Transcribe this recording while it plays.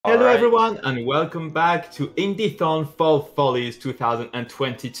Hello Alright. everyone and welcome back to Indiethon Fall Follies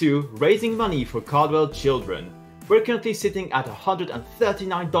 2022, raising money for Cardwell children. We're currently sitting at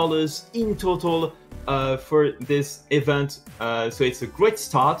 $139 in total for this event, so it's a great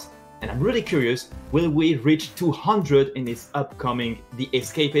start, and I'm really curious, will we reach 200 in this upcoming The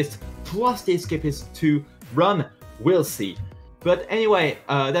Escapists plus The Escapists 2 run? We'll see. But anyway,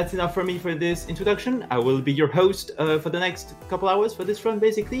 that's enough for me for this introduction. I will be your host for the next couple hours for this run,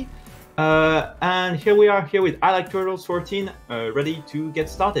 basically. And here we are here with iliketurtles14, ready to get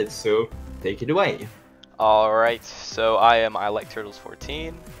started. So take it away. Alright, so I am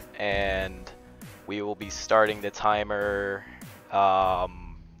iliketurtles14, and we will be starting the timer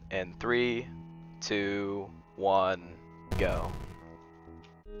in 3, 2, 1, go.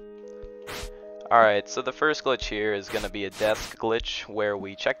 Alright, so the first glitch here is going to be a desk glitch where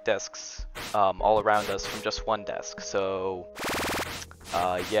we check desks all around us from just one desk. So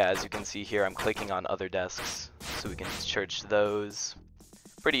yeah, as you can see here, I'm clicking on other desks so we can search those.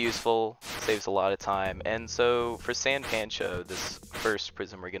 Pretty useful, saves a lot of time. And so for San Pancho, this first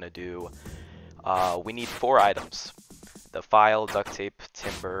prism we're going to do, we need 4 items. The file, duct tape,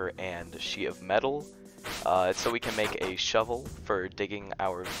 timber, and a sheet of metal. So we can make a shovel for digging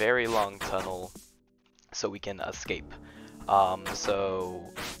our very long tunnel so we can escape. So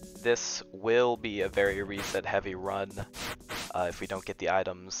this will be a very reset heavy run if we don't get the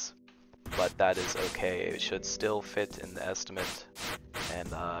items, but that is okay. It should still fit in the estimate. And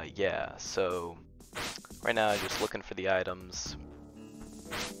yeah, so right now I'm just looking for the items,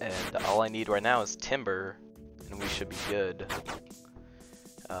 and all I need right now is timber, and we should be good.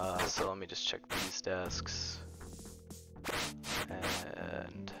 So let me just check these desks.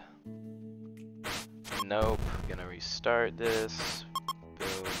 And nope, gonna restart this.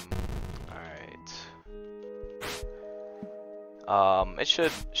 Boom. Alright. It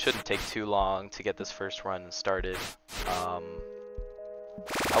shouldn't take too long to get this first run started. I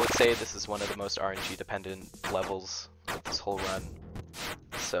would say this is one of the most RNG dependent levels of this whole run.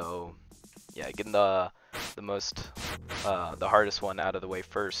 So yeah, getting the hardest one out of the way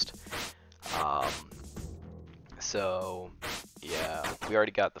first. So yeah, we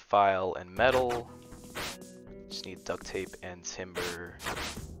already got the file and metal. Just need duct tape and timber.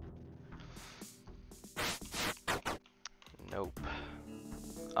 Nope.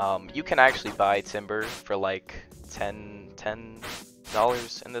 You can actually buy timber for like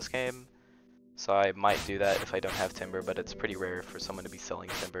 $10 in this game. So I might do that if I don't have timber, but it's pretty rare for someone to be selling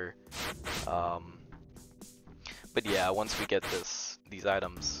timber. But yeah, once we get these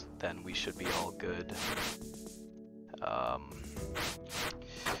items, then we should be all good.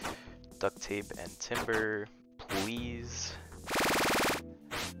 Duct tape and timber, please.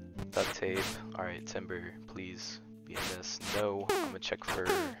 Duct tape. Alright, timber, please be in this. No, I'm gonna check for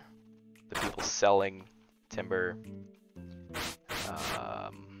the people selling timber.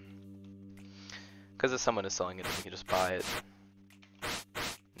 Because if someone is selling it, then we can just buy it.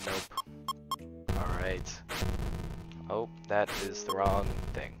 Nope. Alright. Oh, that is the wrong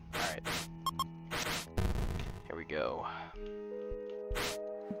thing. Alright. Here we go.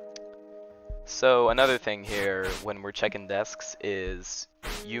 So another thing here when we're checking desks is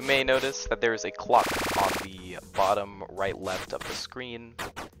you may notice that there is a clock on the bottom right left of the screen.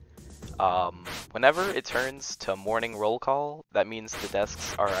 Whenever it turns to morning roll call, that means the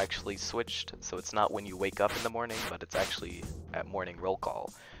desks are actually switched. So it's not when you wake up in the morning, but it's actually at morning roll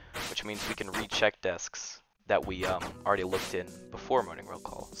call, which means we can recheck desks that we already looked in before morning roll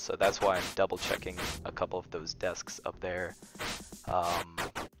call. So that's why I'm double checking a couple of those desks up there.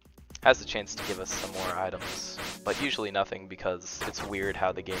 Has the chance to give us some more items, but usually nothing because it's weird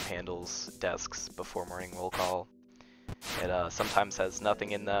how the game handles desks before morning roll call. It sometimes has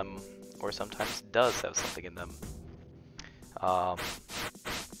nothing in them, or sometimes does have something in them.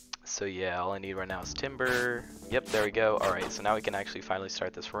 So yeah, all I need right now is timber. Yep, there we go. Alright, so now we can actually finally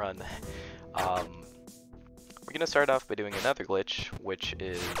start this run. We're gonna start off by doing another glitch, which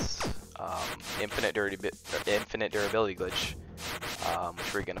is infinite durability glitch,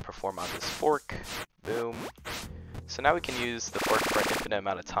 which we're gonna perform on this fork. Boom. So now we can use the fork for an infinite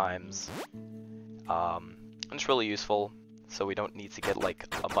amount of times. And it's really useful, so we don't need to get like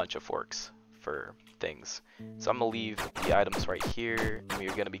a bunch of forks for things. So I'm gonna leave the items right here, and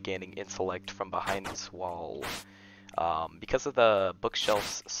we're gonna be gaining intellect from behind this wall. Because of the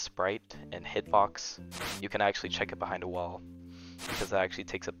bookshelf's sprite and hitbox, you can actually check it behind a wall, because that actually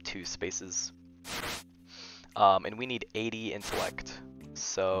takes up 2 spaces. And we need 80 intellect,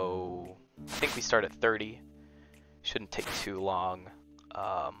 so I think we start at 30. Shouldn't take too long.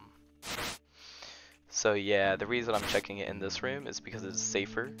 So yeah, the reason I'm checking it in this room is because it's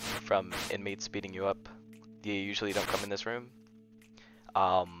safer from inmates beating you up. They usually don't come in this room.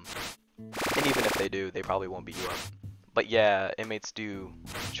 And even if they do, they probably won't beat you up. But yeah, inmates do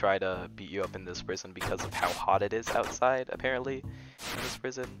try to beat you up in this prison because of how hot it is outside, apparently, in this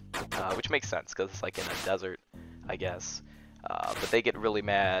prison. Which makes sense, because it's like in a desert, I guess. But they get really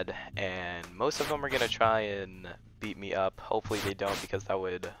mad, and most of them are going to try and beat me up. Hopefully they don't, because that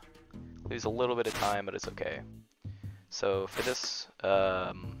would lose a little bit of time, but it's okay. So for this,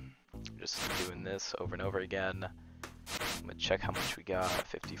 just doing this over and over again. I'm gonna check how much we got.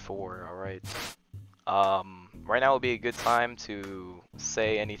 54, alright. Right now would be a good time to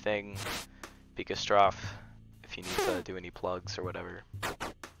say anything, Pikastroph, if you need to do any plugs or whatever.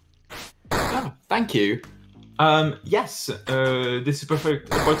 Oh, thank you. Yes, this is a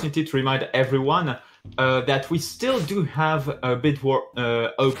perfect opportunity to remind everyone that we still do have a bid war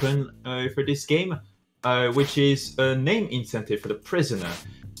open for this game, which is a name incentive for the prisoner.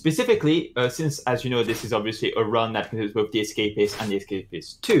 Specifically, since, as you know, this is obviously a run that contains both the Escapists and the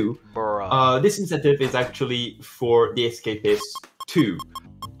Escapists 2, this incentive is actually for the Escapists 2.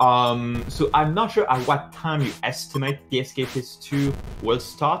 So I'm not sure at what time you estimate the Escapists 2 will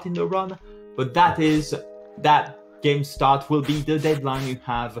start in the run, but that game start will be the deadline you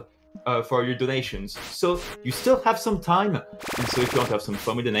have for your donations. So you still have some time, and so if you want to have some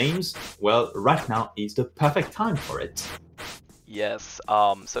fun with the names, well, right now is the perfect time for it. Yes,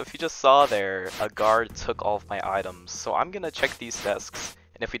 so if you just saw there, a guard took all of my items. So I'm gonna check these desks,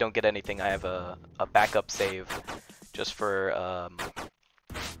 and if we don't get anything, I have a backup save just for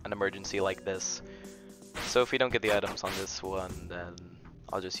an emergency like this. So if we don't get the items on this one, then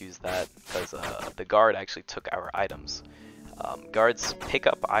I'll just use that, because the guard actually took our items. Guards pick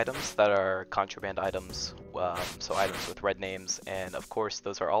up items that are contraband items, so items with red names, and of course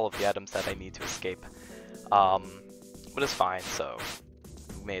those are all of the items that I need to escape. But it's fine, so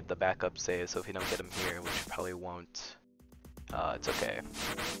we made the backup save, so if you don't get them here, which you probably won't, it's okay.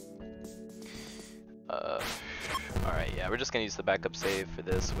 Alright, yeah, we're just gonna use the backup save for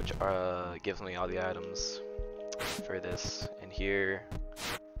this, which gives me all the items for this in here.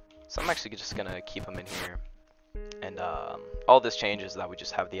 So I'm actually just gonna keep them in here. And all this changes is that we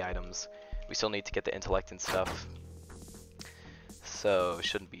just have the items. We still need to get the intellect and stuff, so it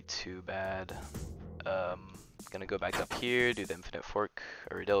shouldn't be too bad. Gonna go back up here, do the infinite fork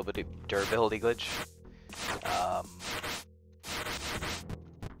or durability glitch.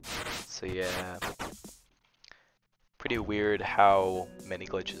 So yeah, pretty weird how many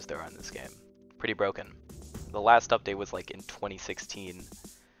glitches there are in this game. Pretty broken. The last update was like in 2016.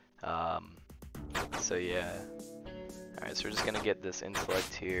 So yeah. Alright, so we're just gonna get this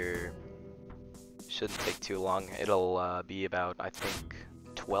intellect here. Shouldn't take too long. It'll be about, I think,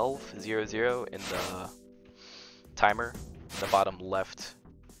 12:00 in the timer in the bottom left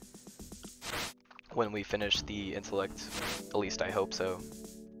when we finish the intellect. At least I hope so.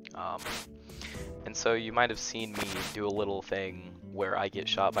 And so you might have seen me do a little thing where I get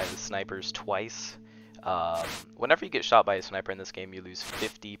shot by the snipers twice. Whenever you get shot by a sniper in this game, you lose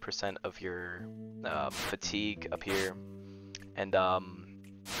 50% of your fatigue up here, and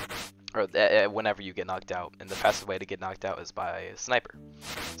whenever you get knocked out, and the fastest way to get knocked out is by a sniper.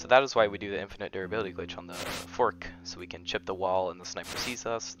 So that is why we do the infinite durability glitch on the fork, so we can chip the wall and the sniper sees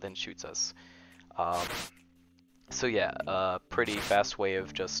us, then shoots us. So yeah, pretty fast way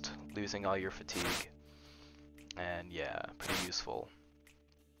of just losing all your fatigue, and yeah, pretty useful.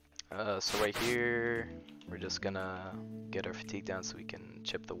 So right here, we're just gonna get our fatigue down so we can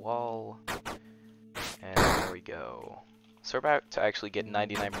chip the wall, and there we go. So we're about to actually get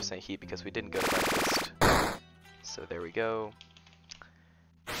 99% heat because we didn't go to breakfast. So there we go.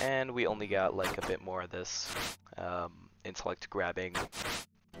 And we only got like a bit more of this intellect grabbing.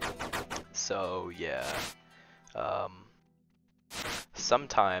 So yeah.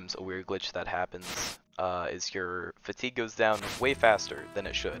 Sometimes a weird glitch that happens is your fatigue goes down way faster than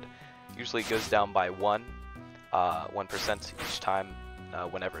it should. Usually it goes down by 1% each time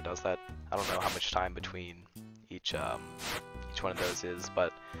whenever it does that. I don't know how much time between each one of those is,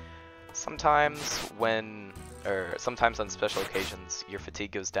 but sometimes sometimes on special occasions your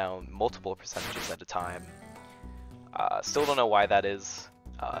fatigue goes down multiple percentages at a time. Still don't know why that is.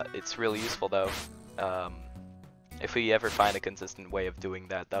 It's really useful though. If we ever find a consistent way of doing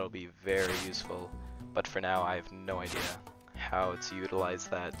that, that'll be very useful. But for now, I have no idea how to utilize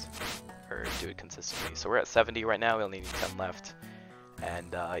that or do it consistently. So we're at 70 right now. We only need 10 left.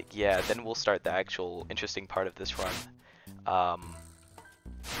 And yeah, then we'll start the actual interesting part of this run,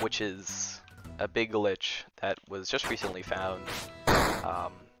 which is a big glitch that was just recently found.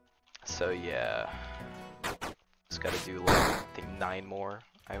 So yeah, just gotta do like, I think 9 more,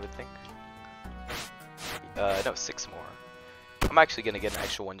 I would think. No, 6 more. I'm actually gonna get an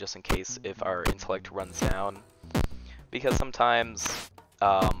extra one just in case if our intellect runs down, because sometimes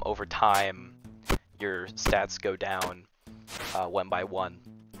over time your stats go down 1 by 1.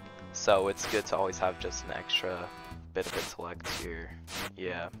 So it's good to always have just an extra bit of intellect here.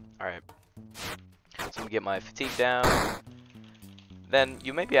 Yeah, alright. So I'm gonna get my fatigue down. Then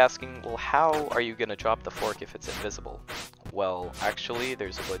you may be asking, well, how are you gonna drop the fork if it's invisible? Well, actually,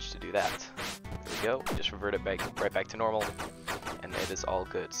 there's a glitch to do that. There we go, just revert it right back to normal, and it is all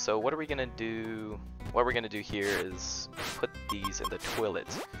good. So what are we gonna do? What we're gonna do here is put these in the toilet,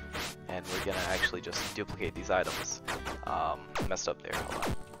 and we're gonna actually just duplicate these items. Messed up there, hold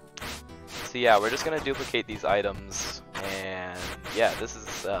on. So yeah, we're just gonna duplicate these items, and yeah, this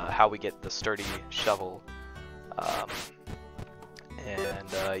is how we get the sturdy shovel.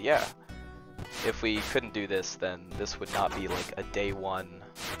 Yeah, if we couldn't do this, then this would not be like a day 1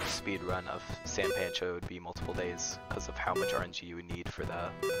 speed run of San Pancho. It would be multiple days because of how much RNG you would need for the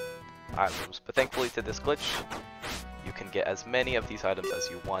items. But thankfully to this glitch, you can get as many of these items as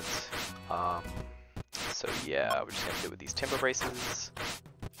you want. So yeah, we're just gonna do it with these timber braces,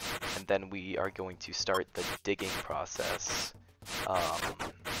 and then we are going to start the digging process.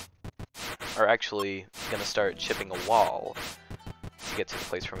 Or actually, gonna start chipping a wall to get to the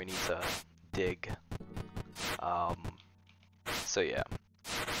place where we need to dig. So yeah,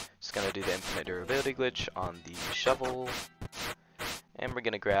 just gonna do the infinite durability glitch on the shovel, and we're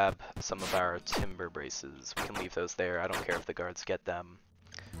gonna grab some of our timber braces. We can leave those there, I don't care if the guards get them.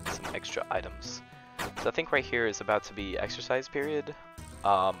 Some extra items. So I think right here is about to be exercise period.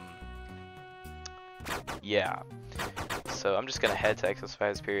 Yeah. So I'm just gonna head to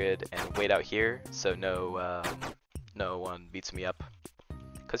exercise period and wait out here so no one beats me up.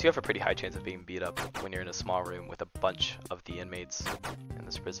 Because you have a pretty high chance of being beat up when you're in a small room with a bunch of the inmates in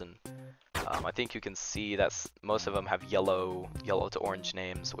this prison. I think you can see that most of them have yellow to orange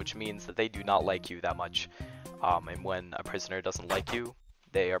names, which means that they do not like you that much. And when a prisoner doesn't like you,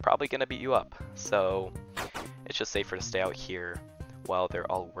 they are probably going to beat you up. So it's just safer to stay out here while they're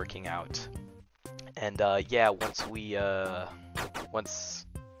all working out. And yeah, once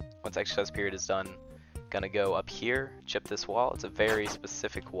exercise period is done, gonna go up here, chip this wall. It's a very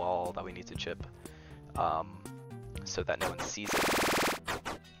specific wall that we need to chip, so that no one sees it.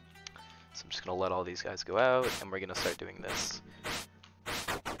 So I'm just gonna let all these guys go out, and we're gonna start doing this.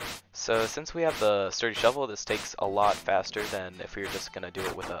 So since we have the sturdy shovel, this takes a lot faster than if we were just gonna do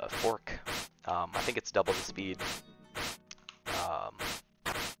it with a fork. I think it's double the speed.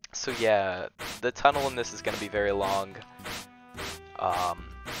 So yeah, the tunnel in this is gonna be very long.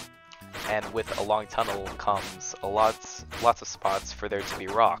 And with a long tunnel comes lots of spots for there to be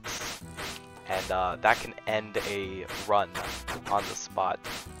rocks, and that can end a run on the spot,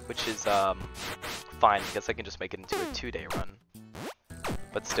 which is fine because I can just make it into a 2-day run.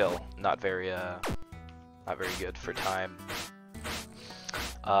 But still, not very good for time.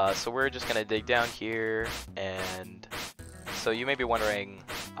 So we're just gonna dig down here, and so you may be wondering,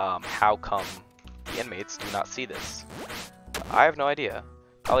 how come the inmates do not see this? I have no idea.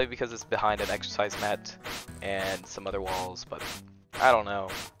 Probably because it's behind an exercise mat and some other walls, but I don't know.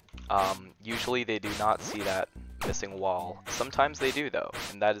 Usually they do not see that missing wall. Sometimes they do though,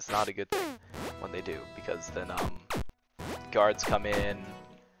 and that is not a good thing when they do, because then guards come in,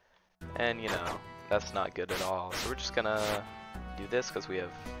 and you know, that's not good at all. So we're just gonna do this because we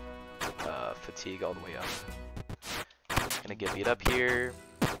have fatigue all the way up. Gonna get beat up here,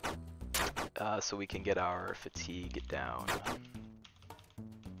 so we can get our fatigue down.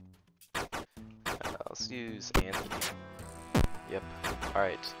 Let's use Anthony. Yep.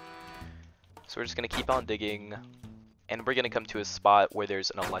 Alright. So we're just going to keep on digging, and we're going to come to a spot where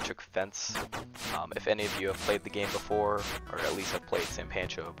there's an electric fence. If any of you have played the game before, or at least have played San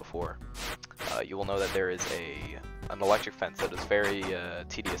Pancho before, you will know that there is an electric fence that is very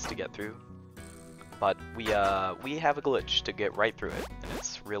tedious to get through. But we have a glitch to get right through it, and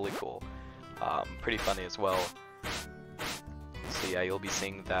it's really cool. Pretty funny as well. So yeah, you'll be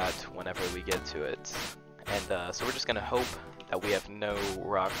seeing that whenever we get to it. And so we're just gonna hope that we have no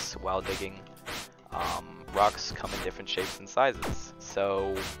rocks while digging. Rocks come in different shapes and sizes.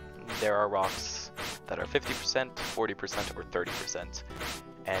 So there are rocks that are 50%, 40%, or 30%.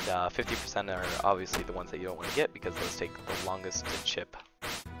 And 50% are obviously the ones that you don't want to get because those take the longest to chip.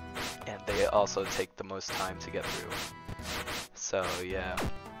 And they also take the most time to get through. So yeah.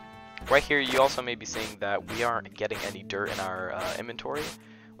 Right here, you also may be seeing that we aren't getting any dirt in our inventory,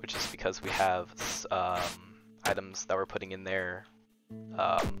 which is because we have items that we're putting in there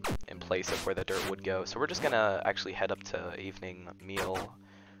in place of where the dirt would go. So we're just gonna actually head up to evening meal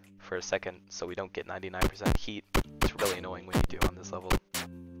for a second so we don't get 99% heat. It's really annoying when you do on this level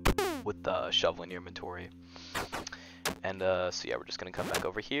with the shovel in your inventory. And so yeah, we're just gonna come back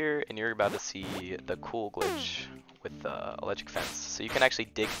over here, and you're about to see the cool glitch with the electric fence. So you can actually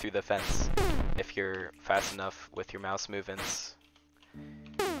dig through the fence if you're fast enough with your mouse movements.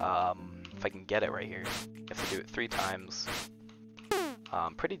 If I can get it right here, you have to do it 3 times.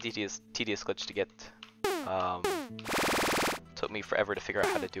 Pretty tedious glitch to get. Took me forever to figure out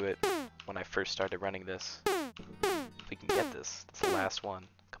how to do it when I first started running this. If we can get this, that's the last one.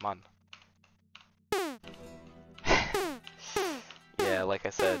 Come on. Yeah, like I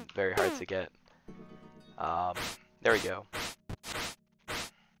said, very hard to get. There we go.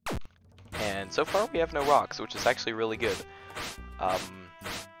 And so far we have no rocks, which is actually really good.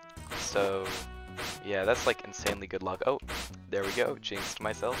 So yeah, that's like insanely good luck. Oh, there we go, jinxed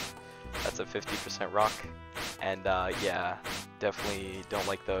myself. That's a 50% rock. And yeah, definitely don't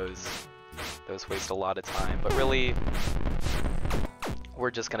like those. Those waste a lot of time, but really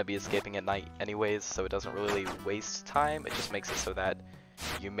we're just gonna be escaping at night anyways, so it doesn't really waste time. It just makes it so that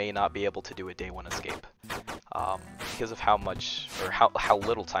you may not be able to do a day 1 escape because of how much or how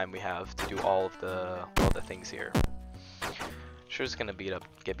little time we have to do all the things here. Sure, just gonna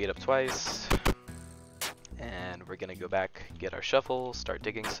get beat up twice, and we're gonna go back, get our shovel, start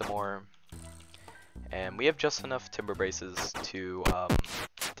digging some more, and we have just enough timber braces to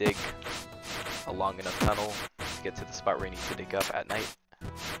dig a long enough tunnel to get to the spot where we need to dig up at night.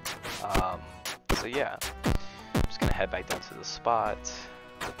 So yeah, I'm just gonna head back down to the spot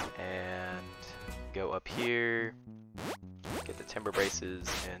and go up here, get the timber braces,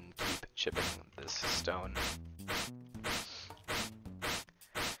 and keep chipping this stone.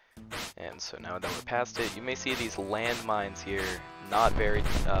 And so now that we're past it, you may see these landmines here, not very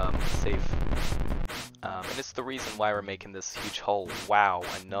safe. And it's the reason why we're making this huge hole. Wow,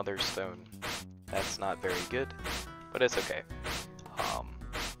 another stone. That's not very good, but it's okay.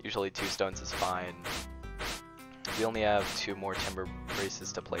 Usually 2 stones is fine. We only have 2 more timber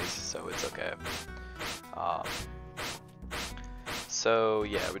braces to place, so it's okay. So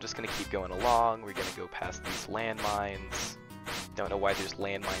yeah, we're just gonna keep going along. We're gonna go past these landmines. Don't know why there's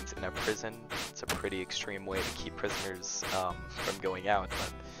landmines in a prison. It's a pretty extreme way to keep prisoners from going out,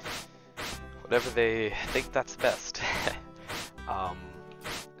 but whatever they think that's best.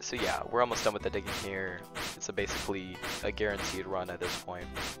 So yeah, we're almost done with the digging here. It's basically a guaranteed run at this point.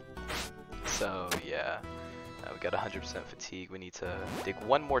 So yeah, we got 100% fatigue. We need to dig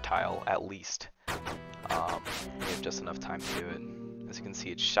 1 more tile at least. We have just enough time to do it. As you can see,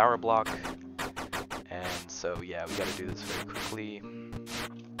 it's shower block. And so yeah, we gotta do this very quickly.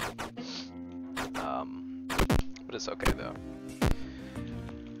 But it's okay though.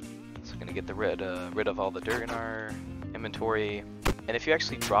 So we're gonna get rid of all the dirt in our inventory. And if you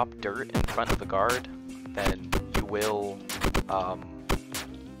actually drop dirt in front of the guard, then you will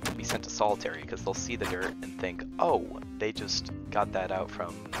be sent to solitary, because they'll see the dirt and think, oh, they just got that out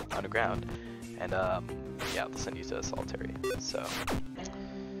from underground. And yeah, they'll send you to solitary. So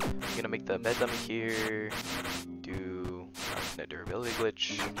I'm gonna make the bed dummy here, do a durability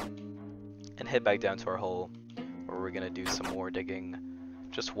glitch, and head back down to our hole, where we're gonna do some more digging,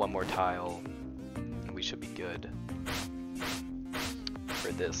 just 1 more tile, and we should be good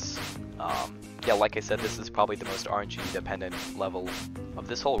for this. Yeah, like I said, this is probably the most RNG dependent level of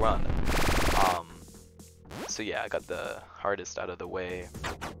this whole run. So yeah, I got the hardest out of the way.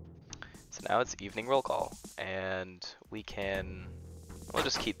 So now it's evening roll call, and we'll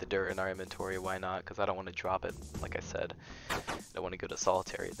just keep the dirt in our inventory, why not? Because I don't want to drop it, like I said. I don't want to go to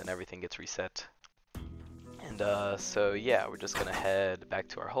solitary, then everything gets reset. And so yeah, we're just gonna head back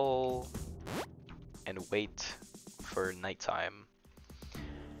to our hole and wait for nighttime.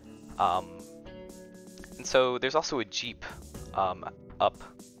 And so there's also a jeep up.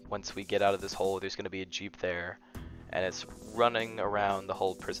 Once we get out of this hole, there's going to be a jeep there, and it's running around the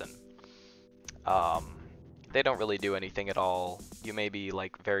whole prison. They don't really do anything at all. You may be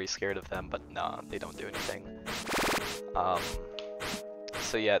like very scared of them, but nah, they don't do anything.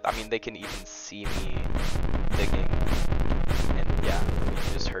 So yeah, I mean, they can even see me digging, and yeah,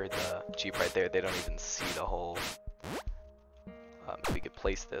 you just heard the jeep right there. They don't even see the hole. If we could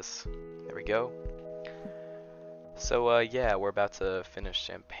place this, there we go. So yeah, we're about to finish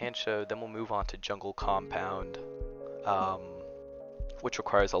Champancho, then we'll move on to Jungle Compound, which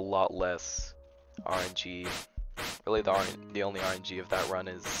requires a lot less RNG. Really, the only RNG of that run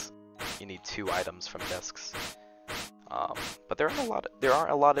is you need 2 items from desks. But there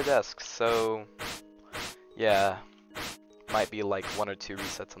aren't a lot of desks, so yeah, Might be like 1 or 2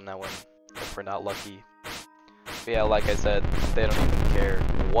 resets on that one, if we're not lucky. But yeah, like I said, they don't even care.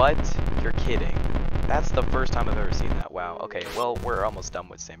 What? You're kidding. That's the first time I've ever seen that. Wow. Okay, well, we're almost done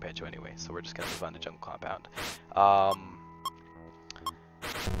with San Pancho anyway, so we're just gonna move on to Jungle Compound.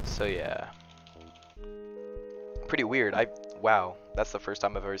 So yeah. Pretty weird. Wow, that's the first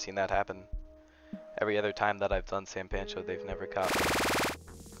time I've ever seen that happen. Every other time that I've done San Pancho, they've never caught me.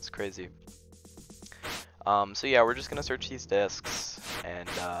 It's crazy. So yeah, we're just gonna search these discs, and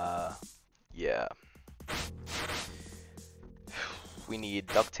yeah. We need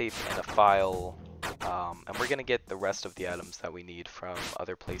duct tape and a file, and we're gonna get the rest of the items that we need from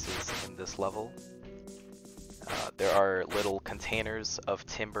other places in this level. There are little containers of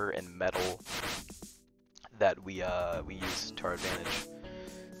timber and metal that we use to our advantage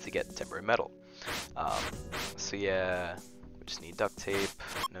to get timber and metal. So yeah, we just need duct tape,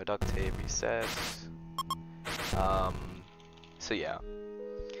 no duct tape, reset. So yeah,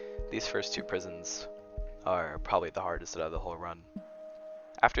 these first 2 prisons are probably the hardest out of the whole run.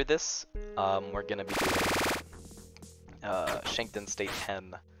 After this, we're gonna be doing Shankton State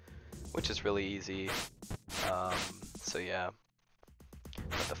Pen, which is really easy. So yeah,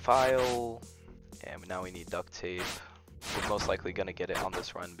 got the file, and now we need duct tape. We're most likely gonna get it on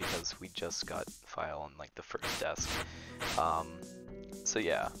this run because we just got file on like the first desk. So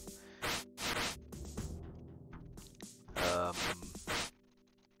yeah.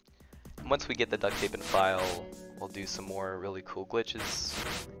 Once we get the duct tape and file, we'll do some more really cool glitches.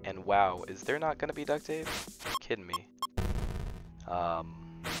 And wow, is there not gonna be duct tape? You're kidding me.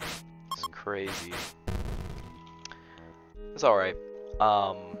 It's crazy. It's alright.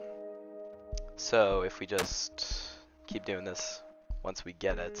 So if we just keep doing this, once we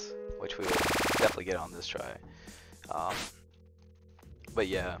get it, which we will definitely get on this try. But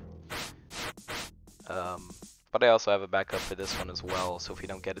yeah. But I also have a backup for this one as well, so if we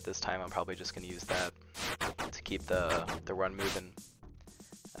don't get it this time, I'm probably just going to use that to keep the run moving.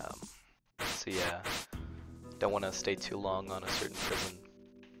 So yeah, don't want to stay too long on a certain prison.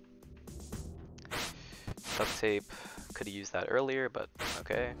 Duct tape, could have used that earlier, but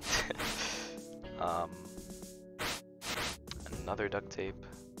okay. Another duct tape.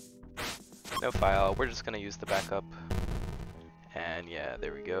 No file, we're just going to use the backup. And yeah,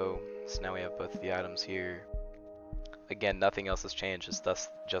 there we go. So now we have both the items here. Again, nothing else has changed, it's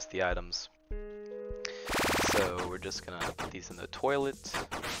just the items. So we're just gonna put these in the toilet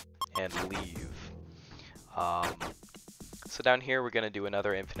and leave. So down here we're gonna do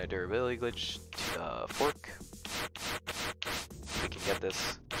another infinite durability glitch to the fork. We can get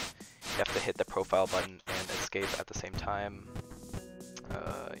this. You have to hit the profile button and escape at the same time.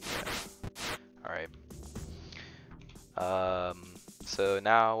 Yeah. Alright. So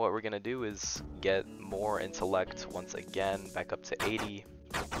now what we're gonna do is get more intellect once again, back up to 80.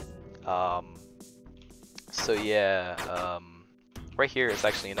 So yeah, right here is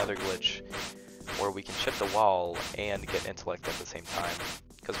actually another glitch where we can chip the wall and get intellect at the same time,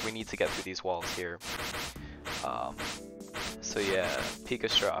 because we need to get through these walls here. So yeah,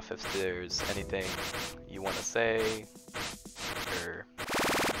 Pikastroff, if there's anything you want to say, or...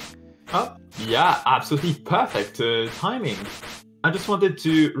 Oh, yeah, absolutely perfect timing. I just wanted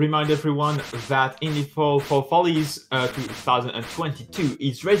to remind everyone that Indiethon Fall Follies 2022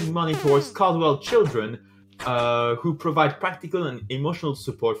 is raising money towards Caldwell children who provide practical and emotional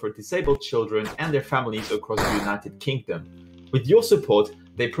support for disabled children and their families across the United Kingdom. With your support,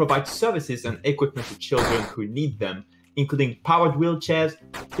 they provide services and equipment to children who need them, including powered wheelchairs,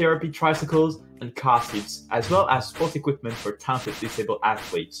 therapy tricycles, and car seats, as well as sports equipment for talented disabled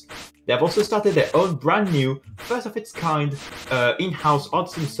athletes. They have also started their own brand new, first of its kind, in-house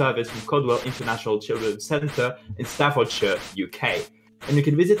autism service from Caldwell International Children's Centre in Staffordshire, UK. And you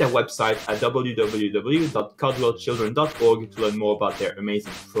can visit their website at www.caldwellchildren.org to learn more about their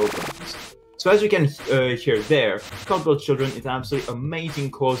amazing programs. So as you can hear there, Caldwell Children is an absolutely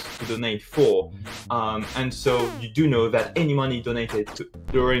amazing cause to donate for. And so you do know that any money donated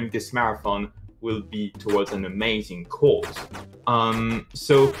during this marathon will be towards an amazing cause.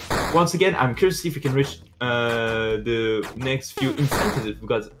 So once again, I'm curious to see if we can reach the next few incentives that we've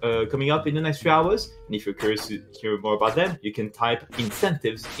got coming up in the next few hours. And if you're curious to hear more about them, you can type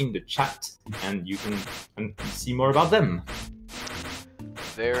incentives in the chat and you can see more about them.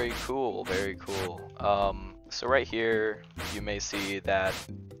 Very cool, very cool. So right here, you may see that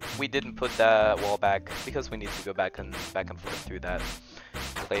we didn't put that wall back because we need to go back and forth through that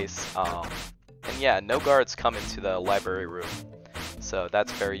place. And yeah, no guards come into the library room, so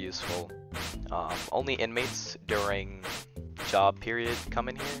that's very useful. Only inmates during job period come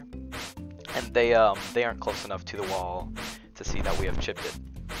in here, and they aren't close enough to the wall to see that we have chipped it.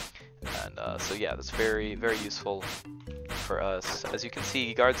 And so yeah, that's very, very useful for us. As you can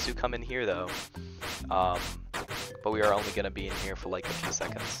see, guards do come in here though, but we are only going to be in here for like a few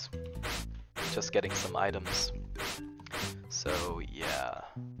seconds, just getting some items. So yeah,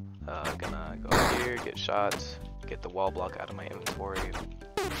 gonna go here, get shot, get the wall block out of my inventory.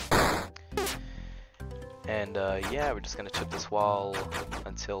 And yeah, we're just gonna chip this wall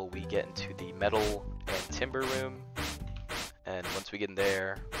until we get into the metal and timber room. And once we get in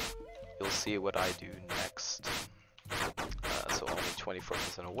there, you'll see what I do next. So only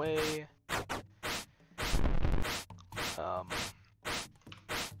 24% away.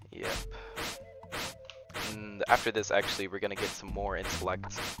 Yep. And after this, actually, we're gonna get some more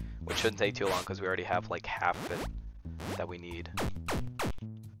intellect, which shouldn't take too long because we already have like half of it that we need.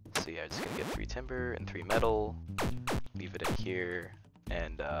 So yeah, just gonna get 3 timber and 3 metal, leave it in here,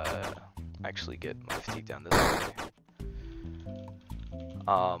 and actually get my fatigue down this way.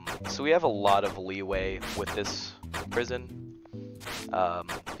 So we have a lot of leeway with this prison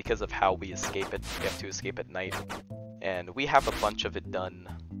because of how we escape it. We have to escape at night, and we have a bunch of it done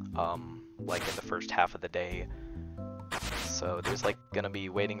like in the first half of the day. So there's like gonna be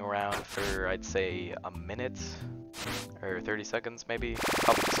waiting around for, I'd say, a minute or 30 seconds maybe,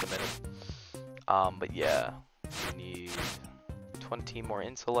 probably just a minute. But yeah, we need 20 more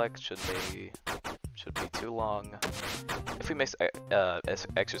intellect. Should be too long. If we miss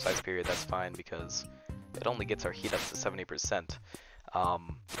exercise period, that's fine because it only gets our heat up to 70%.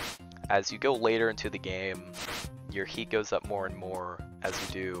 As you go later into the game, your heat goes up more and more as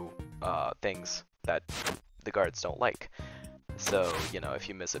you do things that the guards don't like. So, you know, if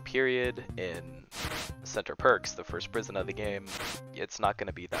you miss a period in Center Perks, the first prison of the game, it's not going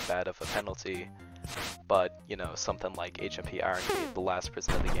to be that bad of a penalty. But, you know, something like HMP Iron Gate, the last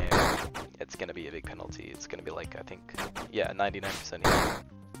prison of the game, it's going to be a big penalty. It's going to be like, I think, yeah, 99% heat,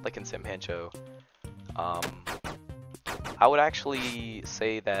 like in San Pancho. I would actually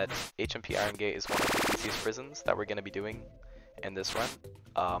say that HMP Iron Gate is one of the easiest prisons that we're going to be doing in this run.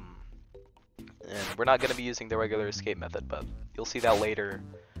 And we're not going to be using the regular escape method, but you'll see that later.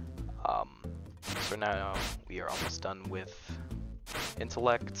 So now we are almost done with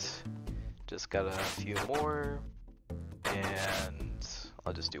intellect. Just got a few more, and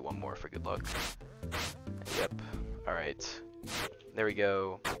I'll just do one more for good luck. Yep. Alright. There we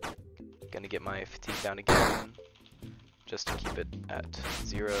go. Gonna get my fatigue down again, just to keep it at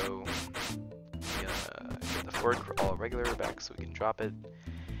 0. Get the fork all regular back so we can drop it.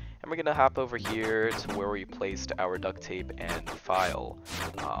 And we're gonna hop over here to where we placed our duct tape and file.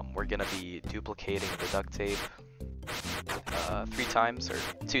 We're gonna be duplicating the duct tape 3 times, or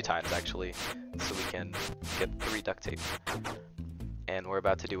 2 times actually, so we can get 3 duct tape. And we're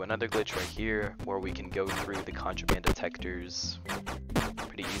about to do another glitch right here where we can go through the contraband detectors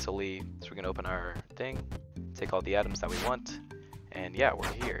pretty easily. So we're gonna open our thing, take all the items that we want, and yeah,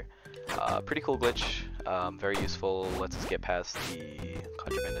 we're here. Pretty cool glitch, very useful, lets us get past the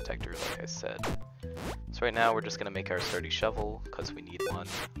contraband detector like I said. So right now we're just gonna make our sturdy shovel because we need one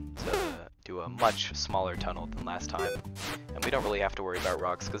to do a much smaller tunnel than last time. And we don't really have to worry about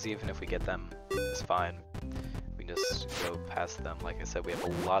rocks because even if we get them, it's fine. We can just go past them. Like I said, we have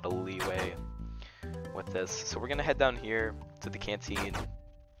a lot of leeway with this. So we're gonna head down here to the canteen,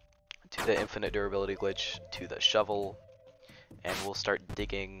 to the infinite durability glitch, to the shovel, and we'll start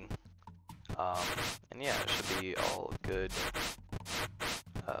digging. And yeah, it should be all good.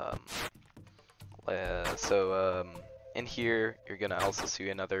 In here, you're gonna also see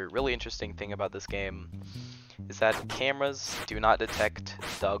another really interesting thing about this game, is that cameras do not detect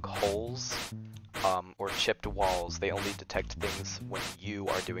dug holes or chipped walls. They only detect things when you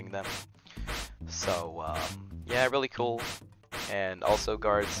are doing them. So yeah, really cool. And also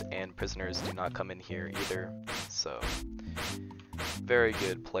guards and prisoners do not come in here either. So very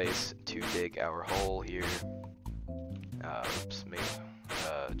good place to dig our hole here. Oops, maybe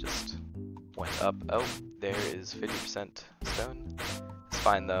just went up. Oh, there is 50% stone. It's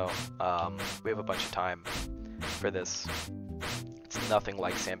fine though. We have a bunch of time for this. It's nothing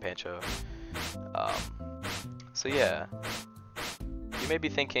like San Pancho. So yeah, you may be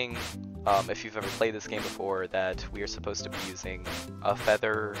thinking, if you've ever played this game before, that we are supposed to be using a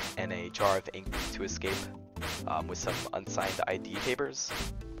feather and a jar of ink to escape with some unsigned ID papers.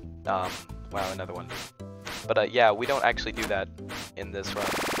 Wow, another one. But yeah, we don't actually do that in this run.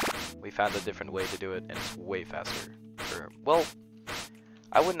 We found a different way to do it, and it's way faster. Well,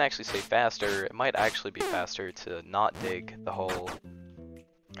 I wouldn't actually say faster. It might actually be faster to not dig the hole.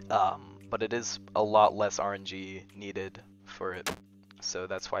 But it is a lot less RNG needed for it, so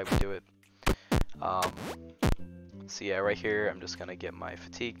that's why we do it. So yeah, right here, I'm just gonna get my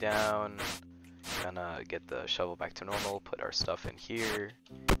fatigue down, gonna get the shovel back to normal, put our stuff in here,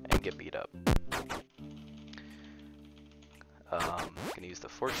 and get beat up. Gonna use the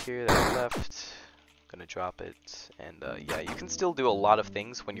fork here that I left, gonna drop it, and yeah, you can still do a lot of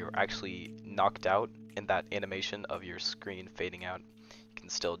things when you're actually knocked out in that animation of your screen fading out. You can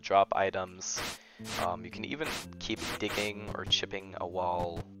still drop items, you can even keep digging or chipping a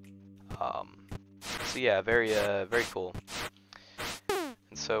wall. So yeah, very cool.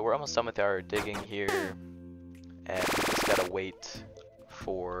 And so we're almost done with our digging here, and we just gotta wait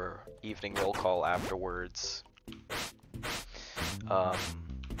for evening roll call afterwards.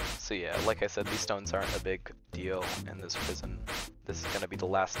 So yeah, like I said, these stones aren't a big deal in this prison. This is gonna be the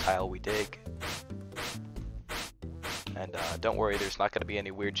last tile we dig. And don't worry, there's not gonna be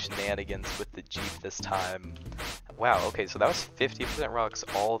any weird shenanigans with the Jeep this time. Wow, okay, so that was 50% rocks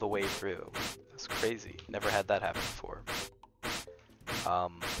all the way through. That's crazy. Never had that happen before.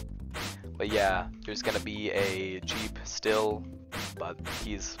 But yeah, there's gonna be a Jeep still, but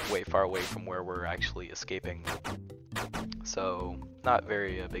he's way far away from where we're actually escaping. So, not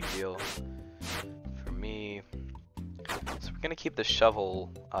very a big deal for me. So we're gonna keep the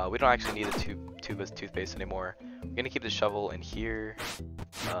shovel. We don't actually need a tube of toothpaste anymore. We're gonna keep the shovel in here.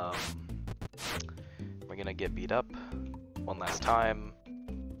 We're gonna get beat up one last time.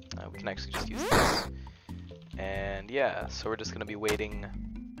 We can actually just use this. And yeah, so we're just gonna be waiting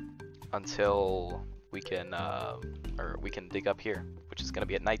until we can dig up here, which is gonna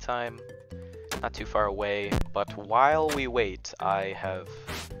be at nighttime. Not too far away, but while we wait, I have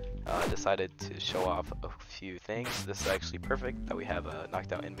decided to show off a few things. This is actually perfect that we have a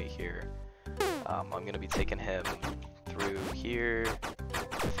knocked out inmate here. I'm gonna be taking him through here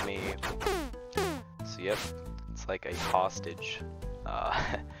with me. So yep, it's like a hostage.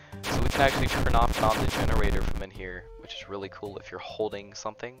 So we can actually turn off and on the generator from in here, which is really cool. If you're holding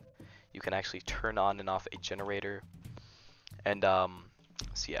something, you can actually turn on and off a generator. And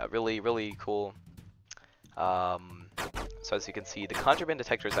so yeah, really cool. So as you can see, the contraband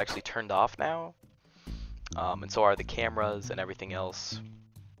detector is actually turned off now, and so are the cameras and everything else.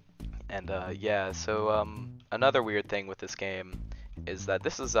 And yeah, so another weird thing with this game is that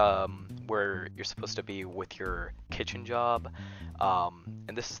this is where you're supposed to be with your kitchen job,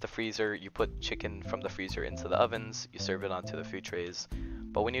 and this is the freezer. You put chicken from the freezer into the ovens, you serve it onto the food trays.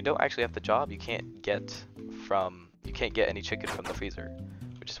 But when you don't actually have the job, you can't get any chicken from the freezer,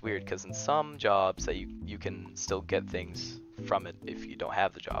 which is weird because in some jobs that you can still get things from it if you don't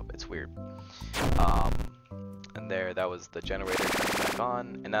have the job. It's weird. And there, that was the generator turning back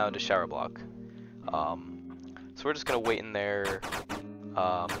on, and now the shower block. So we're just gonna wait in there.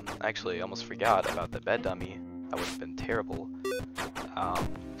 Actually, I almost forgot about the bed dummy. That would have been terrible.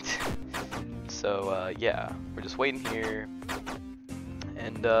 So yeah, we're just waiting here,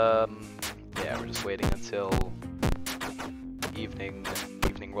 and yeah, we're just waiting until evening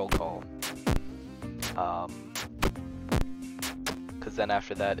roll call. Because then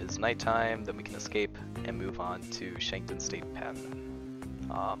after that is nighttime, then we can escape and move on to Shankton State Pen.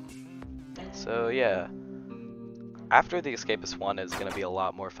 So yeah, after the Escapist 1 is going to be a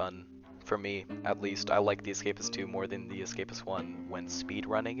lot more fun, for me at least. I like the Escapist 2 more than the Escapist 1 when speed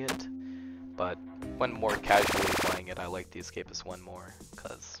running it, but when more casually playing it, I like the Escapist 1 more,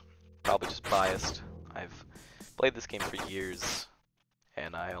 because probably just biased. I've played this game for years,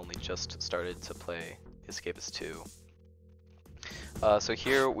 and I only just started to play Escapist 2. So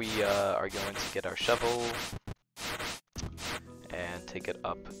here we are going to get our shovel and take it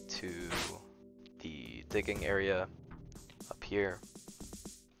up to the digging area up here,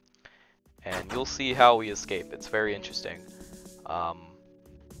 and you'll see how we escape. It's very interesting.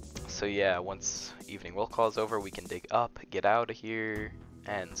 So yeah, once evening roll call is over, we can dig up, get out of here,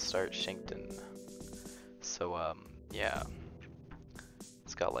 and start Shankton. So yeah,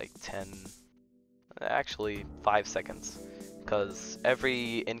 it's got like 5 seconds, because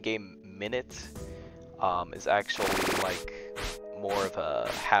every in-game minute is actually like more of a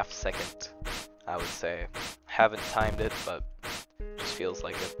half second, I would say. Haven't timed it, but just feels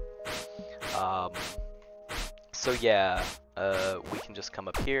like it. So yeah, we can just come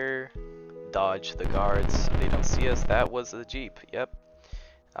up here, dodge the guards so they don't see us. That was the Jeep, yep.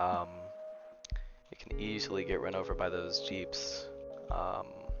 You can easily get run over by those Jeeps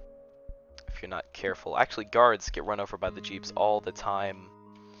if you're not careful. Actually, guards get run over by the Jeeps all the time,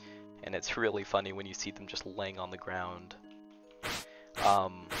 and it's really funny when you see them just laying on the ground.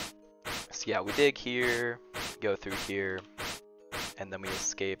 So yeah, we dig here, go through here, and then we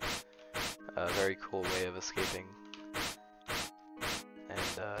escape. A very cool way of escaping. And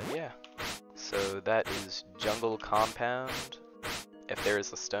yeah, So that is jungle compound. If there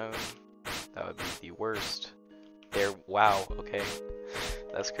is a stone, that would be the worst. There, wow, okay.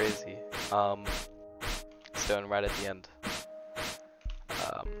 That's crazy. Stone right at the end.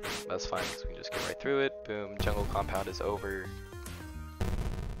 That's fine because we can just get right through it. Boom, jungle compound is over.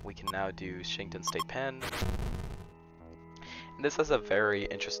 We can now do Shankton State Pen. And this has a very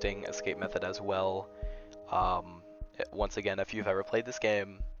interesting escape method as well. Once again, if you've ever played this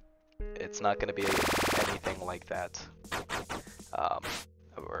game, it's not going to be anything like that,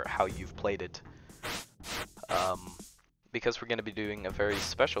 or how you've played it. Because we're going to be doing a very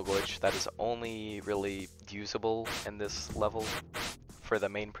special glitch that is only really usable in this level for the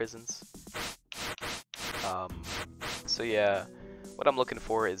main prisons. So yeah, what I'm looking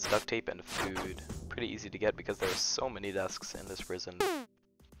for is duct tape and food. Pretty easy to get because there's so many desks in this prison.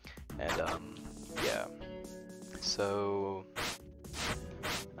 And yeah, so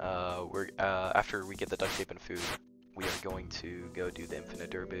after we get the duct tape and food, we are going to go do the infinite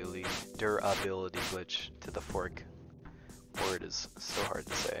durability glitch to the fork. Word is so hard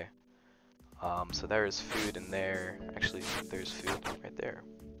to say. So there is food in there. Actually, there's food right there.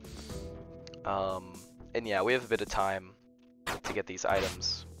 And yeah, we have a bit of time to get these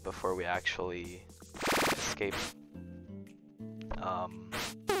items before we actually escape.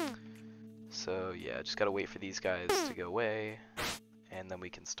 So yeah, just gotta wait for these guys to go away, and then we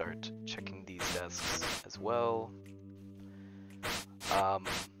can start checking these desks as well.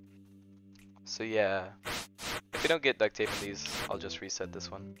 So yeah, if we don't get duct tape in these, I'll just reset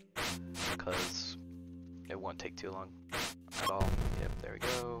this one, because it won't take too long at all. Yep, there we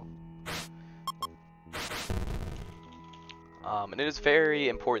go. And it is very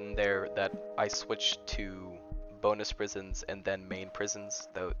important there that I switch to bonus prisons and then main prisons,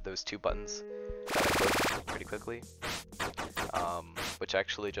 those two buttons that I click pretty quickly, which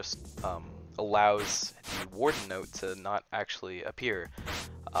actually just allows the warden note to not actually appear.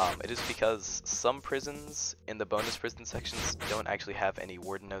 It is because some prisons in the bonus prison sections don't actually have any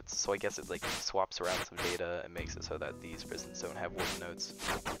warden notes, so I guess it like swaps around some data and makes it so that these prisons don't have warden notes.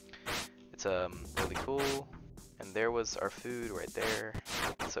 It's really cool. And there was our food right there.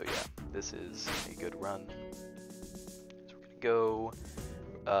 So yeah, this is a good run. So we're gonna go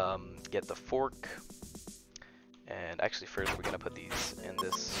get the fork. And actually first we're gonna put these in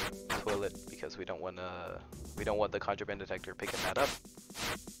this toilet because we don't want the contraband detector picking that up.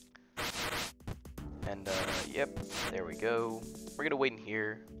 And yep, there we go. We're gonna wait in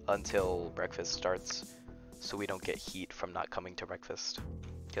here until breakfast starts so we don't get heat from not coming to breakfast.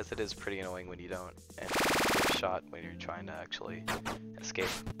 Because it is pretty annoying when you don't and you get shot when you're trying to actually escape.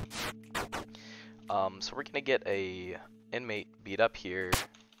 So we're gonna get a inmate beat up here.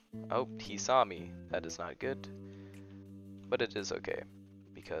 Oh, he saw me. That is not good. But it is okay,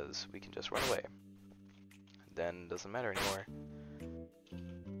 because we can just run away. Then it doesn't matter anymore.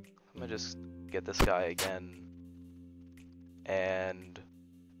 I'm gonna just get this guy again. And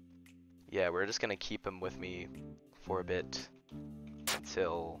yeah, we're just gonna keep him with me for a bit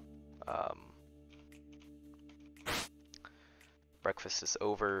until breakfast is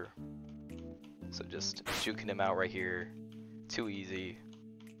over. So just juking him out right here, too easy.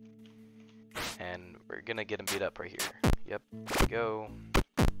 And we're gonna get him beat up right here. Yep, there we go.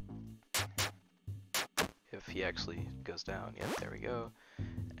 If he actually goes down, yep, there we go.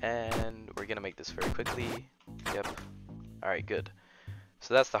 And we're gonna make this very quickly. Yep. Alright, good.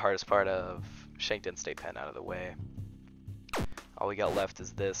 So that's the hardest part of Shankton State Pen out of the way. All we got left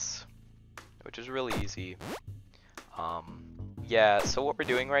is this, which is really easy. Yeah, so what we're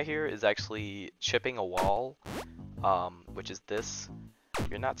doing right here is actually chipping a wall, which is this.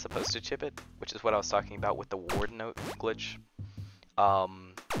 You're not supposed to chip it, which is what I was talking about with the warden note glitch.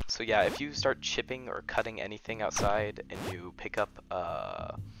 So yeah, if you start chipping or cutting anything outside and you pick up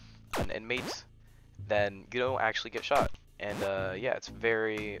an inmate, then you don't actually get shot. And yeah, it's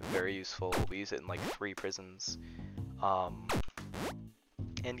very, very useful. We use it in like 3 prisons.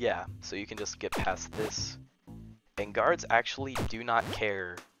 And yeah, so you can just get past this. And guards actually do not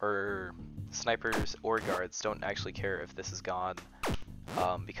care, or snipers or guards don't actually care if this is gone,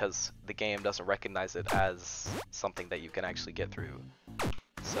 because the game doesn't recognize it as something that you can actually get through.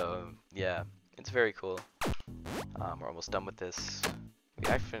 So yeah, it's very cool. We're almost done with this.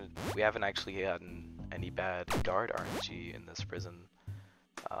 We haven't actually gotten any bad guard RNG in this prison,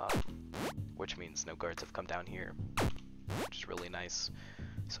 which means no guards have come down here, which is really nice.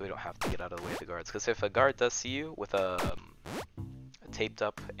 So we don't have to get out of the way of the guards. Because if a guard does see you with a taped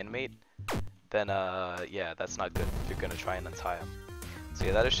up inmate, then yeah, that's not good. You're gonna try and untie him. So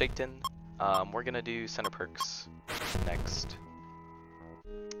yeah, that is Shankton. We're gonna do center perks next.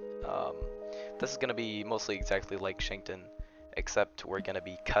 This is going to be mostly exactly like Shankton, except we're going to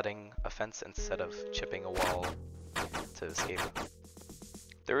be cutting a fence instead of chipping a wall to escape.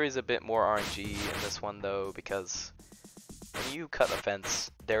 There is a bit more RNG in this one though, because when you cut a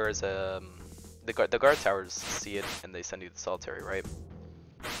fence, there is a the guard towers see it and they send you the solitary, right?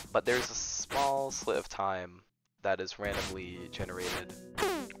 But there's a small slit of time that is randomly generated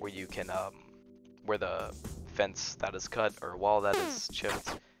where you can where the fence that is cut or wall that is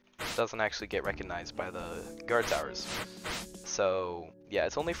chipped doesn't actually get recognized by the guard towers. So yeah,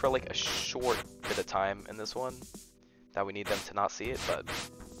 it's only for like a short bit of time in this one that we need them to not see it, but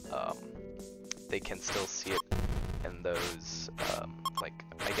they can still see it in those like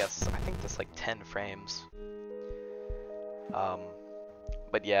I think that's like 10 frames.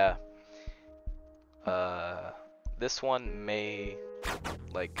 But yeah, this one may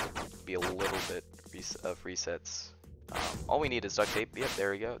like be a little bit of resets. All we need is duct tape. Yep,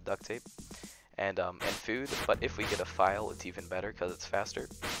 there we go, duct tape, and food. But if we get a file, it's even better because it's faster.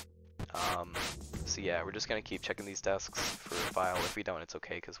 So yeah, we're just gonna keep checking these desks for a file. If we don't, it's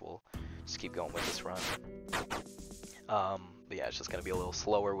okay because we'll just keep going with this run. But yeah, it's just gonna be a little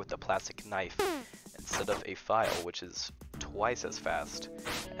slower with the plastic knife instead of a file, which is twice as fast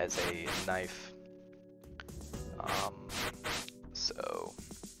as a knife. So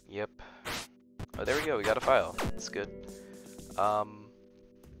yep. Oh, there we go, we got a file. That's good.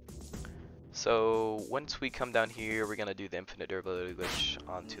 So once we come down here, we're gonna do the infinite durability glitch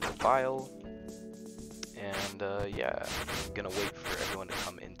onto the file. And yeah, I'm gonna wait for everyone to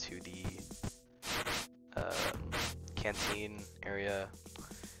come into the canteen area.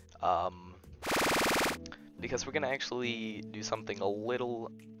 Because we're gonna actually do something a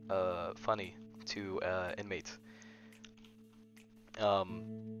little funny to inmates.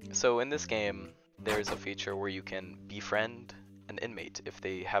 So in this game, there's a feature where you can befriend an inmate if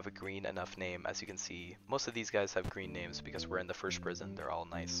they have a green enough name. As you can see, most of these guys have green names because we're in the first prison. They're all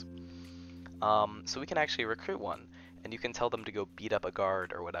nice. So we can actually recruit one, and you can tell them to go beat up a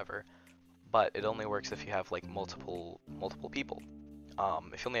guard or whatever. But it only works if you have like multiple people.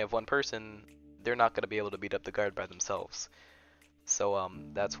 If you only have one person, they're not going to be able to beat up the guard by themselves. So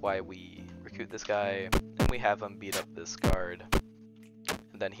that's why we recruit this guy, and we have him beat up this guard.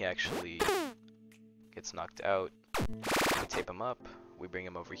 And then he actually gets knocked out. We tape him up, we bring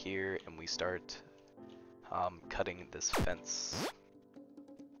him over here, and we start cutting this fence.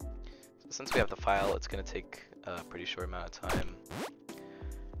 So since we have the file, it's going to take a pretty short amount of time.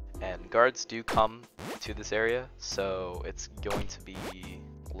 And guards do come to this area, so it's going to be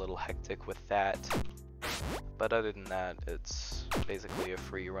a little hectic with that. But other than that, it's basically a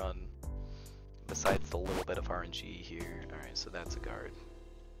free run, besides the little bit of RNG here. Alright, so that's a guard.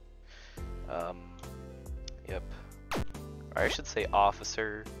 Yep. Or I should say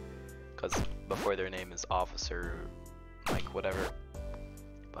officer, because before their name is officer, like whatever.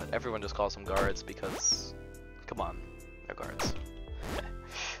 But everyone just calls them guards because, come on, they're guards.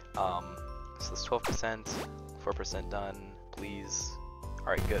 So it's 12%, 4% done, please.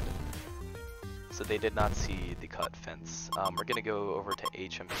 Alright, good. So they did not see the cut fence. We're gonna go over to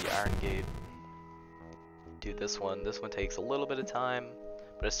HMP Iron Gate. Do this one. This one takes a little bit of time,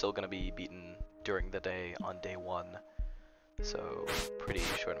 but it's still gonna be beaten during the day on day 1. So pretty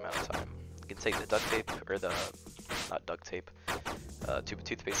short amount of time. You can take the duct tape, or the, not duct tape, tube of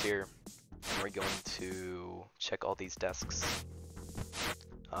toothpaste here. And we're going to check all these desks.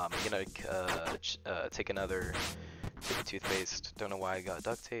 I'm gonna take another tube of toothpaste. Don't know why I got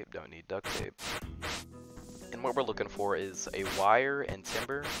duct tape, don't need duct tape. And what we're looking for is a wire and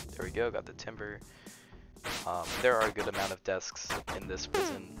timber. There we go, got the timber. There are a good amount of desks in this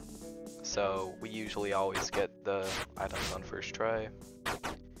prison, so we usually always get the items on first try.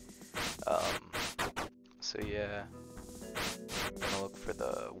 So yeah, I'm gonna look for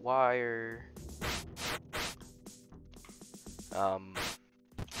the wire.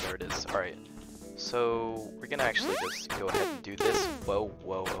 There it is. Alright, so we're gonna actually just go ahead and do this. Whoa,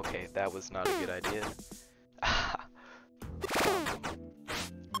 okay, that was not a good idea.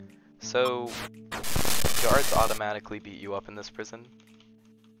 So guards automatically beat you up in this prison,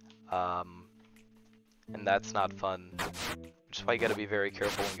 and that's not fun, which is why you gotta be very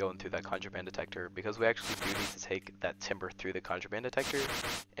careful when going through that contraband detector, because we actually do need to take that timber through the contraband detector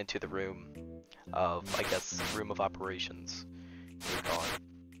into the room of, I guess, room of operations, you would call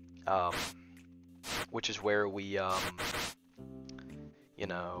it, which is where we, you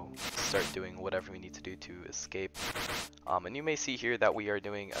know, start doing whatever we need to do to escape. And you may see here that we are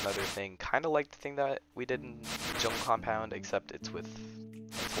doing another thing, kind of like the thing that we did in Jungle Compound, except it's with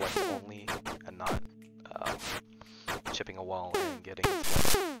intellect only and not chipping a wall and getting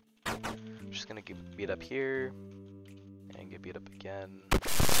intellect, which just gonna get beat up here, and get beat up again. We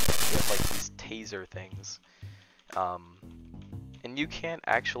have like these taser things, and you can't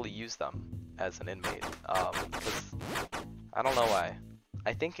actually use them as an inmate, because I don't know why.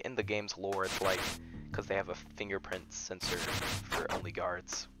 I think in the game's lore it's like because they have a fingerprint sensor for only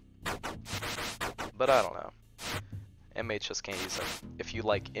guards, but I don't know. Inmates just can't use them. If you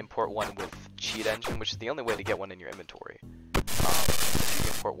like import one with cheat engine, which is the only way to get one in your inventory, if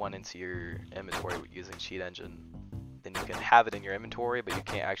you import one into your inventory using cheat engine, then you can have it in your inventory, but you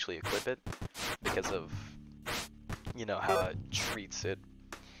can't actually equip it because of, you know, how it treats it.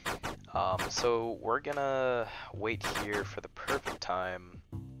 So we're gonna wait here for the perfect time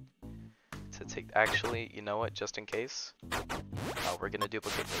to take. Actually, you know what? Just in case, we're gonna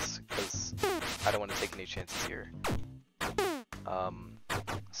duplicate this because I don't want to take any chances here.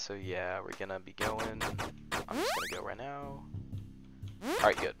 So yeah, we're gonna be going. I'm just gonna go right now.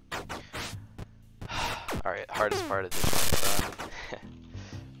 Alright, good. Alright, hardest part of this one done.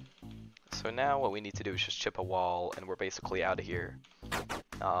 So now what we need to do is just chip a wall and we're basically out of here.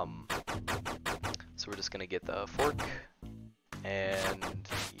 So we're just gonna get the fork and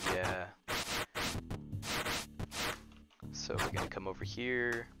yeah. So we're gonna come over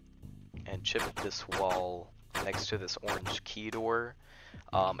here and chip this wall next to this orange key door.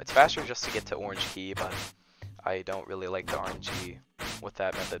 It's faster just to get to orange key, but I don't really like the RNG with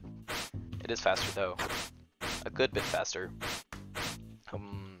that method. It is faster though, a good bit faster.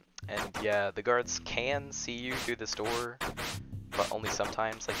 And yeah, the guards can see you through this door, but only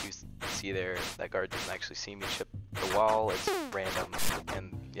sometimes. Like you see there, that guard doesn't actually see me chip the wall. It's random,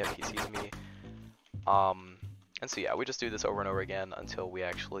 and yep, he sees me. And so yeah, we just do this over and over again until we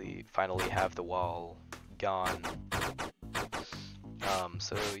actually finally have the wall gone.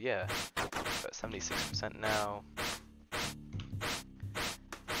 So yeah, about 76% now.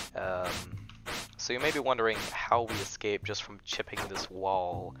 So you may be wondering how we escape just from chipping this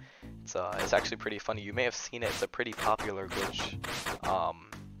wall. It's actually pretty funny. You may have seen it. It's a pretty popular glitch.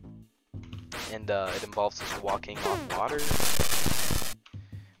 And it involves just walking on water,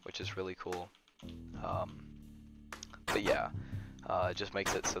 which is really cool. But yeah, it just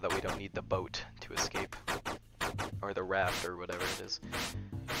makes it so that we don't need the boat to escape, or the raft, or whatever it is.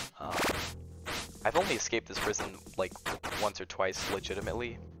 I've only escaped this prison like once or twice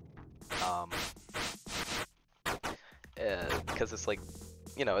legitimately, because it's like,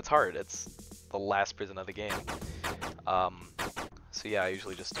 you know, it's hard. It's the last prison of the game. So yeah, I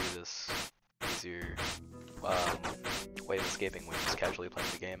usually just do this easier way of escaping when just casually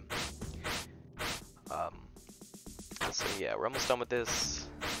playing the game. So yeah, we're almost done with this.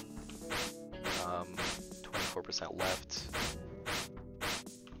 24% left.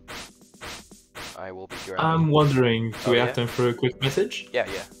 I will be grabbing. I'm wondering, do we yeah? have time for a quick message? Yeah,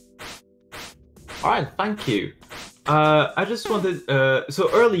 yeah. Alright, thank you. I just wanted, so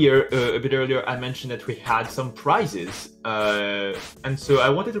earlier, a bit earlier, I mentioned that we had some prizes, and so I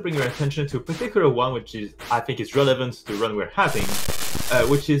wanted to bring your attention to a particular one, which is, I think is relevant to the run we're having,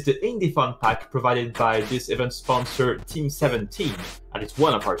 which is the Indiethon pack provided by this event sponsor, Team 17, and it's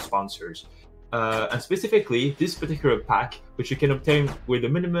one of our sponsors. And specifically, this particular pack, which you can obtain with a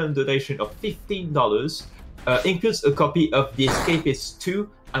minimum donation of $15, includes a copy of the Escapists 2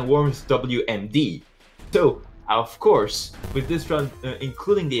 and Worms WMD. So, of course, with this run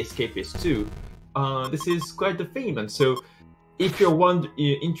including the Escapists 2, this is quite the theme. And so, if you're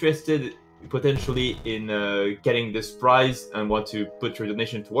interested potentially in getting this prize and want to put your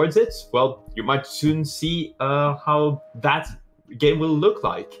donation towards it, well, you might soon see how that game will look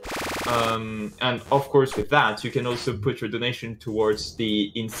like. And of course, with that, you can also put your donation towards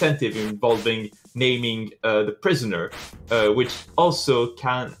the incentive involving naming the prisoner, which also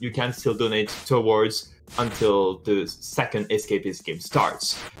you can still donate towards until the second Escapist game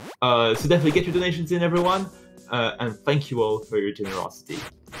starts. So definitely get your donations in, everyone, and thank you all for your generosity.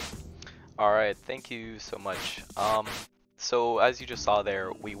 Alright, thank you so much. So as you just saw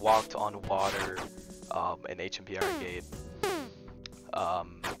there, we walked on water in HMPR Gate.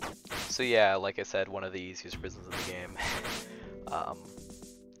 So yeah, like I said, one of the easiest prisons in the game.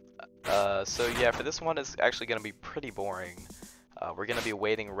 So yeah, for this one, it's actually going to be pretty boring. We're going to be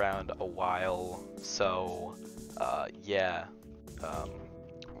waiting around a while, so yeah,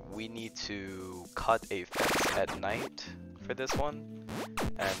 we need to cut a fence at night for this one,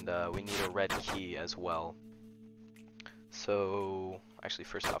 and we need a red key as well. So actually,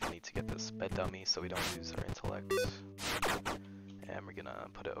 first off, we need to get this bed dummy so we don't lose our intellect. And we're gonna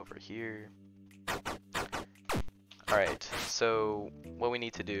put it over here. Alright, so what we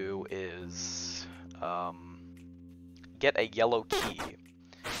need to do is get a yellow key.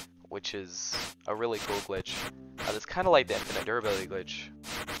 which is a really cool glitch. It's kind of like the infinite durability glitch,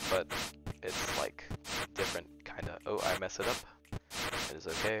 but it's like different kind of. Oh, I messed it up. It is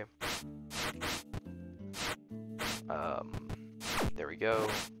okay. There we go.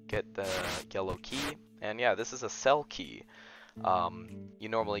 Get the yellow key, and yeah, this is a cell key. You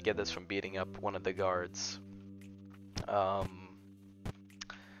normally get this from beating up one of the guards.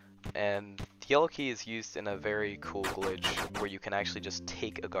 And the yellow key is used in a very cool glitch where you can actually just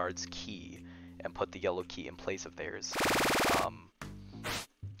take a guard's key and put the yellow key in place of theirs. I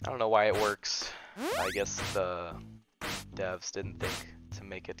don't know why it works. I guess the devs didn't think to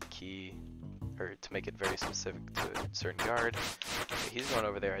make it key, or to make it very specific to a certain guard. Okay, he's going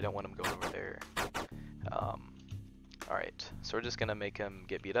over there. I don't want him going over there. Alright, so we're just gonna make him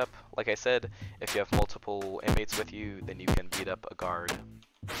get beat up. Like I said, if you have multiple inmates with you, then you can beat up a guard.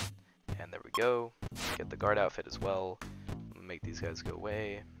 And there we go. Get the guard outfit as well. Make these guys go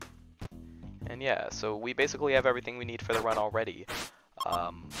away. And yeah, so we basically have everything we need for the run already.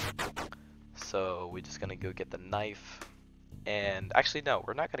 So we're just gonna go get the knife. And actually no,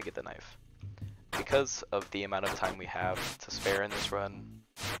 we're not gonna get the knife. Because of the amount of time we have to spare in this run,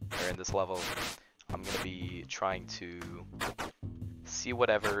 or in this level, I'm gonna be trying to see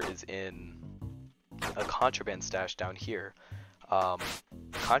whatever is in a contraband stash down here.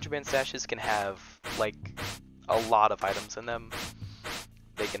 Contraband stashes can have like a lot of items in them.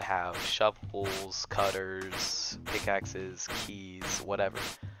 They can have shovels, cutters, pickaxes, keys, whatever.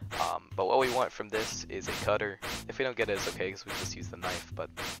 But what we want from this is a cutter. If we don't get it, it's okay because we just use the knife. But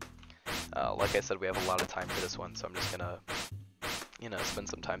like I said, we have a lot of time for this one, so I'm just gonna, you know, spend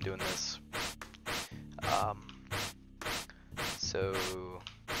some time doing this. So,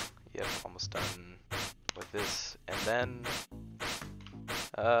 yep, almost done with this, and then,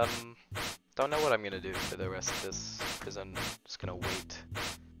 don't know what I'm gonna do for the rest of this prison. Just gonna wait.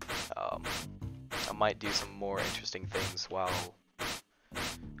 I might do some more interesting things while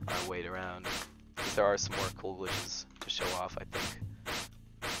I wait around, because there are some more cool glitches to show off, I think.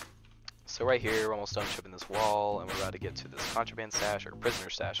 So right here, we're almost done chipping this wall, and we're about to get to this contraband stash, or prisoner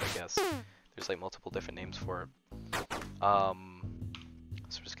stash, I guess. There's like multiple different names for it. So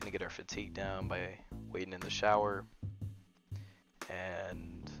we're just gonna get our fatigue down by waiting in the shower,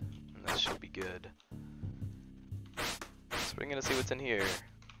 and that should be good. So we're gonna see what's in here.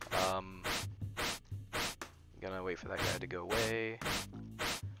 Gonna wait for that guy to go away.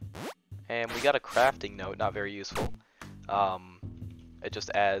 And we got a crafting note, not very useful. It just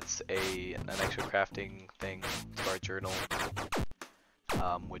adds an extra crafting thing to our journal,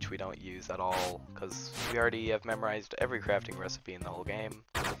 which we don't use at all because we already have memorized every crafting recipe in the whole game,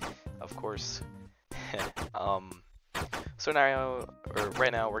 of course. So now, or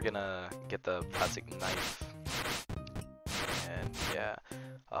right now, we're gonna get the plastic knife, and yeah.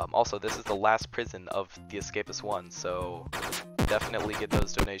 Also, this is the last prison of the Escapist 1, so definitely get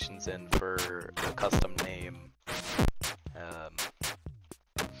those donations in for a custom name.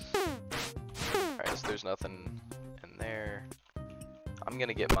 Alright, so there's nothing in there. I'm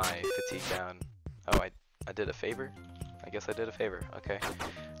gonna get my fatigue down. Oh, I did a favor? I guess I did a favor, okay.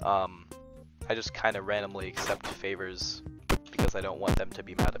 I just kind of randomly accept favors because I don't want them to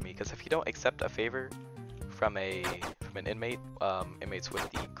be mad at me, because if you don't accept a favor from an inmate, inmates with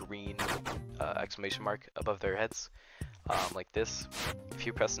the green exclamation mark above their heads, like this, if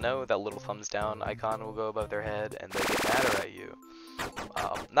you press no, that little thumbs down icon will go above their head and they get madder at you.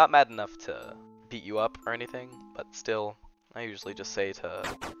 Not mad enough to beat you up or anything, but still, I usually just say to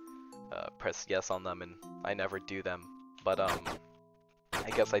press yes on them, and I never do them. But I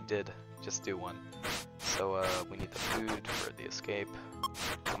guess I did just do one. So we need the food for the escape.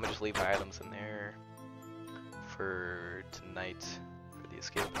 I'm gonna just leave my items in there for tonight for the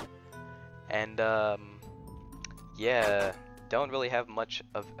escape. And yeah, don't really have much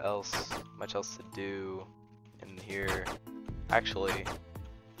else to do in here. Actually,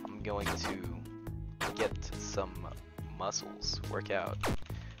 I'm going to get some muscles, work out,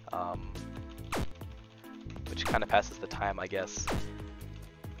 which kind of passes the time, I guess.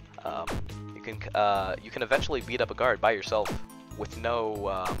 You can eventually beat up a guard by yourself with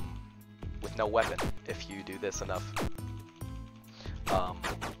no weapon if you do this enough.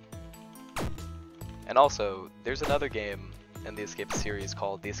 And also, there's another game in the Escapist series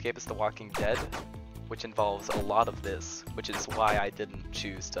called The Escapist: The Walking Dead, which involves a lot of this, which is why I didn't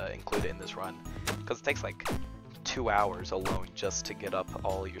choose to include it in this run, because it takes like 2 hours alone just to get up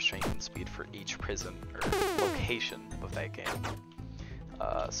all your strength and speed for each prison or location of that game.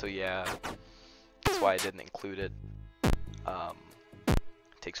 So yeah, that's why I didn't include it.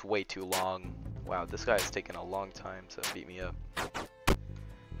 It takes way too long. Wow, this guy is taking a long time to beat me up.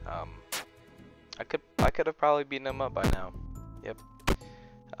 I could have probably beaten him up by now. Yep.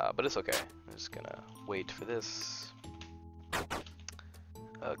 But it's okay. I'm just gonna wait for this.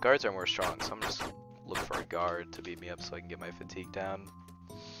 Guards are more strong, so I'm just looking for a guard to beat me up so I can get my fatigue down.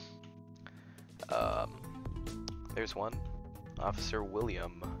 There's one. Officer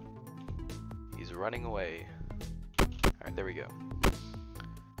William. He's running away. Alright, there we go.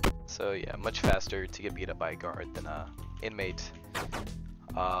 So yeah, much faster to get beat up by a guard than a inmate.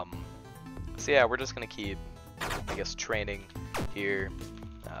 So yeah, we're just gonna keep, I guess, training here.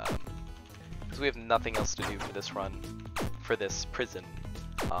 Because we have nothing else to do for this run, for this prison.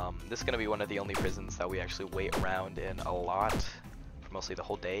 This is gonna be one of the only prisons that we actually wait around in a lot, for mostly the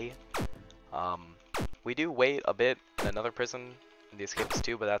whole day. We do wait a bit in another prison, in the Escapists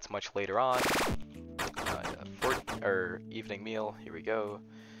too, but that's much later on. Evening meal, here we go.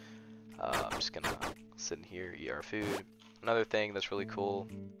 I'm just gonna sit in here, eat our food. Another thing that's really cool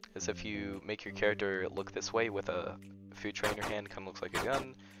is if you make your character look this way with a food tray in your hand, kind of looks like a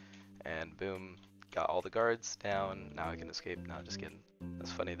gun, and boom, got all the guards down. Now I can escape. No, just kidding.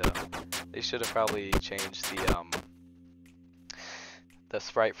 That's funny though. They should have probably changed the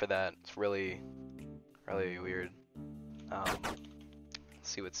sprite for that. It's really weird. Let's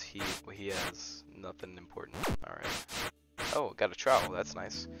see what he has. Nothing important. All right. Oh, got a trowel. That's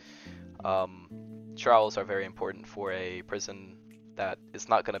nice. Trowels are very important for a prison that is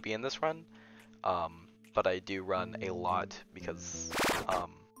not going to be in this run, but I do run a lot because,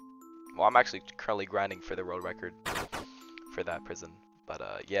 well, I'm actually currently grinding for the world record for that prison, but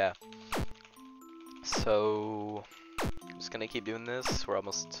yeah. So, I'm just going to keep doing this. We're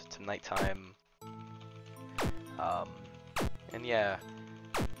almost to nighttime, and yeah.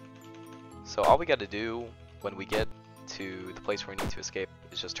 So all we got to do when we get to the place where we need to escape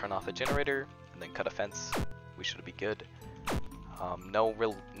is just turn off a generator and then cut a fence. We should be good. No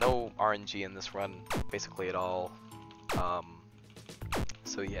RNG in this run, basically at all.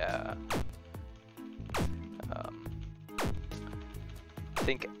 So yeah. I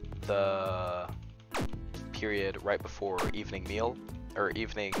think the period right before evening meal or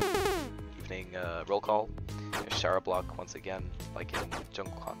evening roll call is shower block once again, like in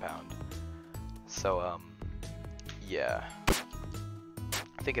Jungle Compound. So yeah.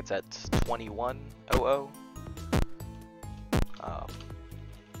 I think it's at 2100.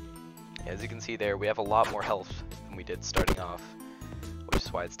 As you can see there, we have a lot more health than we did starting off, which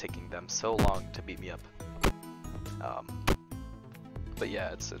is why it's taking them so long to beat me up. But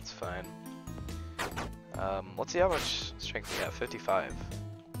yeah, it's fine. Let's see how much strength we have. 55.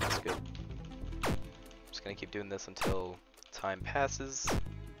 That's good. Just gonna keep doing this until time passes.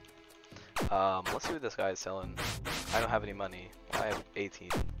 Let's see what this guy is selling. I don't have any money. I have 18,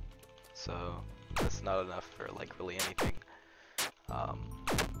 so that's not enough for like really anything.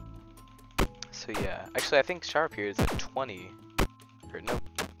 So yeah, actually I think shower period is at 20, or no,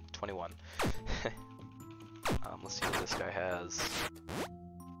 21. Let's see what this guy has.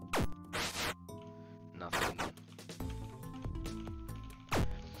 Nothing.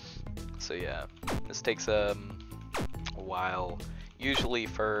 So yeah, this takes a while. Usually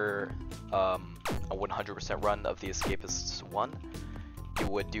for a 100% run of the Escapists 1, you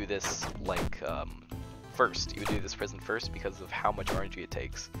would do this like first. You would do this prison first because of how much RNG it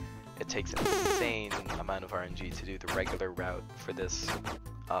takes. It takes an insane amount of RNG to do the regular route for this,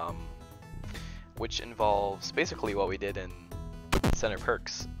 which involves basically what we did in Center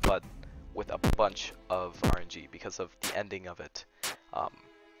Perks, but with a bunch of RNG because of the ending of it.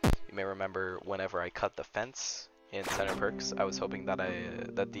 You may remember whenever I cut the fence in Center Perks, I was hoping that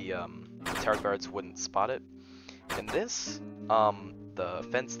the tower guards wouldn't spot it. In this, the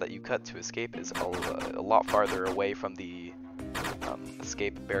fence that you cut to escape is a lot farther away from the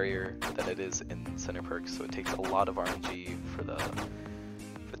escape barrier than it is in Center Perks, so it takes a lot of RNG for the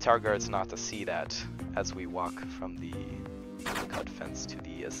tower guards not to see that as we walk from the cut fence to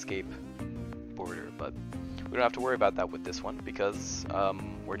the escape border. But we don't have to worry about that with this one because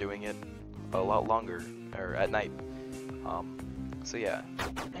we're doing it a lot longer, or at night. So yeah,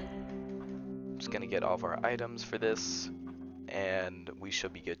 just gonna get all of our items for this, and we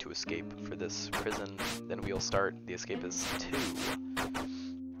should be good to escape for this prison. Then we'll start the Escapists 2.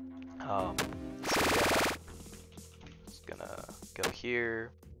 So yeah, just gonna go here.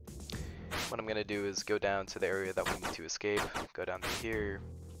 What I'm gonna do is go down to the area that we need to escape. Go down to here.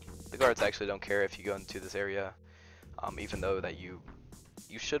 The guards actually don't care if you go into this area, even though that you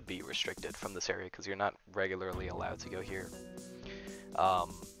should be restricted from this area because you're not regularly allowed to go here.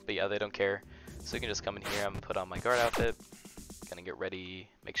 But yeah, they don't care. So you can just come in here. I'm gonna put on my guard outfit. Gonna get ready.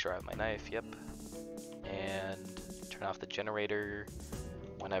 Make sure I have my knife. Yep. And turn off the generator.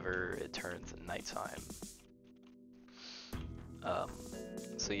 whenever it turns nighttime.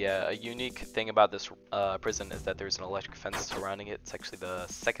 So yeah, a unique thing about this prison is that there's an electric fence surrounding it. It's actually the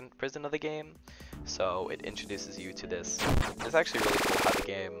second prison of the game, so it introduces you to this. It's actually really cool how the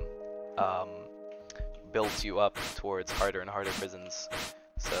game builds you up towards harder and harder prisons.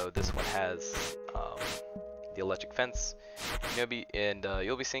 So this one has the electric fence. You'll be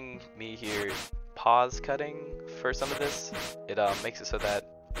seeing me here pause cutting for some of this. It makes it so that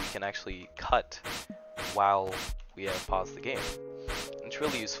we can actually cut while we have paused the game. It's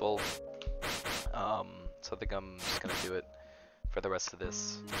really useful. So I think I'm just gonna do it for the rest of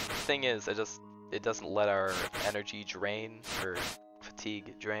this. The thing is, it doesn't let our energy drain or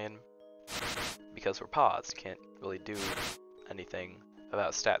fatigue drain because we're paused. You can't really do anything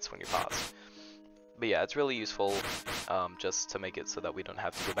about stats when you're paused. But yeah, it's really useful just to make it so that we don't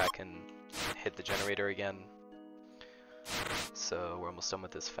have to go back and hit the generator again. So we're almost done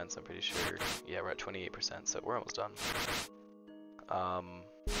with this fence, I'm pretty sure. Yeah, we're at 28%, so we're almost done.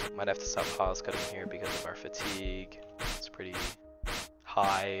 Might have to stop pause cutting here because of our fatigue. It's pretty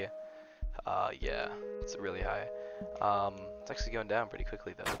high. Yeah, it's really high. It's actually going down pretty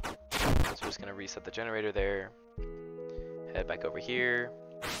quickly though. So we're just gonna reset the generator there. Head back over here.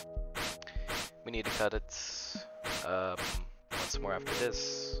 We need to cut it once more after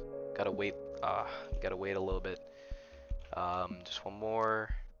this. Gotta wait a little bit. Just one more,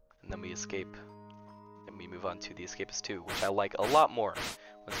 and then we escape. And we move on to the Escapists 2, which I like a lot more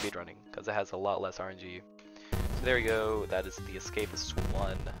when speedrunning, because it has a lot less RNG. So there we go, that is the Escapists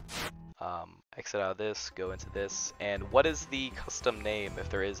 1. Exit out of this, go into this. And what is the custom name, if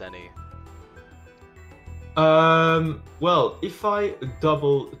there is any? Well, if I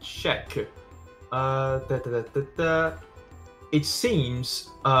double check, it seems,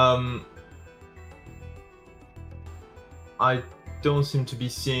 I don't seem to be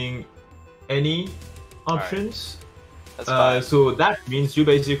seeing any options. Right. That's fine. So that means you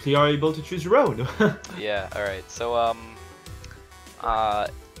basically are able to choose your own. Yeah, alright. So,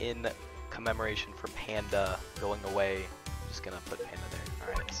 in commemoration for Panda going away, I'm just gonna put Panda there.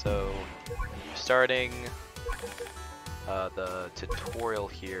 Alright, so you're starting the tutorial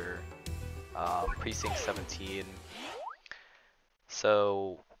here, Precinct 17.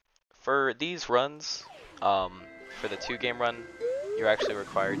 So, for these runs, for the 2-game run, you're actually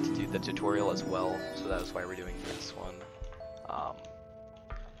required to do the tutorial as well, so that's why we're doing this one.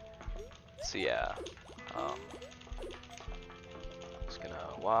 So yeah, just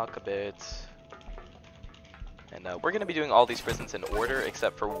gonna walk a bit, and we're gonna be doing all these prisons in order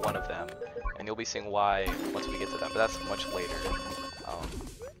except for one of them, and you'll be seeing why once we get to that, but that's much later.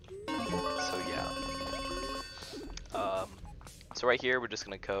 So yeah, so right here we're just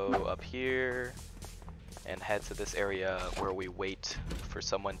gonna go up here and head to this area where we wait for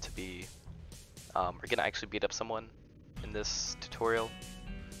someone to be, we're gonna actually beat up someone in this tutorial.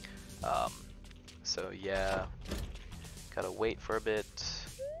 So yeah, gotta wait for a bit.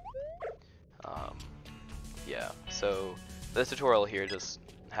 Yeah, so this tutorial here just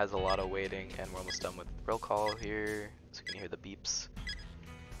has a lot of waiting, and we're almost done with roll call here, so you can hear the beeps.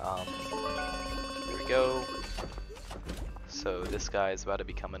 There we go. So this guy is about to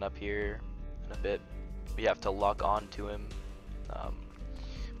be coming up here in a bit. We have to lock on to him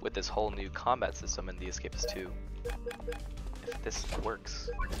with this whole new combat system in the Escapists 2. If this works.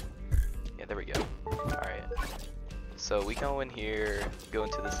 Yeah, there we go. Alright. So we go in here, go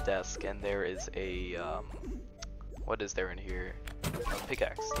into this desk, and there is a, what is there in here? Oh,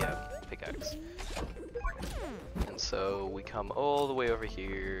 pickaxe, yeah, pickaxe. And so we come all the way over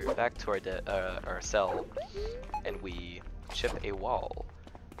here, back to our cell, and we chip a wall.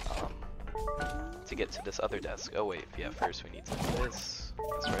 To get to this other desk. Oh wait, yeah, first we need to do this.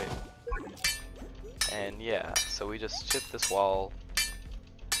 That's right. And yeah, so we just chip this wall,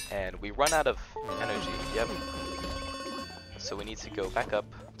 and we run out of energy. Yep. So we need to go back up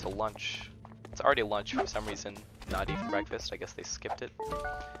to lunch. It's already lunch for some reason, not even breakfast. I guess they skipped it.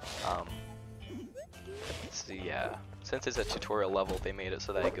 So yeah, since it's a tutorial level, they made it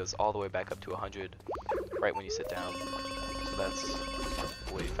so that it goes all the way back up to 100 right when you sit down. So that's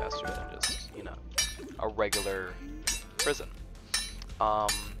way faster than just, you know, a regular prison. So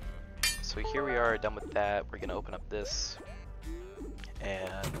here we are, done with that. We're gonna open up this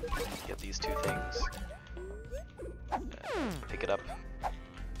and get these two things. Pick it up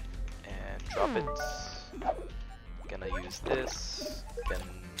and drop it. Gonna use this. Can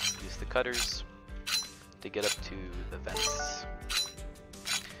use the cutters to get up to the vents.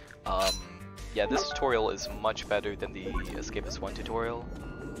 Yeah, this tutorial is much better than the Escapist 1 tutorial,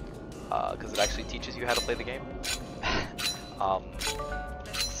 because it actually teaches you how to play the game.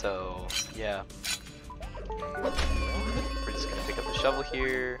 So yeah, we're just gonna pick up the shovel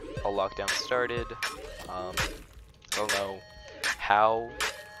here. All lockdown started. I don't know how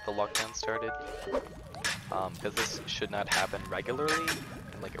the lockdown started, because this should not happen regularly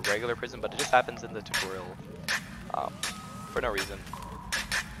in like a regular prison, but it just happens in the tutorial for no reason.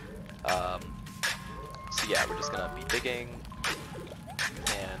 So yeah, we're just gonna be digging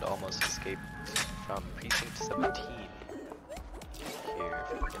and almost escaped from precinct 17. Here,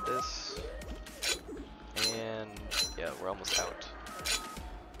 if we look at this, and yeah, we're almost out.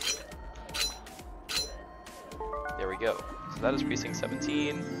 There we go. So that is precinct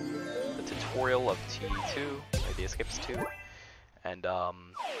 17, the tutorial of T2, or the Escapists 2, and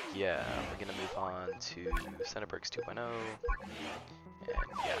yeah, we're gonna move on to Centerbricks 2.0, and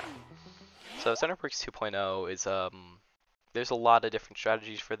yeah. So Centerbricks 2.0 is there's a lot of different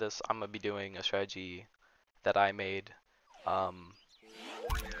strategies for this. I'm gonna be doing a strategy that I made,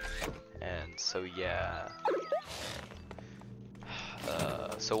 and so yeah.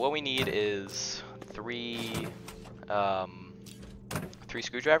 So what we need is three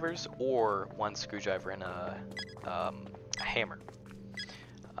screwdrivers or one screwdriver and a hammer.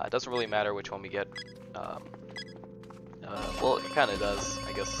 It doesn't really matter which one we get. Well, it kind of does,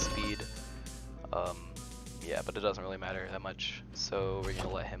 I guess, speed. Yeah, but it doesn't really matter that much. So we're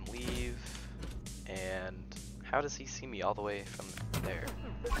gonna let him leave. And how does he see me all the way from there?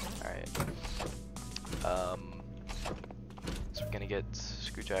 Alright. So we're gonna get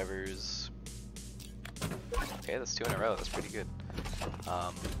screwdrivers. Okay, that's 2 in a row. That's pretty good.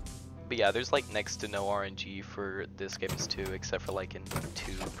 But yeah, there's like next to no RNG for the Escapists 2, except for like in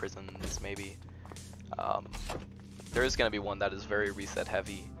 2 prisons maybe. There is gonna be one that is very reset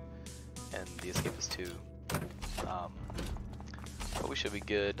heavy, and the Escapists 2. But we should be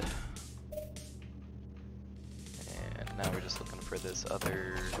good. And now we're just looking for this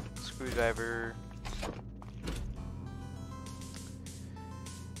other screwdriver.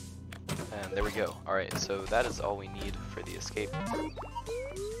 And there we go. Alright, so that is all we need for the escape.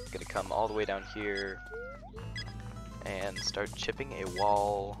 Gonna come all the way down here and start chipping a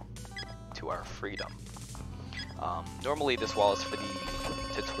wall to our freedom. Normally this wall is for the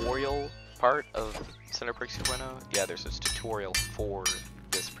tutorial part of Centerbricks 2.0. Yeah, there's this tutorial for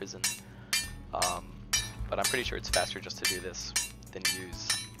this prison. But I'm pretty sure it's faster just to do this than use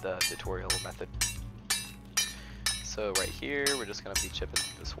the tutorial method. So right here, we're just gonna be chipping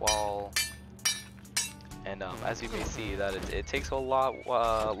this wall. And as you may see, that it takes a lot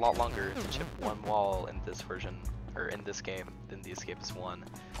longer to chip one wall in this version, or in this game, than the Escapists 1.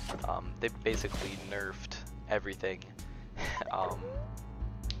 They basically nerfed everything,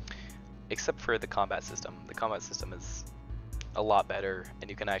 except for the combat system. The combat system is a lot better, and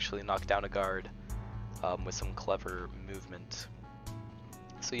you can actually knock down a guard with some clever movement.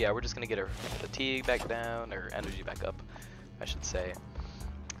 So yeah, we're just gonna get our fatigue back down, or energy back up, I should say,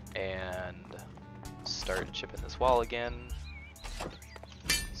 and start chipping this wall again.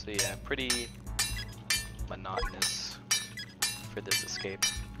 So yeah, pretty monotonous for this escape.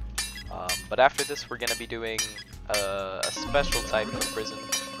 But after this, we're gonna be doing a special type of prison.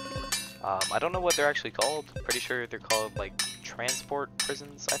 I don't know what they're actually called. Pretty sure they're called like transport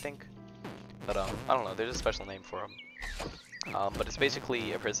prisons, I think. But I don't know. There's a special name for them. But it's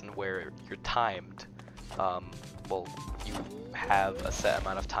basically a prison where you're timed. Well, you have a set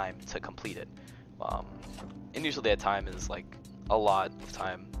amount of time to complete it. And usually that time is like a lot of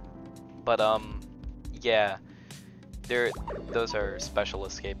time. But yeah, those are special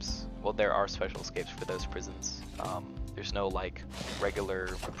escapes. Well, there are special escapes for those prisons. There's no like regular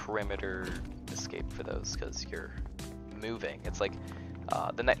perimeter escape for those because you're moving. It's like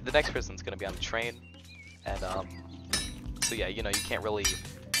the next prison's gonna be on the train, and so yeah, you know, you can't really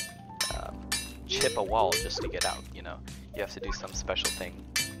chip a wall just to get out. You know, you have to do some special thing.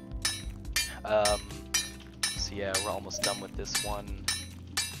 So yeah, we're almost done with this one.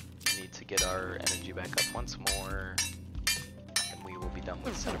 We need to get our energy back up once more, and we will be done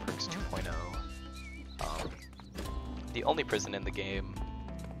with Centerbricks 2.0. The only prison in the game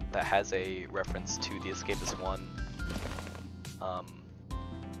that has a reference to the Escapists 1,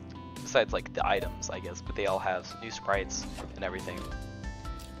 besides like the items, I guess, but they all have new sprites and everything.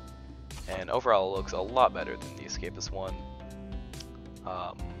 And overall it looks a lot better than the Escapists 1.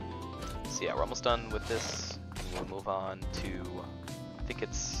 So yeah, we're almost done with this, and we'll move on to, I think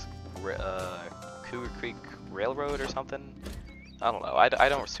it's Cougar Creek Railroad or something. I don't know, I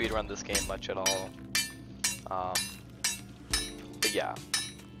don't speedrun this game much at all. But yeah,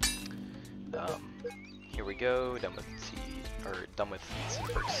 here we go, done with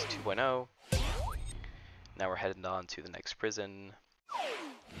Centerbricks 2.0. Now we're heading on to the next prison.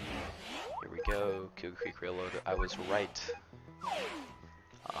 Here we go, Cougar Creek Railroad. I was right.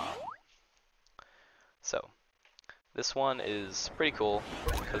 So, this one is pretty cool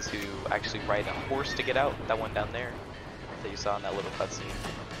because you actually ride a horse to get out. That one down there that you saw in that little cutscene.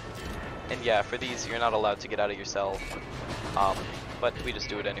 And yeah, for these, you're not allowed to get out of your cell. But we just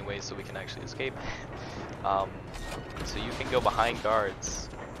do it anyway so we can actually escape. So you can go behind guards.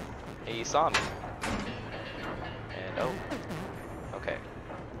 Hey, you saw me. And oh, okay.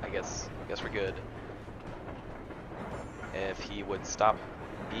 I guess we're good. If he would stop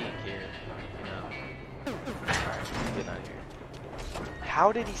being here, you know. Alright, get out of here.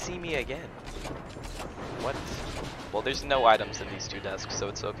 How did he see me again? What? Well, there's no items in these two desks, so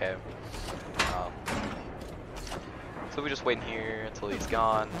it's okay. So we just wait in here until he's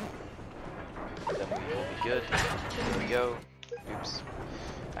gone. Then we will be good. There we go. Oops.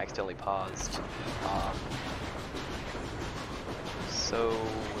 I accidentally paused. So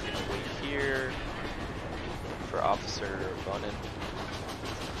we're gonna wait here for Officer Bonin.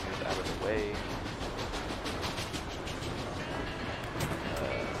 Move out of the way.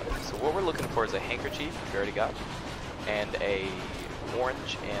 So what we're looking for is a handkerchief, which we already got, and a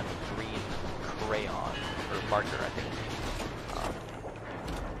orange and green crayon, or marker, I think.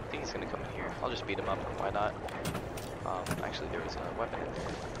 I think he's gonna come in here. I'll just beat him up, why not? Actually, there was a weapon in there.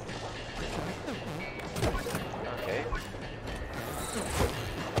 Okay.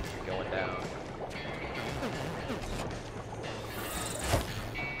 You're going down.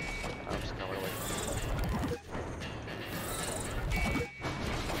 I'm just gonna run away.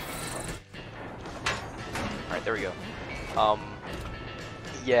 Alright, there we go.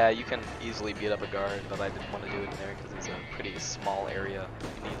 Yeah, you can easily beat up a guard, but I didn't want to do it in there because it's a pretty small area.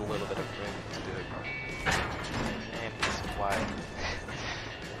 You need a little bit of room to do it. And this is why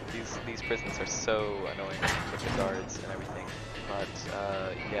these prisons are so annoying with the guards and everything. But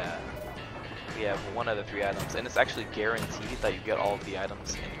yeah, we have one out of 3 items, and it's actually guaranteed that you get all of the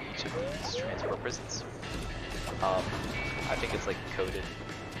items in each of these transport prisons. I think it's like coded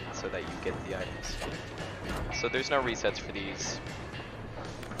so that you get the items. So there's no resets for these.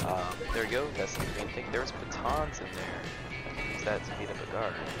 There we go, that's the main thing. There's batons in there. I can use that to beat up a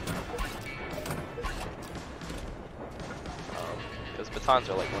guard. Because batons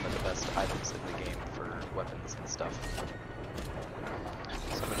are like one of the best items in the game for weapons and stuff.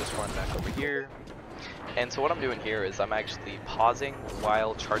 So I'm gonna just run back over here. And so what I'm doing here is I'm actually pausing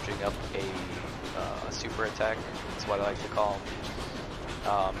while charging up a super attack. That's what I like to call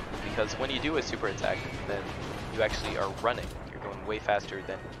them. Because when you do a super attack, then you actually are running. You're going way faster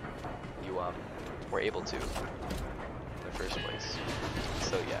than you were able to in the first place.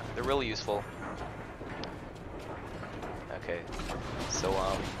 So yeah, they're really useful. Okay, so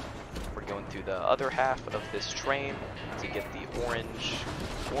we're going through the other half of this train to get the orange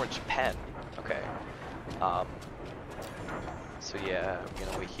pen. Okay. So yeah, I'm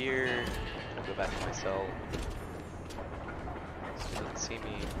gonna wait here. I'm gonna go back to my cell. So he doesn't see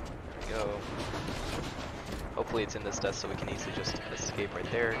me. There we go. Hopefully it's in this desk so we can easily just escape right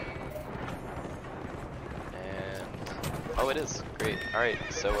there. And oh, it is. Great. Alright,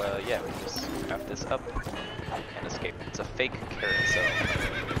 so yeah, we can just wrap this up and escape. It's a fake carrot, so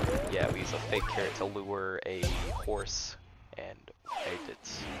yeah, we use a fake carrot to lure a horse and bait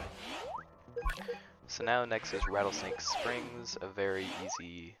it. So now next is Rattlesnake Springs, a very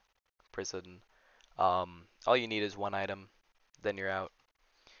easy prison. All you need is one item, then you're out.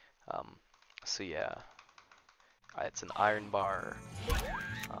 So yeah, it's an iron bar.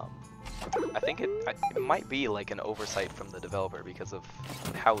 I think it might be like an oversight from the developer because of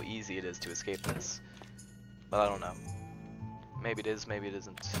how easy it is to escape this. But I don't know. Maybe it is, maybe it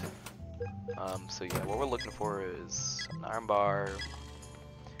isn't. So yeah, what we're looking for is an iron bar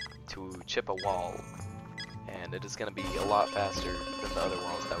to chip a wall. And it is going to be a lot faster than the other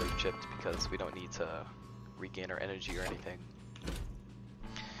walls that we've chipped because we don't need to regain our energy or anything.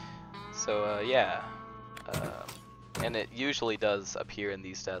 So yeah, and it usually does appear in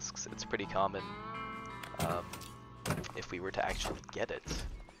these desks. It's pretty common. If we were to actually get it,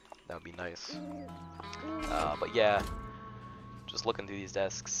 that would be nice. But yeah, just looking through these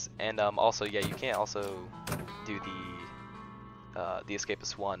desks, and also yeah, you can't also do the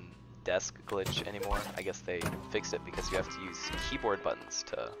Escapist 1 desk glitch anymore. I guess they fixed it because you have to use keyboard buttons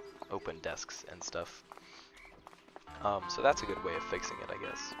to open desks and stuff. So that's a good way of fixing it, I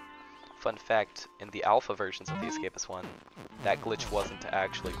guess. Fun fact, in the alpha versions of the Escapist 1, that glitch wasn't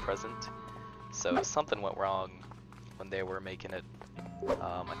actually present, so something went wrong when they were making it.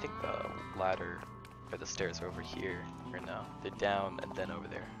 I think the ladder, or the stairs are over here, or no, they're down and then over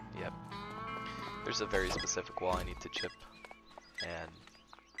there, yep. There's a very specific wall I need to chip, and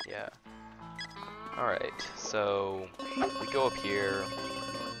yeah. Alright, so we go up here,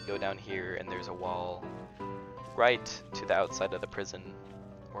 go down here, and there's a wall right to the outside of the prison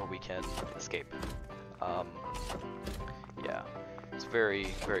where we can escape. Yeah, it's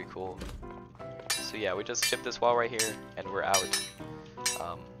very, very cool. So yeah, we just chip this wall right here, and we're out.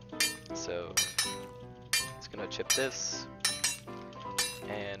 So it's gonna chip this,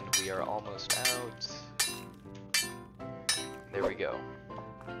 and we are almost out. There we go.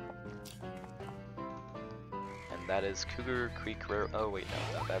 And that is Cougar Creek oh wait,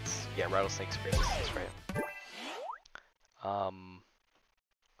 no, that's, yeah, Rattlesnake Springs, that's right.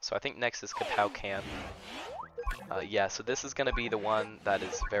 So I think next is Kapow Camp. Yeah, so this is gonna be the one that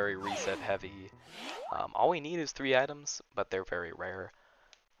is very reset heavy. All we need is 3 items, but they're very rare.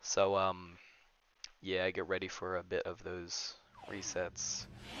 So, yeah, get ready for a bit of those resets.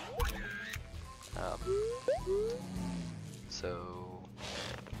 So,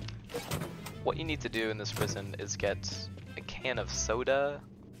 what you need to do in this prison is get a can of soda,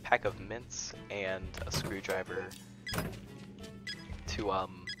 pack of mints, and a screwdriver to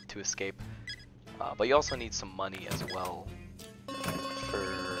escape. But you also need some money as well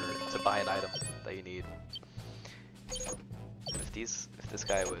to buy an item that you need. If this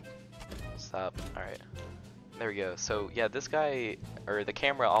guy would stop. All right, there we go. So yeah, this guy, or the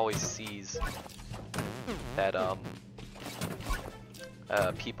camera, always sees that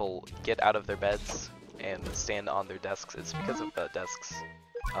people get out of their beds and stand on their desks. It's because of the desk's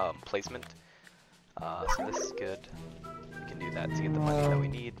placement. So this is good. We can do that to get the money that we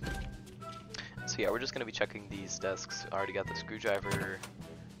need. So yeah, we're just gonna be checking these desks. I already got the screwdriver.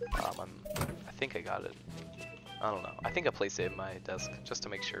 I think I got it. I don't know. I think I placed it in my desk just to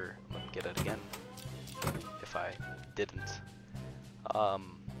make sure I'm gonna get it again. If I didn't,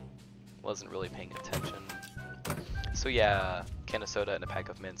 wasn't really paying attention. So yeah, can of soda and a pack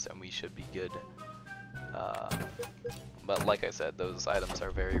of mints, and we should be good. But like I said, those items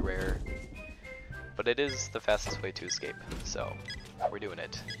are very rare. But it is the fastest way to escape, so we're doing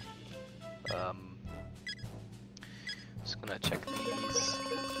it. Just gonna check these.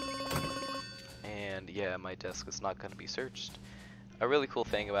 And yeah, my desk is not gonna be searched. A really cool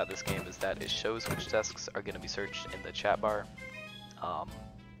thing about this game is that it shows which desks are gonna be searched in the chat bar,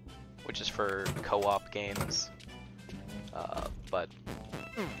 which is for co-op games. But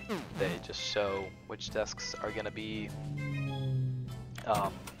they just show which desks are gonna be,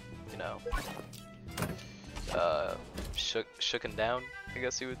 you know, shooken down, I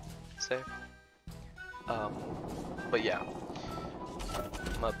guess you would say. But yeah,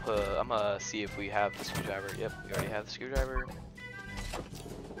 I'm gonna see if we have the screwdriver. Yep, we already have the screwdriver.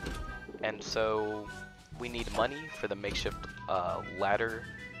 And so we need money for the makeshift ladder,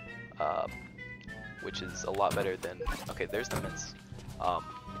 which is a lot better than, okay, there's the mints,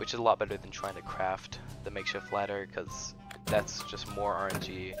 which is a lot better than trying to craft the makeshift ladder, because that's just more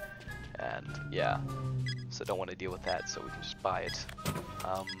RNG, and yeah, so don't want to deal with that, so we can just buy it.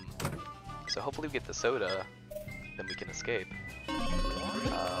 So hopefully we get the soda, then we can escape.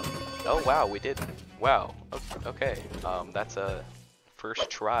 Oh wow, we did. Wow, okay, that's a first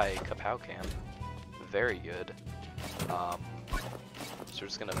try Kapow Camp. Very good. So we're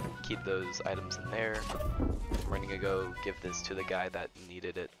just gonna keep those items in there. We're gonna go give this to the guy that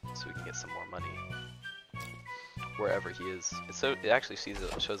needed it so we can get some more money. Wherever he is. It actually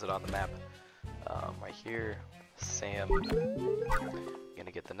shows it on the map. Right here, Sam.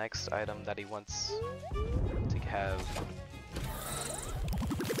 Gonna get the next item that he wants to have.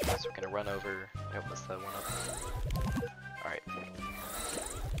 So we're gonna run over. Yep, what's that one up? Alright.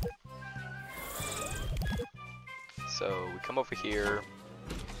 So we come over here,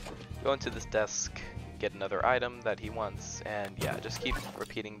 go into this desk, get another item that he wants, and yeah, just keep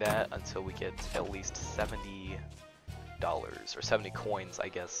repeating that until we get at least $70 or 70 coins, I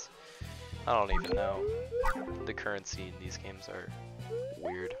guess. I don't even know. The currency in these games are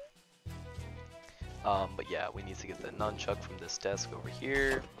weird. But yeah, we need to get the nunchuck from this desk over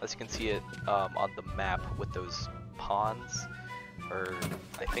here. As you can see it on the map with those pawns, or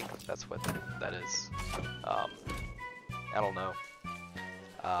I think that's what that is. I don't know.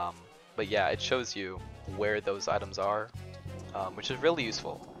 But yeah, it shows you where those items are, which is really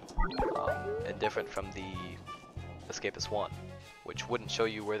useful, and different from the Escapist 1, which wouldn't show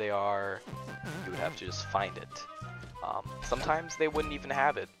you where they are. You would have to just find it. Sometimes they wouldn't even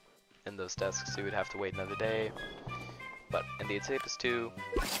have it in those desks, so you would have to wait another day. But in the Escapist 2,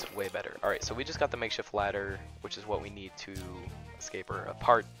 it's way better. Alright, so we just got the makeshift ladder, which is what we need to escape, or a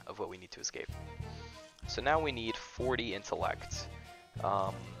part of what we need to escape. So now we need 40 intellect.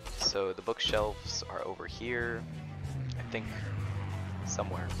 So the bookshelves are over here, I think,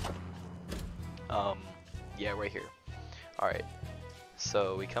 somewhere. Yeah, right here. Alright,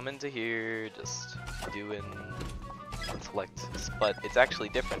 so we come into here, just doing intellect, but it's actually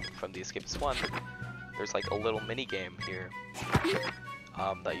different from the Escapists 1. There's like a little mini game here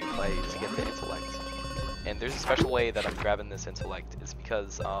that you play to get the intellect. And there's a special way that I'm grabbing this intellect, is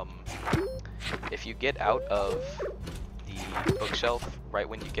because if you get out of the bookshelf right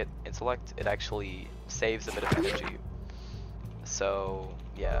when you get intellect, it actually saves a bit of energy. So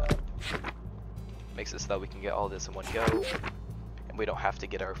yeah, makes it so that we can get all this in one go, and we don't have to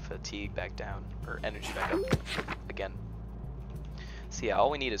get our fatigue back down, or energy back up again. So yeah,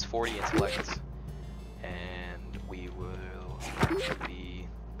 all we need is 40 intellect, and we will be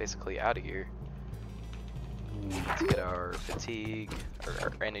basically out of here to get our fatigue, or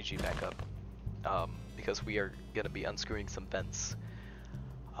our energy back up, because we are going to be unscrewing some vents,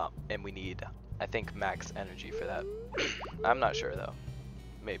 and we need, I think, max energy for that. I'm not sure though,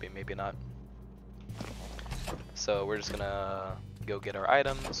 maybe not. So we're just gonna go get our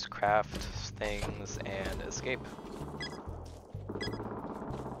items, craft things, and escape.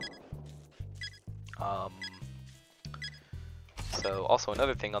 So also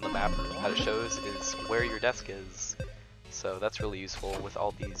another thing on the map that it shows is where your desk is. So that's really useful with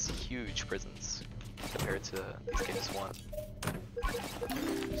all these huge prisons compared to Escapists 1.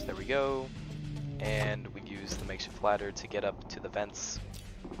 So there we go. And we use the makeshift ladder to get up to the vents.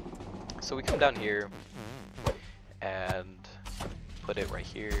 So we come down here and put it right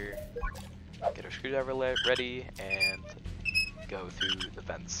here, get our screwdriver ready, and go through the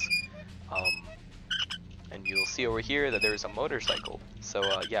vents. And you'll see over here that there's a motorcycle. So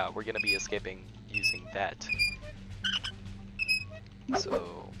yeah, we're gonna be escaping using that.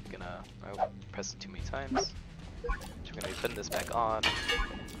 So I'm gonna press it too many times. So we're gonna be putting this back on,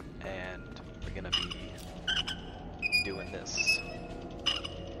 and we're gonna be doing this.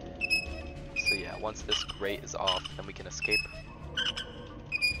 So yeah, once this grate is off, then we can escape.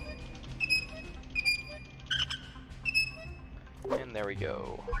 And there we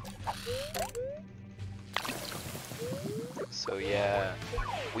go. So yeah,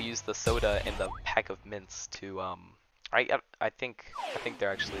 we use the soda and the pack of mints to I think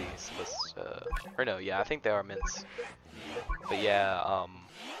they're actually supposed to, or no, yeah, I think they are mints. But yeah,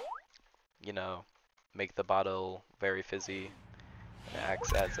 you know, make the bottle very fizzy. It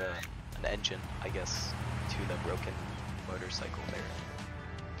acts as an engine, I guess, to the broken motorcycle there.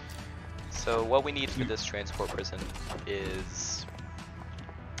 So what we need for this transport prison is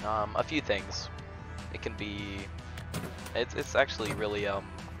a few things. It can be, it's actually really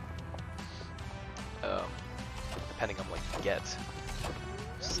depending on what you get.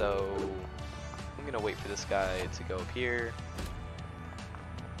 So I'm gonna wait for this guy to go up here,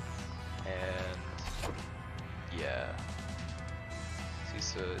 and yeah,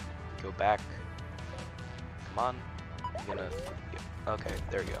 so go back. Come on, I'm gonna. Okay,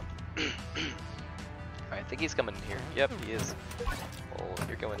 there we go. Alright, I think he's coming here. Yep, he is. Well,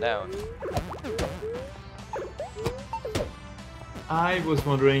 you're going down. I was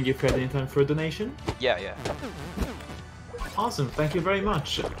wondering if you had any time for a donation? Yeah. Awesome, thank you very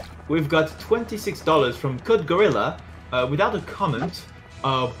much. We've got $26 from Code Gorilla without a comment,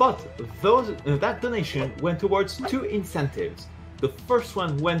 but that donation went towards two incentives. The first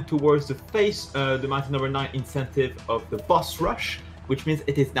one went towards the Mountain Number 9 incentive of the boss rush, which means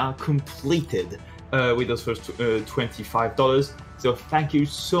it is now completed with those first $25. So thank you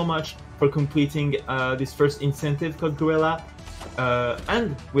so much for completing this first incentive, Code Gorilla.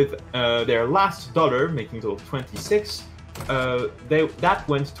 And with their last dollar, making total 26, that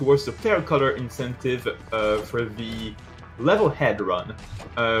went towards the player color incentive for the level head run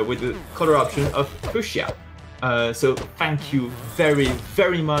with the color option of fuchsia. So thank you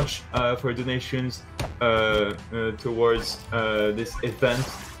very much for donations towards this event.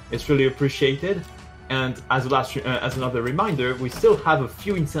 It's really appreciated. And as another reminder, we still have a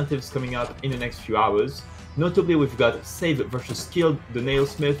few incentives coming up in the next few hours. Notably, we've got Save vs. Skill the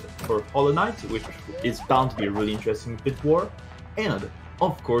Nailsmith for Hollow Knight, which is bound to be a really interesting bit war. And,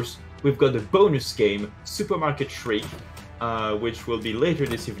 of course, we've got the bonus game, Supermarket Shriek, which will be later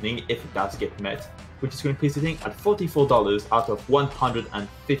this evening if it does get met, which is currently sitting at $44 out of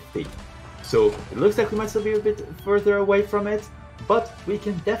 150. So it looks like we might still be a bit further away from it, but we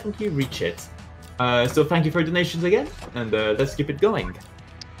can definitely reach it. So thank you for your donations again, and let's keep it going.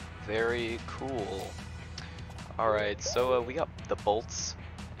 Very cool. Alright, so we got the bolts,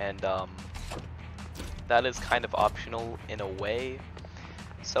 and that is kind of optional in a way.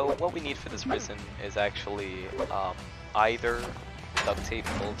 So what we need for this prison is actually either duct tape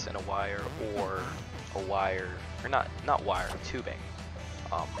bolts and a wire, or a wire, or not wire, tubing.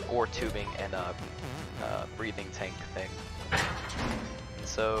 or tubing and a breathing tank thing. And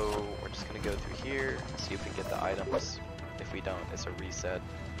so we're just gonna go through here, see if we get the items. If we don't, it's a reset.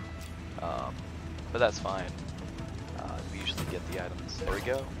 But that's fine. We usually get the items. There we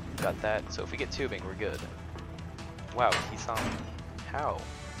go. Got that. So if we get tubing, we're good. Wow, he's on. How?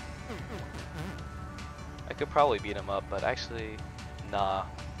 I could probably beat him up, but actually, nah.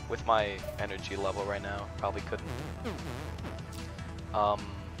 With my energy level right now, probably couldn't. Alright.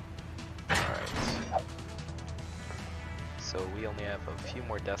 So we only have a few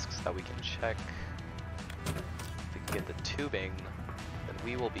more desks that we can check. If we can get the tubing, then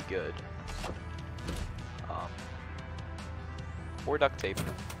we will be good. Or duct tape.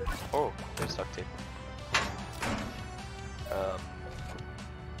 Oh, there's duct tape.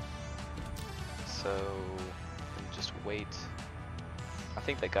 So just wait. I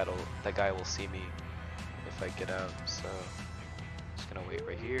think that guy will see me if I get out. So just gonna wait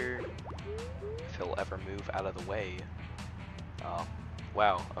right here. If he'll ever move out of the way.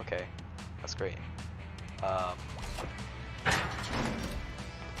 Wow. Okay, that's great. Yeah,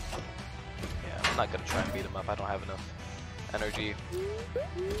 I'm not gonna try and beat him up. I don't have enough energy.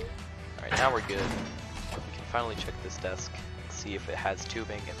 Alright, now we're good. We can finally check this desk and see if it has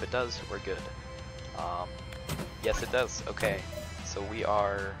tubing. If it does, we're good. Yes, it does. Okay, so we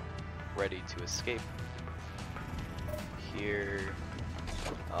are ready to escape. Here,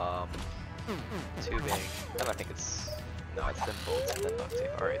 tubing, and I think it's, no, it's then bolts and then duct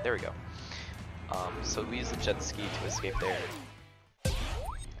tape. Alright, there we go. So we use the jet ski to escape there.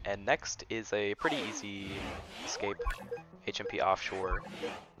 And next is a pretty easy escape, HMP Offshore.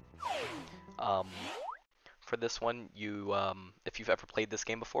 For this one, you, if you've ever played this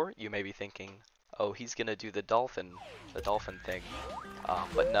game before, you may be thinking, oh, he's gonna do the dolphin thing.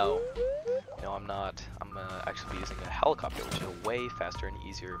 But no, I'm not. I'm actually using a helicopter, which is a way faster and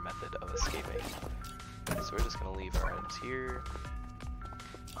easier method of escaping. So we're just gonna leave our items here.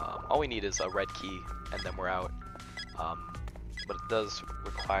 All we need is a red key, and then we're out. But it does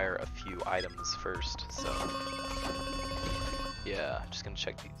require a few items first, so yeah, just gonna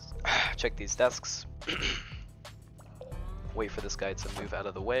check these desks. Wait for this guy to move out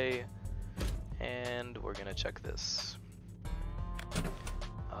of the way, and we're gonna check this.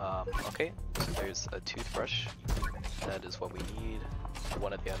 Okay, so there's a toothbrush. That is what we need.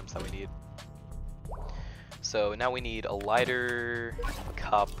 One of the items that we need. So now we need a lighter,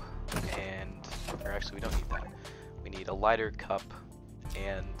 cup, and, or actually we don't need that. We need a lighter, cup,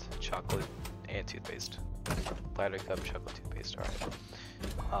 and chocolate, and toothpaste. Lighter, cup, chocolate, toothpaste,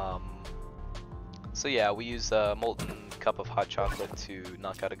 alright. So yeah, we use a molten cup of hot chocolate to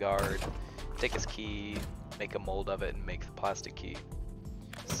knock out a guard, take his key, make a mold of it, and make the plastic key.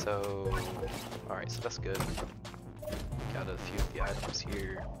 So, alright, so that's good. Got a few of the items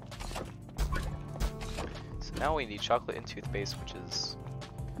here. So now we need chocolate and toothpaste, which is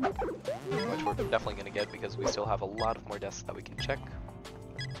which we're definitely going to get because we still have a lot of more desks that we can check.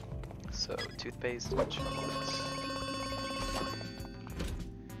 So, toothpaste and chocolate.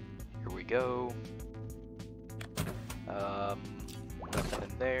 Here we go. Nothing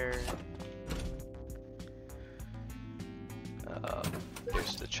in there.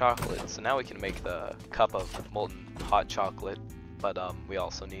 There's the chocolate. So now we can make the cup of molten hot chocolate, but we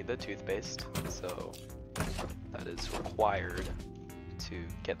also need the toothpaste. So that is required to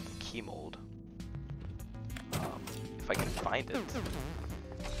get the key mold. If I can find it,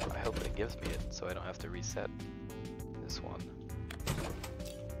 I hope it gives me it so I don't have to reset this one.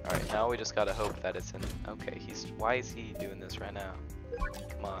 Alright, now we just gotta hope that it's in. Okay, why is he doing this right now?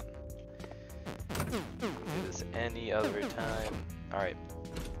 Come on. Do this any other time. Alright.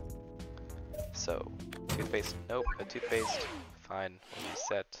 So, toothpaste. Nope, a toothpaste. Fine, we'll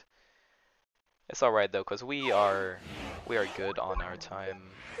reset. It's alright though, because we are good on our time.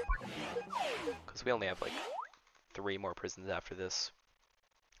 Because we only have like 3 more prisons after this,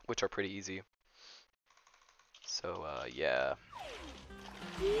 which are pretty easy. So, yeah.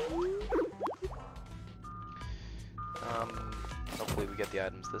 Hopefully we get the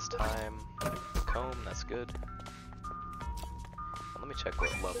items this time. Comb, that's good. Let me check what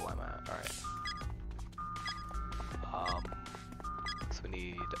level I'm at. Alright. So we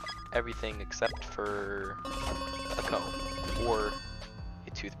need everything except for a comb or a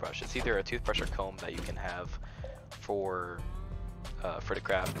toothbrush. It's either a toothbrush or comb that you can have for to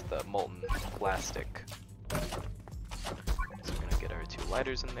craft the molten plastic. So we're gonna get our 2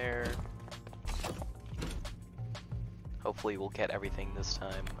 lighters in there. Hopefully we'll get everything this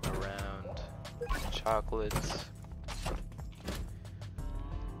time around. Chocolates.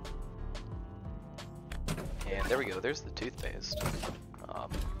 And there we go, there's the toothpaste.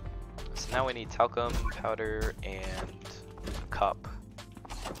 So now we need talcum powder and a cup,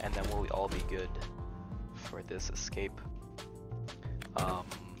 and then we'll all be good for this escape.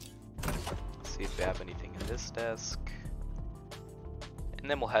 Let's see if we have anything in this desk, and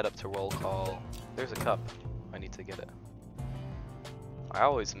then we'll head up to roll call. There's a cup. I need to get it. I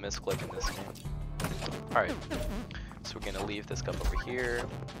always misclick in this game. Alright, so we're gonna leave this cup over here.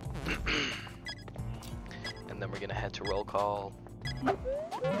 And then we're gonna head to roll call.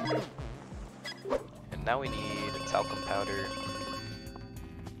 And now we need talcum powder.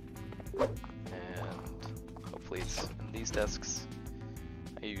 And hopefully it's in these desks.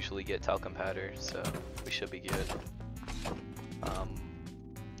 I usually get talcum powder, so we should be good.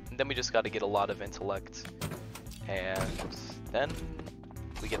 And then we just gotta get a lot of intellect. And then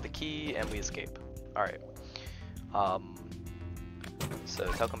we get the key and we escape. Alright.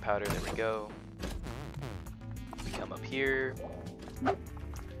 So talcum powder, there we go. We come up here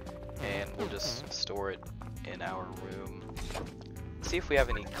and we'll just store it in our room. See if we have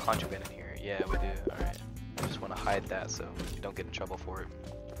any contraband in here. Yeah, we do. Alright. I just want to hide that so we don't get in trouble for it.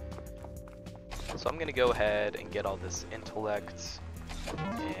 So I'm gonna go ahead and get all this intellect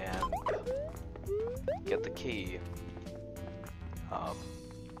and get the key.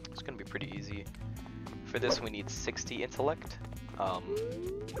 It's gonna be pretty easy. For this we need 60 intellect, more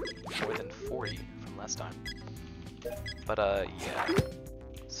than 40 from last time. But yeah.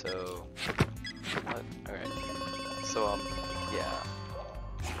 So what? Alright. So yeah.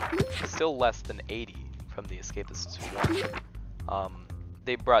 Still less than 80 from the Escapists 1.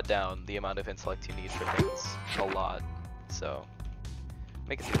 They brought down the amount of intellect you need for things a lot, so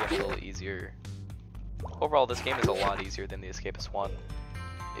making the game a little easier. Overall, this game is a lot easier than the Escapist 1.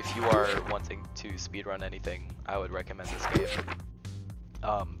 If you are wanting to speedrun anything, I would recommend this game.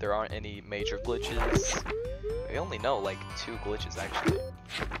 There aren't any major glitches. I only know like 2 glitches actually.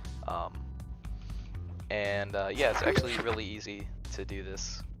 Yeah, it's actually really easy to do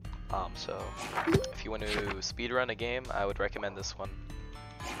this. So if you want to speedrun a game, I would recommend this one.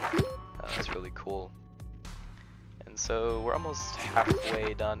 It's really cool. And so we're almost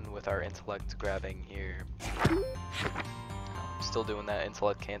halfway done with our intellect grabbing here. Still doing that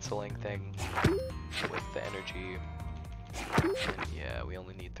intellect canceling thing with the energy. And yeah, we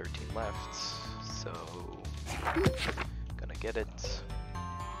only need 13 left, so gonna get it.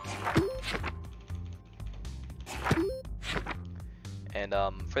 And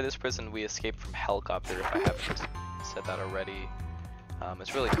for this prison we escaped from helicopter, if I haven't said that already.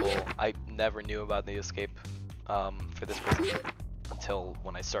 It's really cool. I never knew about the escape for this prison until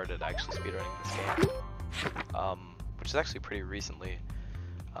when I started actually speedrunning this game. Which is actually pretty recently.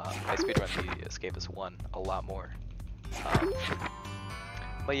 I speedrun the Escapist 1 a lot more.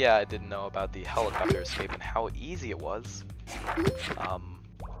 But yeah, I didn't know about the helicopter escape and how easy it was.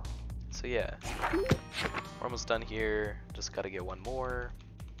 So yeah, we're almost done here, just gotta get one more.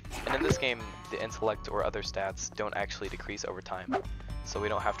 And in this game, the intellect or other stats don't actually decrease over time, so we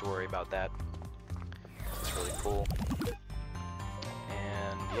don't have to worry about that. It's really cool.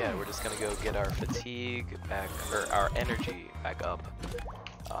 And yeah, we're just gonna go get our fatigue back, or our energy back up.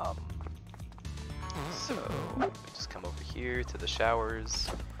 So just come over here to the showers,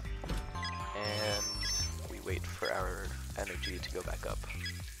 and we wait for our energy to go back up.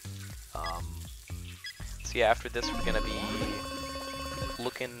 So yeah, after this we're gonna be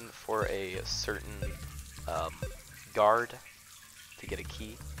looking for a certain guard to get a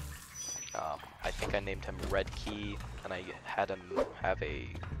key. I think I named him Red Key, and I had him have a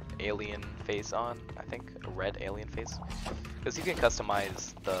alien face on, I think, a red alien face. Because you can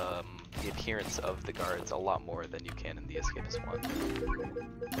customize the appearance of the guards a lot more than you can in the Escapist 1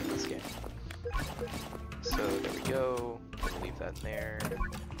 in this game. So there we go, we'll leave that in there.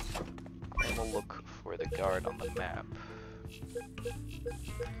 And we'll look for the guard on the map.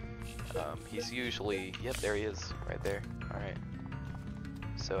 He's usually, yep, there he is, right there. Alright.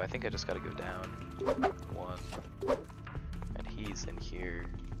 So I think I just gotta go down 1, and he's in here.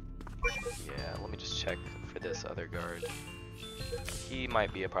 Yeah, let me just check for this other guard. He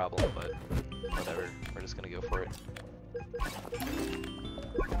might be a problem, but whatever, we're just gonna go for it.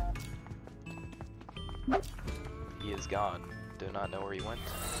 He is gone. Do not know where he went.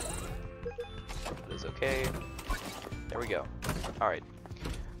 That is okay. There we go. Alright.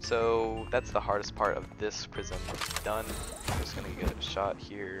 So that's the hardest part of this prison done. I'm just gonna get a shot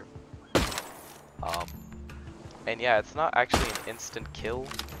here. And yeah, it's not actually an instant kill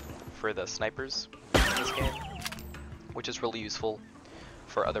for the snipers in this game, which is really useful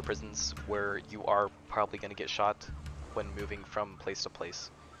for other prisons where you are probably gonna get shot when moving from place to place.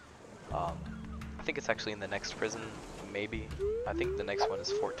 I think it's actually in the next prison, maybe. I think the next one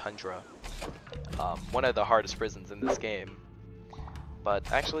is Fort Tundra. One of the hardest prisons in this game.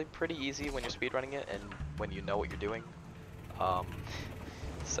 But actually pretty easy when you're speedrunning it and when you know what you're doing.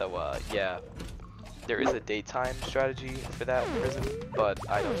 Yeah. There is a daytime strategy for that prison, but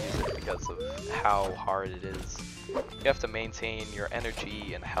I don't use it because of how hard it is. You have to maintain your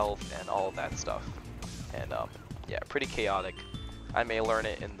energy and health and all of that stuff. And yeah, pretty chaotic. I may learn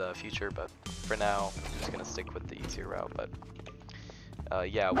it in the future, but for now, I'm just gonna stick with the easier route.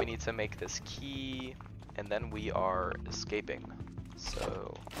 But yeah, we need to make this key, and then we are escaping.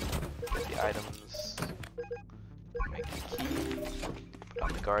 So, get the items, make the key, put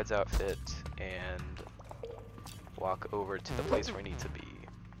on the guard's outfit, and walk over to the place where we need to be.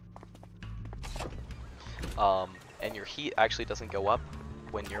 And your heat actually doesn't go up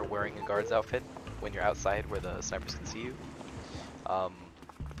when you're wearing a guard's outfit, when you're outside where the snipers can see you.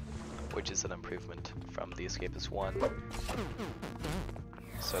 Which is an improvement from the Escapists 1.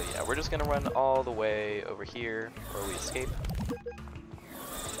 So yeah, we're just gonna run all the way over here where we escape.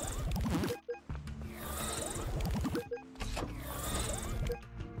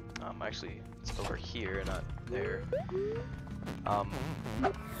 Actually, it's over here, not there.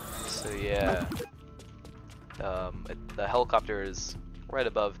 So yeah, the helicopter is right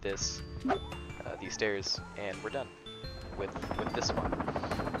above this, these stairs, and we're done with this one.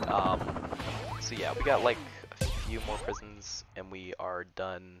 So yeah, we got like a few more prisons, and we are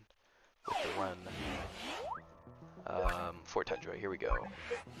done with the run. Fort Tundra, here we go.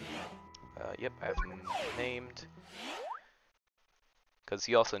 Yep, I have them named. Because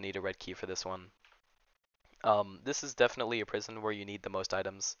you also need a red key for this one. This is definitely a prison where you need the most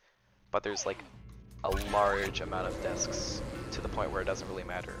items, but there's like a large amount of desks to the point where it doesn't really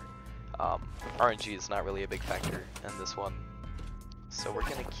matter. RNG is not really a big factor in this one, so we're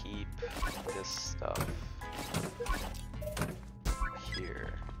gonna keep this stuff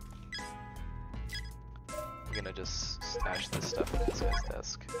here. We're gonna just stash this stuff in this guy's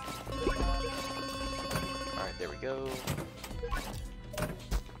desk. Alright, there we go.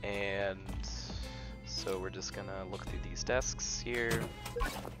 And so we're just gonna look through these desks here.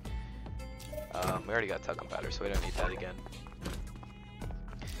 We already got talcum powder, so we don't need that again.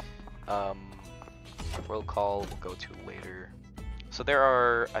 Roll call we'll go to later. So there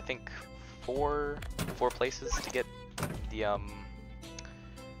are, I think, four places to get the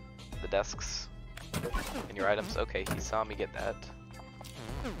desks and your items. Okay, he saw me get that.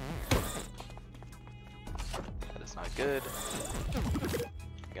 That is not good.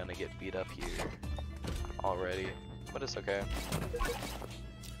 Gonna get beat up here already, but it's okay.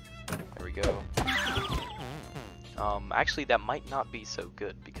 There we go. Actually, that might not be so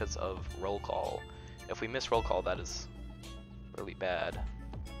good because of roll call. If we miss roll call, that is really bad.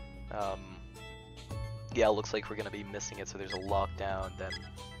 Yeah, it looks like we're gonna be missing it, so there's a lockdown. Then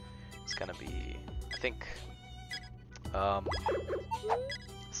it's gonna be, I think,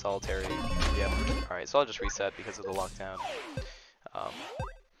 solitary. Yeah. All right, so I'll just reset because of the lockdown.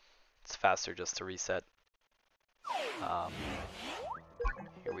 It's faster just to reset.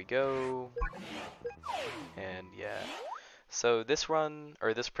 Here we go. And yeah. So this run,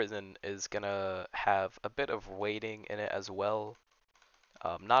 or this prison, is gonna have a bit of waiting in it as well.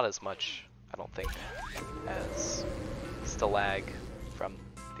 Not as much, I don't think, as Stalag from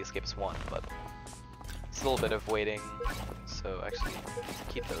the Escapists 1, but it's a little bit of waiting. So actually, let's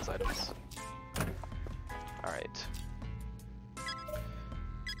keep those items. Alright.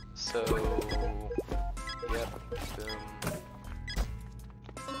 So, yep, boom.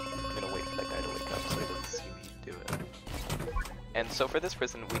 I'm gonna wait for that guy to wake up so he doesn't see me do it. And so for this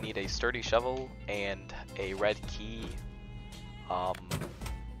prison, we need a sturdy shovel and a red key.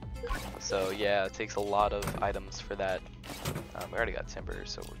 So yeah, it takes a lot of items for that. We already got timber,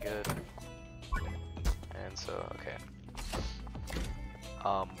 so we're good. And so, okay.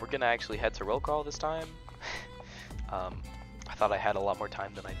 We're gonna actually head to roll call this time. I thought I had a lot more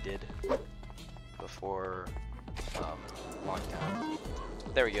time than I did before lockdown.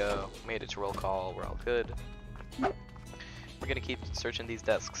 There we go, made it to roll call, we're all good. We're gonna keep searching these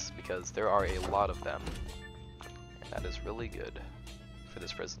desks because there are a lot of them, and that is really good for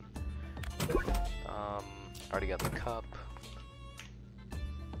this prison. Already got the cup.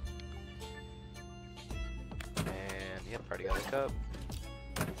 And yep, already got the cup.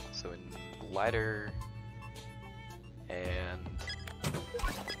 So in lighter and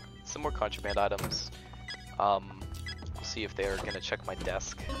some more contraband items. We'll see if they're gonna check my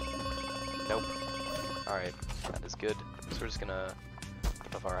desk. Nope. Alright, that is good. So we're just gonna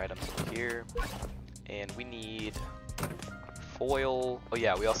put our items over here. And we need foil. Oh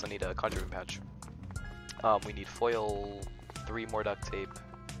yeah, we also need a contraband pouch. We need foil, 3 more duct tape,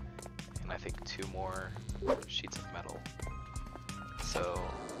 and I think 2 more sheets of metal. So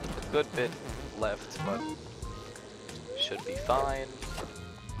a good bit left, but should be fine.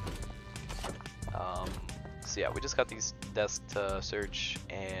 So yeah, we just got these desks to search,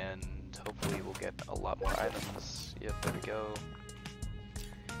 and hopefully we'll get a lot more items. Yep, there we go.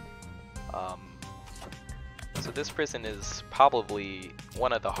 So this prison is probably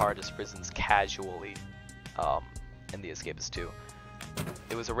one of the hardest prisons casually in the Escapists 2.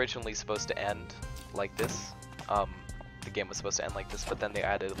 It was originally supposed to end like this. The game was supposed to end like this, but then they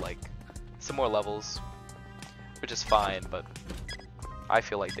added like some more levels, which is fine, but I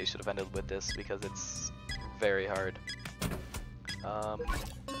feel like they should have ended with this because it's very hard. There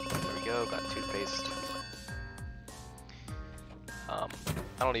we go, got toothpaste. I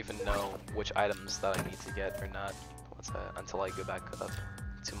don't even know which items that I need to get or not until I go back up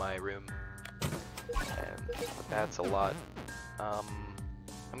to my room. And that's a lot.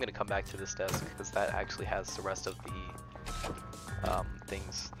 I'm gonna come back to this desk because that actually has the rest of the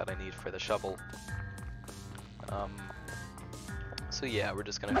things that I need for the shovel. So yeah, we're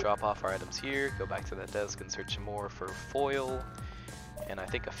just gonna drop off our items here, go back to that desk and search more for foil, and I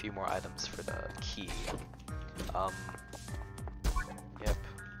think a few more items for the key. Yep,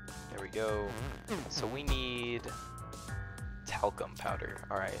 there we go. So we need talcum powder.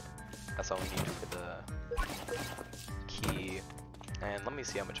 Alright, that's all we need for the key. And let me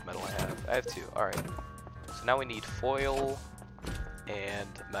see how much metal I have. I have 2. Alright. So now we need foil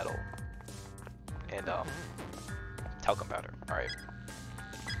and metal. And talcum powder. Alright.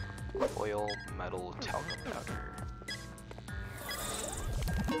 Foil, metal, talcum powder.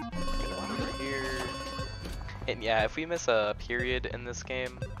 Get one over here. And yeah, if we miss a period in this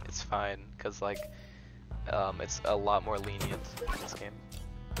game, it's fine, because like it's a lot more lenient in this game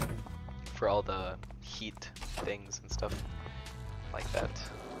for all the heat things and stuff like that.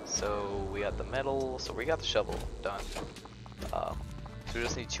 So we got the metal, so we got the shovel done. So we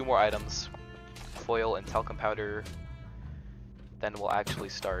just need 2 more items, foil and talcum powder. Then we'll actually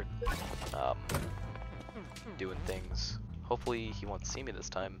start doing things. Hopefully he won't see me this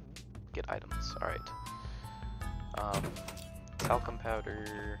time. Get items. Alright. Talcum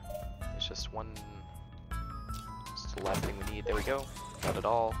powder. It's just one. It's the last thing we need. There we go. Got it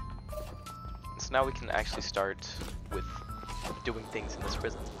all. So now we can actually start with doing things in this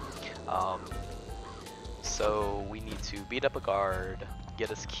prison. So we need to beat up a guard, get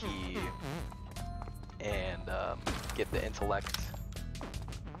his key, and get the intellect,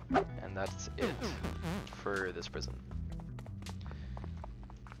 and that's it for this prison.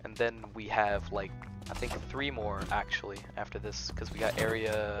 And then we have like I think 3 more actually after this, because we got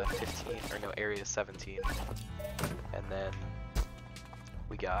area 15 or no, area 17, and then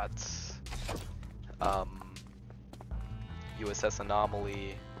we got USS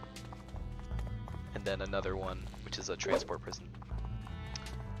Anomaly, and then another one which is a transport prison.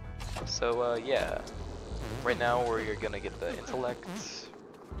 So yeah, right now we're gonna get the intellect,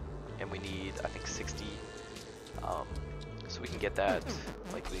 and we need I think 60, so we can get that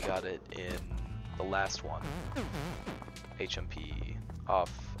like we got it in the last one, HMP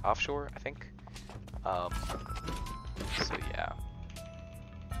offshore I think. So yeah,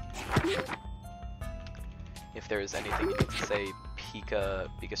 if there is anything you need to say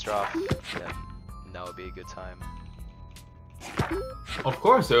Pika-Stroff, then now would be a good time. Of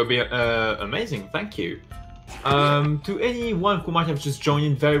course, it would be amazing, thank you. To anyone who might have just joined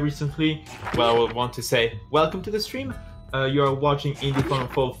in very recently, well, I want to say welcome to the stream. You are watching Indiethon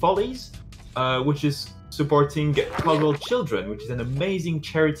Fall Follies, which is supporting Caldwell Children, which is an amazing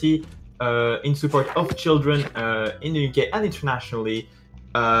charity in support of children in the UK and internationally.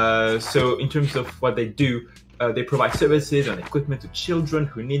 So in terms of what they do, they provide services and equipment to children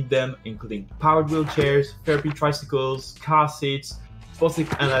who need them, including powered wheelchairs, therapy tricycles, car seats,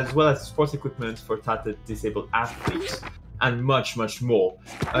 and as well as sports equipment for talented disabled athletes, and much, much more.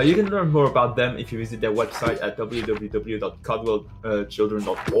 You can learn more about them if you visit their website at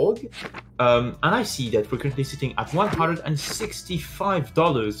www.caldwellchildren.org. And I see that we're currently sitting at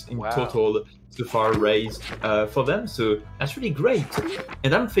 $165 in total so far raised for them, so that's really great.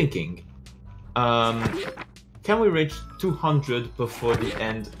 And I'm thinking, can we reach 200 before the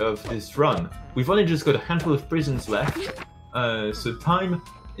end of this run? We've only just got a handful of prisons left, so time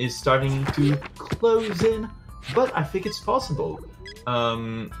is starting to close in, but I think it's possible.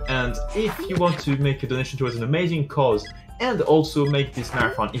 And if you want to make a donation towards an amazing cause and also make this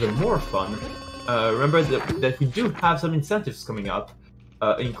marathon even more fun, remember that we do have some incentives coming up,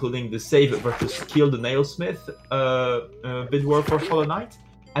 including the Save versus Kill the Nailsmith bid war for Hollow Knight,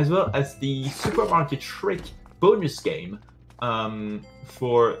 as well as the supermarket trick bonus game,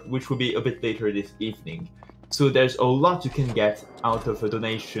 for which will be a bit later this evening. So there's a lot you can get out of a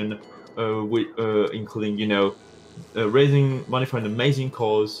donation, including, you know, raising money for an amazing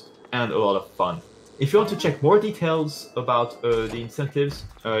cause and a lot of fun. If you want to check more details about the incentives,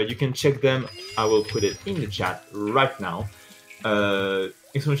 you can check them. I will put it in the chat right now.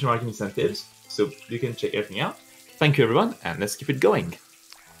 Exclamation mark incentives, so you can check everything out. Thank you, everyone, and let's keep it going.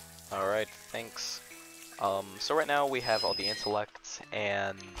 Alright, thanks. So right now we have all the intellects,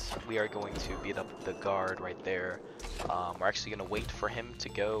 and we are going to beat up the guard right there. We're actually going to wait for him to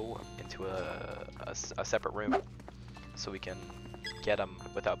go into a separate room, so we can get him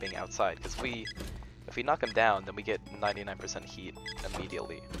without being outside, because if we knock him down, then we get 99% heat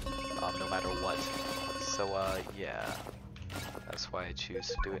immediately, no matter what. So yeah, that's why I choose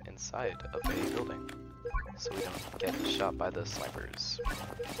to do it inside of a building, so we don't get shot by the snipers.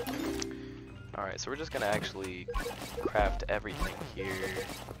 Alright, so we're just gonna actually craft everything here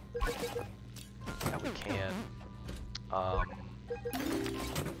that we can.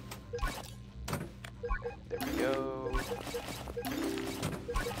 There we go.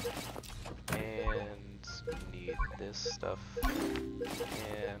 And we need this stuff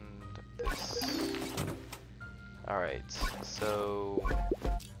and this. Alright, so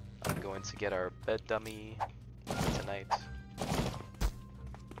I'm going to get our bed dummy tonight.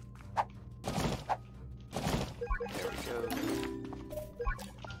 There we go.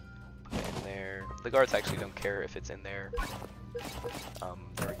 Put it in there. The guards actually don't care if it's in there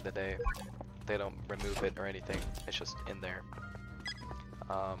during the day. They don't remove it or anything. It's just in there.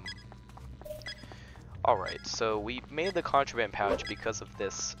 Alright, so we made the contraband pouch because of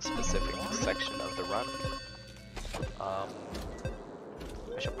this specific section of the run. I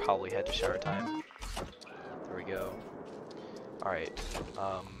should probably head to shower time. There we go. Alright,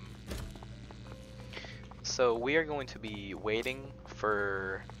 so we are going to be waiting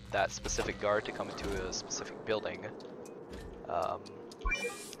for that specific guard to come into a specific building.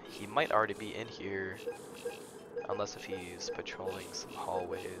 He might already be in here, unless if he's patrolling some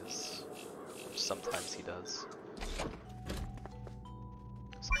hallways, which sometimes he does. So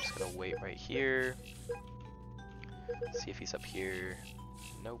I'm just gonna wait right here, see if he's up here.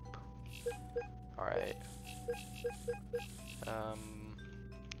 Nope. Alright.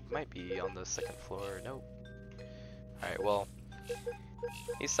 Might be on the second floor. Nope. Alright, well,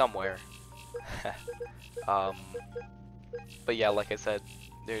 he's somewhere. But yeah, like I said,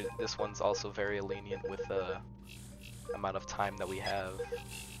 this one's also very lenient with the amount of time that we have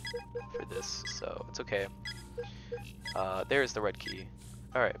for this, so it's okay. There's the red key.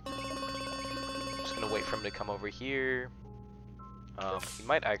 Alright. Just gonna wait for him to come over here. He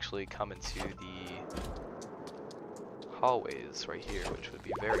might actually come into the hallways right here, which would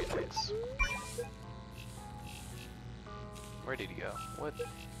be very nice. Where did he go? What?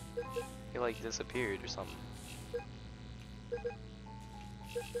 He like disappeared or something.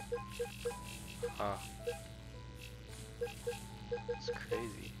 Huh. It's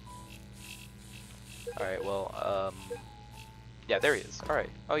crazy. Alright, well, yeah, there he is.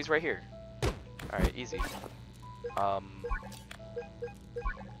 Alright. Oh, he's right here. Alright, easy.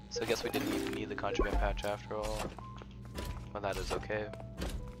 So I guess we didn't even need the contraband patch after all. Well, that is okay.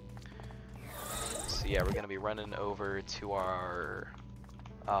 So yeah, we're gonna be running over to our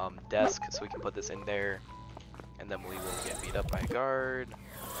desk so we can put this in there, and then we will get beat up by a guard,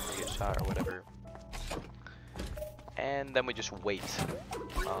 or get shot or whatever. And then we just wait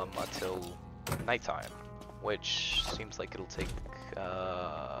until nighttime, which seems like it'll take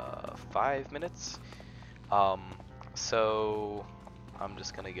 5 minutes. So I'm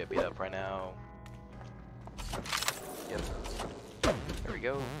just gonna get beat up right now. Yep. There we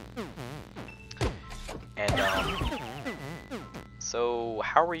go. And so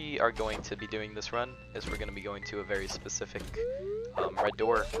how we are going to be doing this run is we're going to be going to a very specific red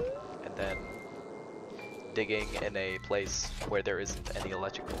door, and then digging in a place where there isn't any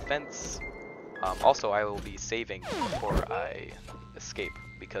electrical fence. Also, I will be saving before I escape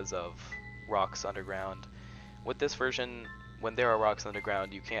because of rocks underground. With this version, when there are rocks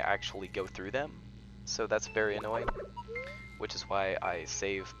underground, you can't actually go through them, so that's very annoying, which is why I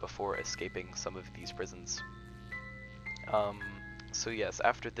save before escaping some of these prisons. So yes,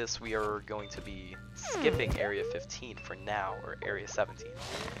 after this we are going to be skipping Area 15 for now, or Area 17,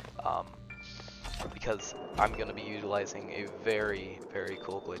 because I'm going to be utilizing a very, very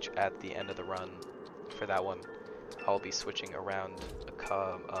cool glitch at the end of the run for that one. I'll be switching around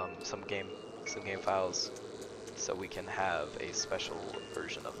some game files so we can have a special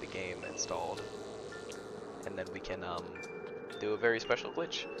version of the game installed, and then we can do a very special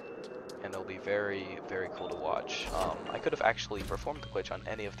glitch, and it'll be very, very cool to watch. I could have actually performed the glitch on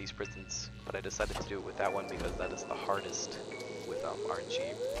any of these prisons, but I decided to do it with that one because that is the hardest with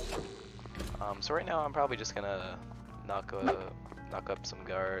RNG. So right now I'm probably just gonna knock up some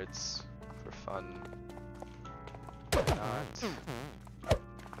guards for fun. Why not?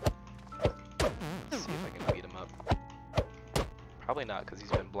 Let's see if I can beat him up. Probably not, because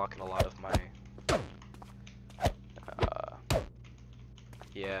he's been blocking a lot of my...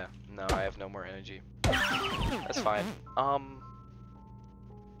 yeah, no, I have no more energy. That's fine.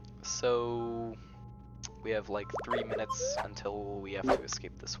 So... we have like 3 minutes until we have to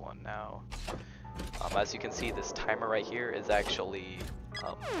escape this one now. As you can see, this timer right here is actually...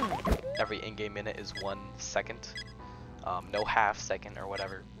 every in-game minute is 1 second. No half second or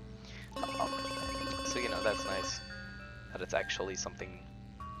whatever. So, you know, that's nice. That it's actually something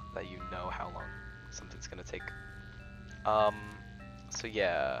that you know how long something's gonna take. So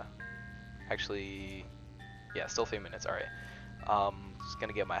yeah, actually, yeah, still 3 minutes, alright. Just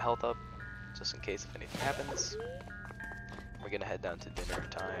gonna get my health up, just in case if anything happens. We're gonna head down to dinner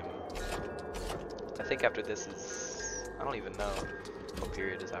time. I think after this is, I don't even know what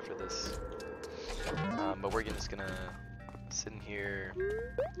period is after this. But we're just gonna sit in here,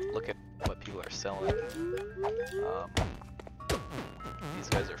 look at what people are selling. These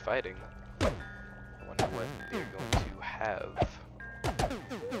guys are fighting. I wonder what they're going to have.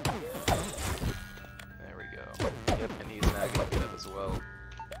 There we go. Yep, and he's now gonna get up as well.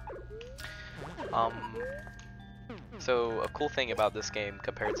 So a cool thing about this game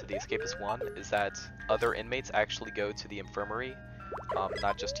compared to the Escapists 1 is that other inmates actually go to the infirmary,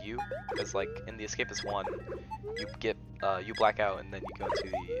 not just you. Because like in the Escapists 1, you black out and then you go to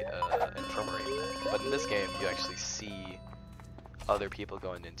the infirmary. But in this game, you actually see other people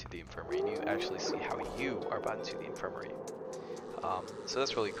going into the infirmary, and you actually see how you are brought into the infirmary. So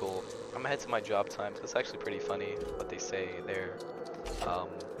that's really cool. I'm gonna head to my job time, because it's actually pretty funny what they say there.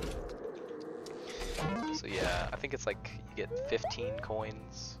 So yeah, I think it's like you get 15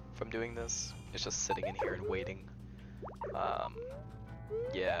 coins from doing this. It's just sitting in here and waiting.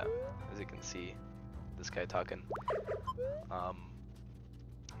 Yeah, as you can see, this guy talking. How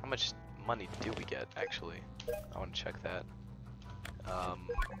much money do we get, actually? I want to check that.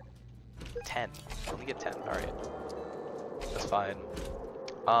 10. Only get 10. Alright. That's fine.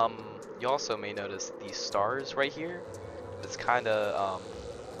 You also may notice these stars right here. It's kind of,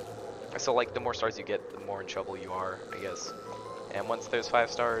 so like the more stars you get, the more in trouble you are, I guess. And once there's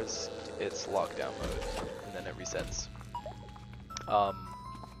 5 stars, it's lockdown mode, and then it resets.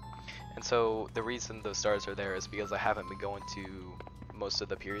 And so the reason those stars are there is because I haven't been going to most of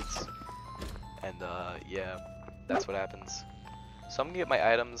the periods. And yeah, that's what happens. So I'm gonna get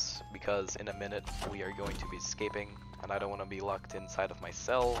my items because in a minute we are going to be escaping, and I don't want to be locked inside of my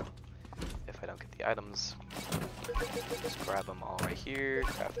cell if I don't get the items. Just grab them all right here,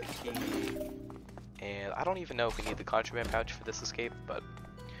 grab the key, and I don't even know if we need the contraband pouch for this escape, but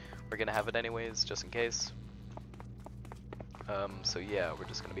we're gonna have it anyways, just in case. So yeah, we're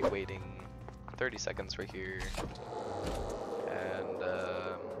just gonna be waiting 30 seconds right here, and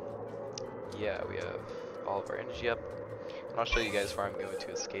yeah, we have all of our energy up, and I'll show you guys where I'm going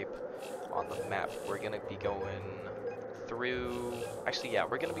to escape on the map. We're gonna be going through, actually yeah,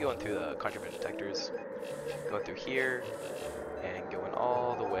 we're gonna be going through the contraband detectors, going through here, and going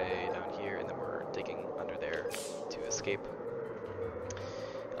all the way down here, and then we're digging under there to escape.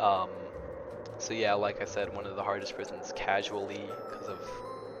 So yeah, like I said, one of the hardest prisons casually because of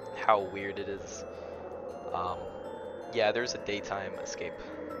how weird it is. Yeah, there's a daytime escape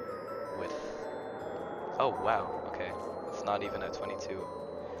with, oh wow, okay, it's not even at 22.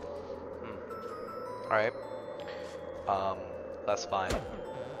 Alright, that's fine.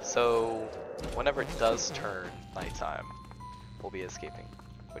 So whenever it does turn nighttime, we'll be escaping,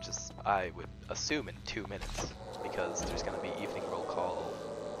 which is, I would assume, in 2 minutes, because there's going to be evening roll call,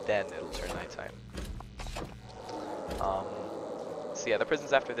 then it'll turn nighttime. So yeah, the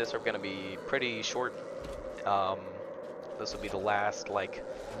prisons after this are going to be pretty short. This will be the last like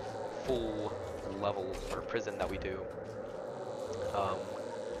full level or prison that we do.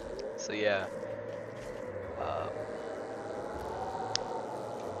 So yeah.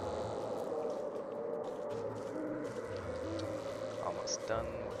 Almost done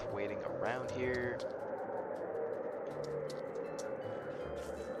with waiting around here.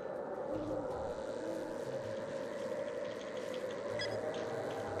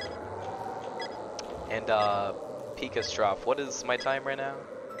 And Pika's drop. What is my time right now?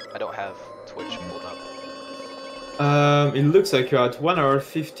 I don't have Twitch pulled up. It looks like you're at 1 hour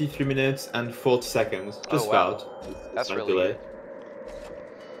 53 minutes and 40 seconds. Just oh, wow. about. That's really good.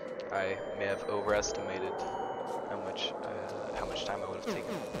 I may have overestimated how much time I would have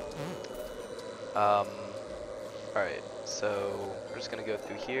taken. Alright, so we're just gonna go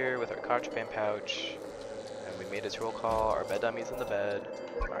through here with our contraband pouch, and we made its roll call. Our bed dummy's in the bed.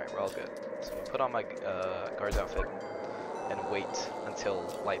 Alright, we're all good. So I'm gonna put on my guard's outfit and wait until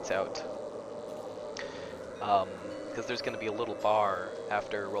lights out. Because there's gonna be a little bar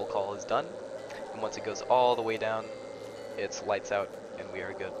after roll call is done, and once it goes all the way down, it's lights out and we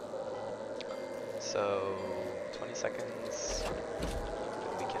are good. So 20 seconds,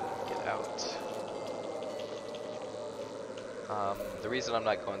 and we can get out. The reason I'm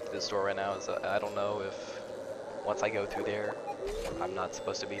not going through this door right now is I don't know if once I go through there, I'm not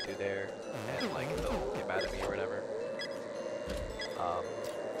supposed to be through there, and like they'll get mad at me or whatever.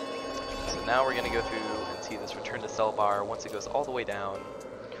 So now we're gonna go through and see this return to cell bar. Once it goes all the way down,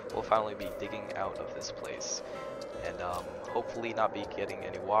 we'll finally be digging out of this place, and hopefully not be getting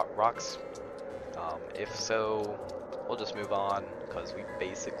any rocks. If so, we'll just move on because we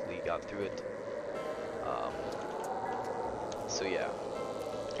basically got through it. So yeah,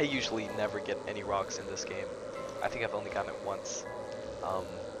 I usually never get any rocks in this game. I think I've only gotten it once.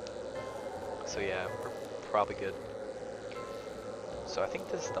 So yeah, we're probably good. So I think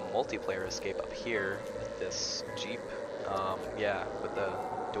this is the multiplayer escape up here with this Jeep. Yeah, with the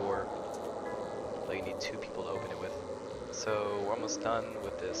door that you need 2 people to open it with. So we're almost done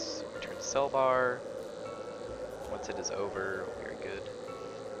with this return to cell bar. Once it is over, we're good.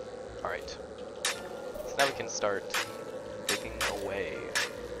 Alright, so now we can start digging away.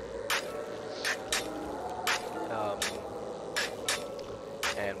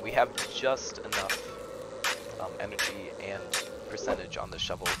 And we have just enough energy and percentage on the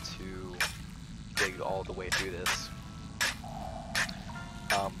shovel to dig all the way through this.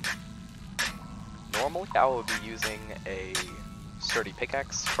 Normally I would be using a sturdy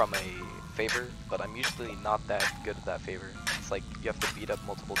pickaxe from a favor, but I'm usually not that good at that favor. It's like you have to beat up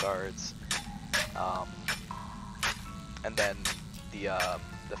multiple guards, and then the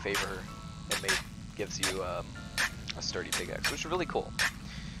favor inmate gives you a sturdy pickaxe, which is really cool.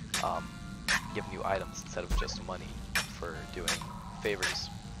 Giving you items instead of just money for doing favors.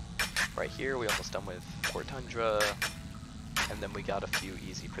 Right here, we almost done with Port Tundra, and then we got a few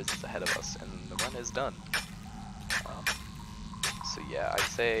easy prisons ahead of us, and the run is done. So yeah, I'd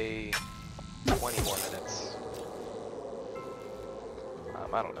say 20 more minutes.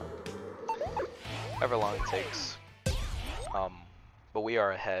 I don't know. However long it takes. But we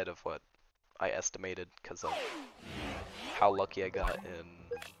are ahead of what I estimated because of how lucky I got in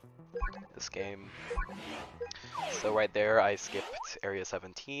this game. So right there I skipped area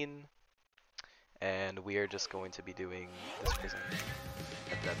 17, and we are just going to be doing this prison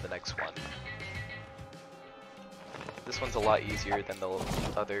and then the next one. This one's a lot easier than the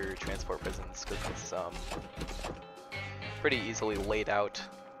other transport prisons because it's pretty easily laid out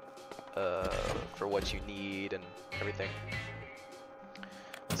for what you need and everything.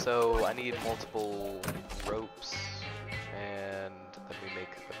 So I need multiple ropes, and then we make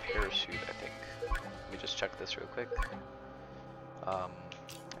a parachute, I think. Let me just check this real quick. I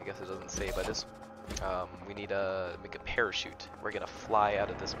guess it doesn't say, but this we need to make a parachute. We're gonna fly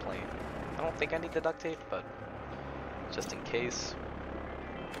out of this plane. I don't think I need the duct tape, but just in case.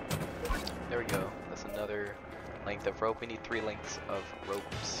 There we go. That's another length of rope. We need 3 lengths of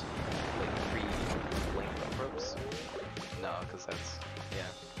ropes. Like 3 lengths of ropes? No, because that's, yeah,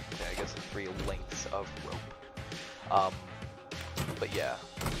 I guess 3 lengths of rope. But yeah,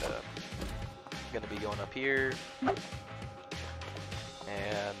 I'm gonna be going up here.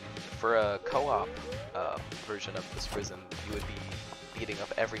 And for a co-op version of this prison, you would be beating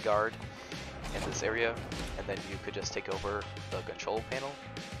up every guard in this area, and then you could just take over the control panel,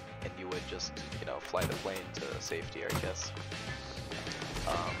 and you would just, you know, fly the plane to safety, I guess.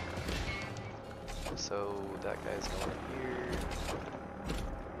 So that guy's going here.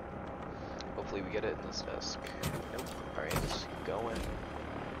 Hopefully we get it in this desk. Nope. Alright, just going.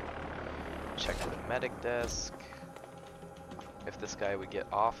 Check the medic desk. If this guy would get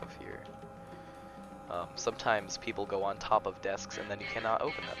off of here. Sometimes people go on top of desks and then you cannot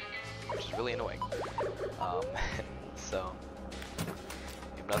open them, which is really annoying. So,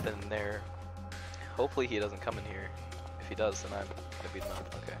 you have nothing in there. Hopefully he doesn't come in here. If he does, then I'm gonna beat him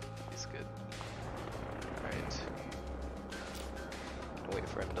up. Okay, he's good. Alright. Wait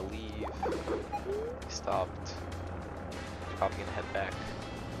for him to leave. He stopped. Probably gonna head back.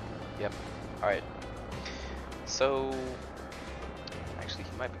 Yep. Alright. So, actually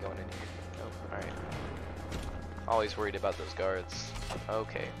he might be going in here. Nope. Alright. Always worried about those guards.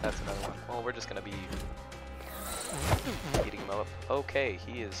 Okay, that's another one. Well, we're just gonna be Beating him up. Okay,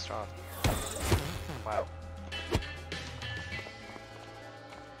 he is strong. Wow.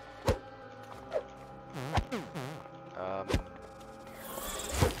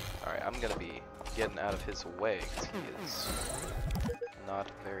 Alright, I'm gonna be getting out of his way because he is not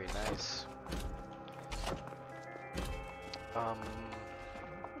very nice.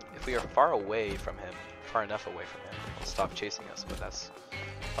 If we are far away from him, far enough away from him, he'll stop chasing us, but that's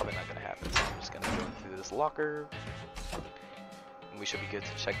probably not gonna happen. So I'm just gonna go through this locker. And we should be good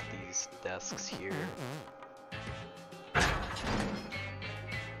to check these desks here.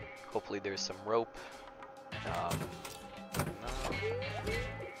 Hopefully there's some rope. No.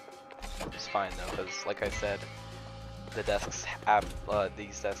 It's fine though, because like I said, the desks have,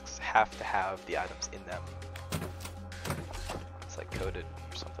 these desks have to have the items in them. It's like coded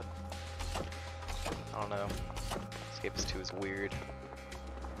or something. I don't know. Escapists 2 is weird.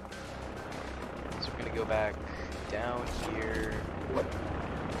 So we're gonna go back down here.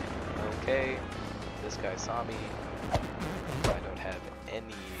 Okay, this guy saw me. I don't have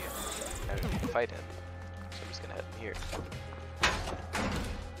any energy to fight him, so I'm just gonna head in here.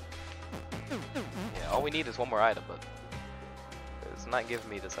 Yeah, all we need is one more item, but it's not giving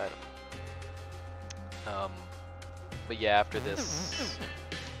me this item. But yeah, after this,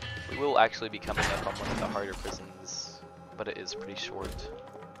 we will actually be coming up on one of the harder prisons, but it is pretty short.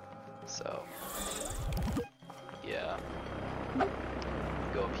 So, yeah.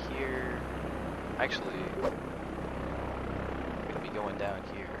 Go up here. Actually, we're gonna be going down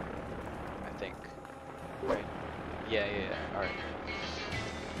here, I think. Right? Yeah, alright.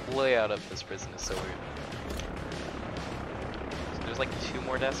 The layout of this prison is so weird. So there's like 2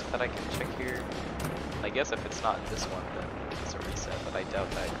 more desks that I can check here. I guess if it's not in this one, then it's a reset, but I doubt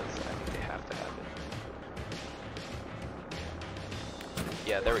that because I think they have to have it.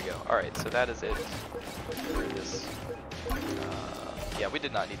 Yeah, there we go. Alright, so that is it for this. Yeah, we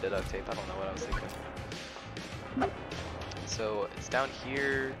did not need the duct tape. I don't know what I was thinking. So it's down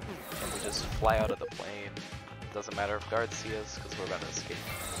here, and we just fly out of the plane. Doesn't matter if guards see us because we're about to escape.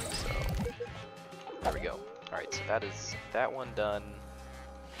 So there we go. Alright, so that is that one done.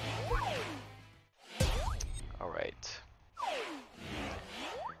 Alright.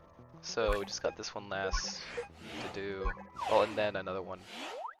 So we just got this one last to do. Oh, and then another one.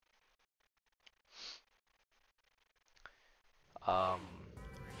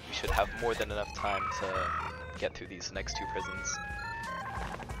 We should have more than enough time to get through these next 2 prisons.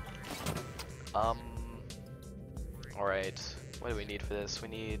 Alright, what do we need for this? We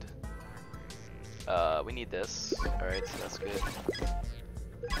need this. Alright, so that's good.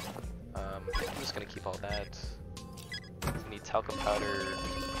 I'm just gonna keep all that. We need talcum powder,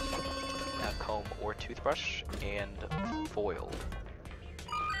 a comb or toothbrush, and foil.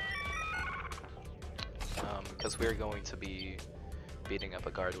 Because we're going to be beating up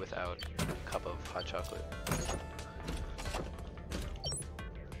a guard without a cup of hot chocolate.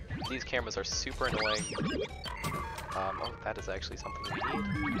 These cameras are super annoying. Oh, that is actually something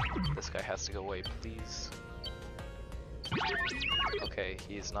we need. This guy has to go away, please. Okay,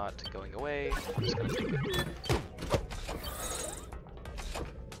 he is not going away. I'm just gonna take it.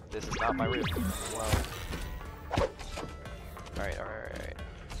 This is not my room. Wow. Alright.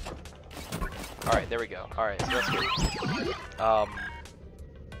 Alright, there we go. Alright, so that's good.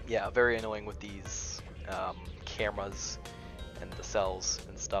 Yeah, very annoying with these cameras and the cells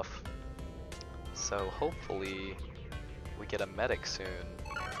and stuff. So hopefully we get a medic soon,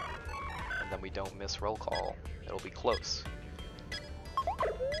 and then we don't miss roll call. It'll be close.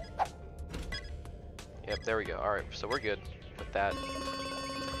 Yep, there we go. Alright, so we're good with that.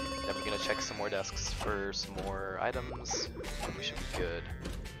 Then we're gonna check some more desks for some more items, and we should be good.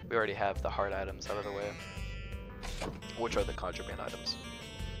 We already have the hard items out of the way, which are the contraband items.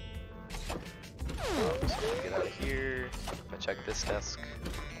 So I'm gonna get out of here. I'm gonna check this desk.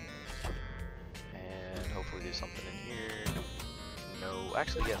 And hopefully there's something in here. No,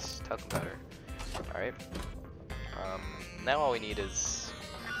 actually yes, talcum powder. Alright. Now all we need is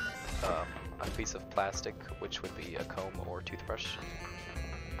a piece of plastic, which would be a comb or toothbrush.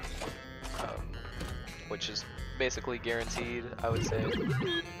 Which is basically guaranteed, I would say.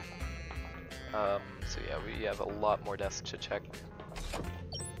 So yeah, we have a lot more desks to check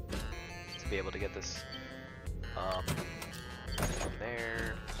to be able to get this. Nothing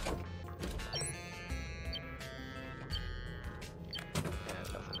there. Yeah,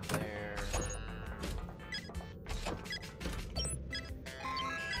 nothing there.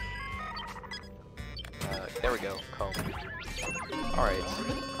 There we go, comb.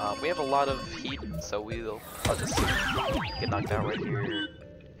 Alright, we have a lot of heat, so I'll just get knocked out right here,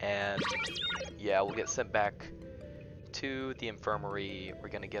 and yeah, we'll get sent back to the infirmary. We're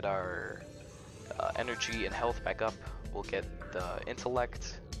gonna get our energy and health back up. We'll get the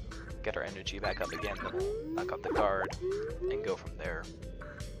intellect, get our energy back up again, then we'll knock out the guard, and go from there.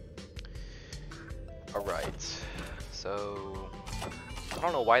 Alright, so I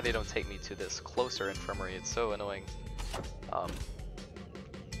don't know why they don't take me to this closer infirmary, it's so annoying.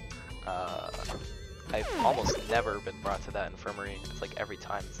 I've almost never been brought to that infirmary. It's like every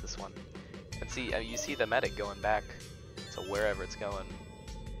time it's this one. And see, you see the medic going back to wherever it's going.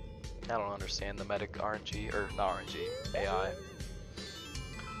 I don't understand the medic RNG, or not RNG, AI.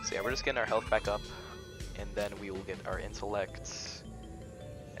 So yeah, we're just getting our health back up, and then we will get our intellect,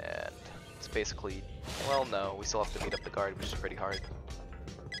 and it's basically, well no, we still have to beat up the guard, which is pretty hard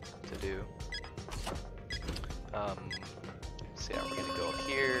to do. So yeah, we're gonna go up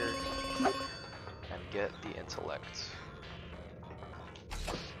here, and get the intellect.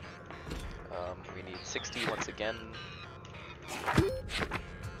 We need 60 once again.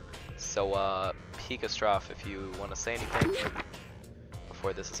 So, Pikastroph, if you want to say anything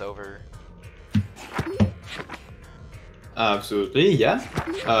before this is over. Absolutely, yeah.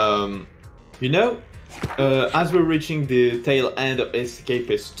 You know, as we're reaching the tail end of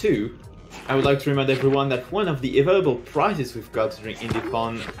Escapists 2, I would like to remind everyone that one of the available prizes we've got during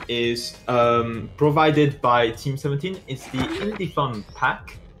Indiethon is provided by Team 17. It's the Indiethon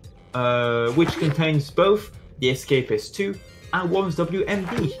pack, which contains both the Escapists 2 and Worms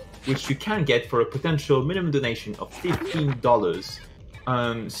WMD, which you can get for a potential minimum donation of $15.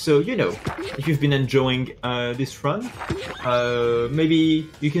 So, you know, if you've been enjoying this run, maybe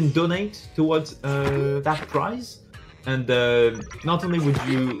you can donate towards that prize, and not only would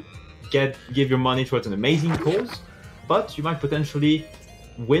you give your money towards an amazing cause, but you might potentially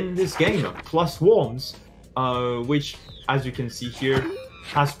win this game, plus Worms, which, as you can see here,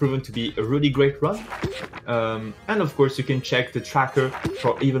 has proven to be a really great run. And of course you can check the tracker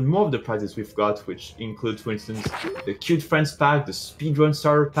for even more of the prizes we've got, which include, for instance, the Cute Friends pack, the Speedrun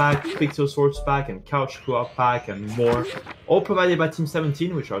Starter pack, Pixel Swords pack, and Couch Co-op pack, and more, all provided by Team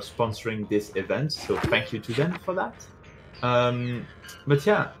 17, which are sponsoring this event, so thank you to them for that. But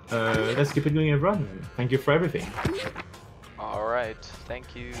yeah, let's keep it going, everyone. Thank you for everything. Alright,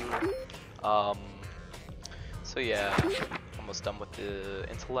 thank you. So yeah, almost done with the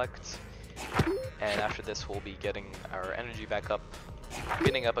intellect, and after this we'll be getting our energy back up,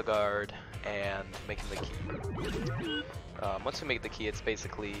 beating up a guard, and making the key. Once we make the key, it's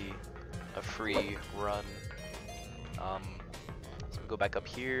basically a free run. So we go back up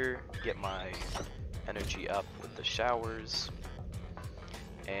here, get my energy up with the showers,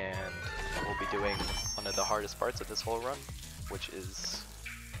 and we'll be doing one of the hardest parts of this whole run, which is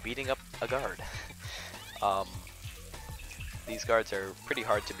beating up a guard. These guards are pretty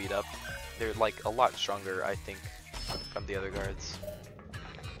hard to beat up. They're like a lot stronger, I think, from the other guards,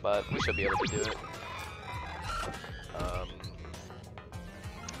 but we should be able to do it.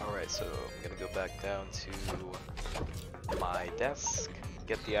 Alright, so I'm gonna go back down to my desk,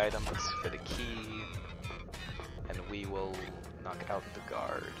 get the items for the key, and we will knock out the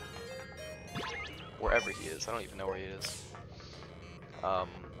guard. Wherever he is, I don't even know where he is. Alright.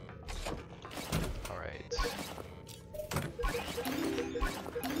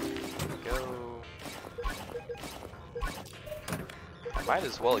 Go. I might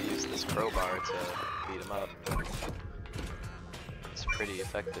as well use this crowbar to beat him up. It's pretty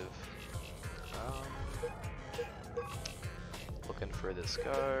effective. Looking for this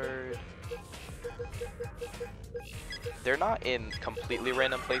guard. They're not in completely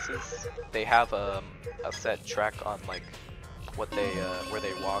random places. They have a set track on like what they where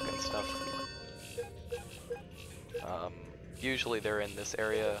they walk and stuff. Usually they're in this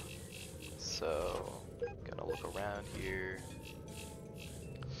area, so I'm gonna look around here.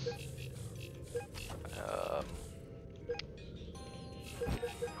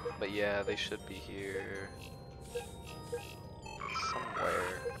 But yeah, they should be here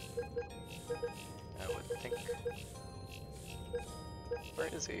somewhere, I would think. Where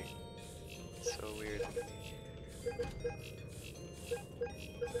is he? It's so weird.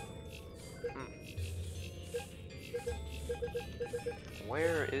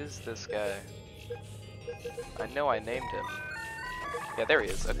 Where is this guy? I know I named him. Yeah, there he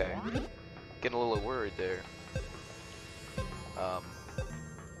is. Okay. Getting a little worried there.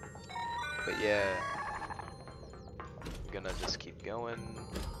 But yeah, I'm gonna just keep going.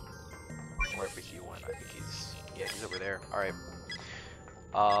 Wherever he went, I think he's he's over there. All right.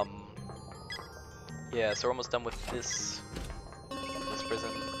 Yeah, so we're almost done with this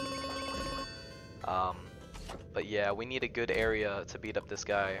prison. But yeah, we need a good area to beat up this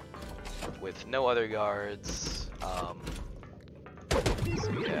guy with no other guards So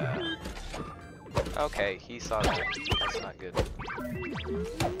yeah. Okay, he saw that. That's not good.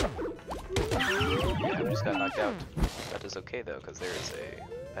 Yeah, I just got knocked out. That is okay though, because there is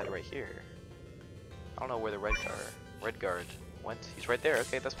a bed right here. I don't know where the red guard went. He's right there.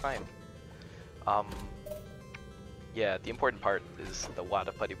 Okay, that's fine. Yeah, the important part is the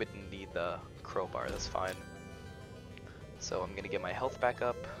water, but he wouldn't need the crowbar. That's fine. So I'm gonna get my health back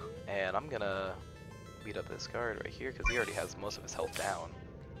up, and I'm gonna beat up this guard right here because he already has most of his health down.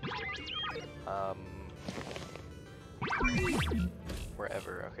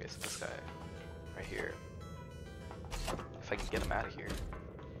 Wherever. Okay, so this guy right here. If I can get him out of here.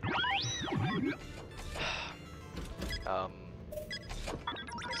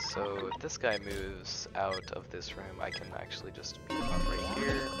 So if this guy moves out of this room, I can actually just beat him up right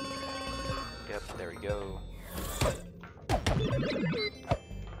here. Yep, there we go.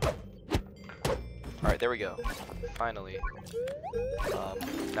 Alright, there we go. Finally.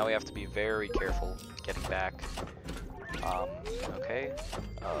 Now we have to be very careful getting back. Okay.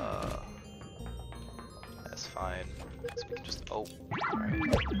 That's fine. So we can just... Oh, alright.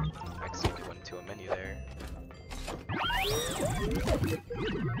 I accidentally went into a menu there.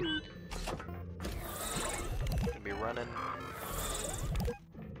 Gonna be running.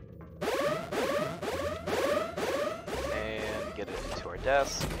 And get it into our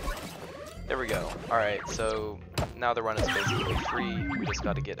desk. There we go. Alright, so now the run is basically free. We just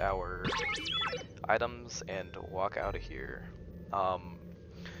gotta get our items and walk out of here.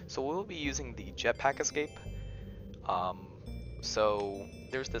 So we'll be using the jetpack escape. So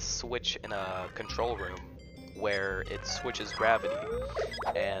there's this switch in a control room where it switches gravity,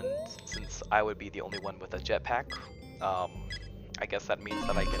 and since I would be the only one with a jetpack, I guess that means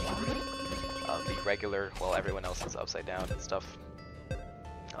that I can be regular while everyone else is upside down and stuff.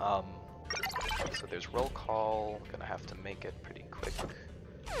 So there's roll call. I'm gonna have to make it pretty quick.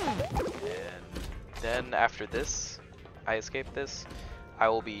 And then after this, I escape this, I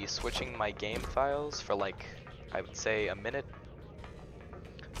will be switching my game files for like, I would say a minute.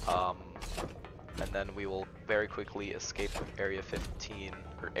 And then we will very quickly escape Area 15,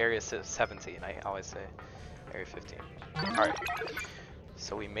 or Area 17, I always say Area 15. Alright,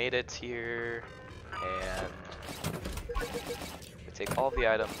 so we made it here, and we take all the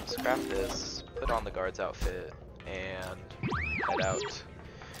items, craft this, put on the guard's outfit, and head out.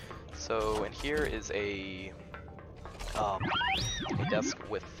 So in here is a desk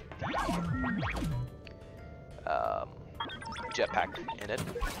with the jetpack in it,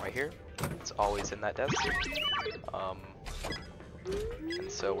 right here. It's always in that desk. And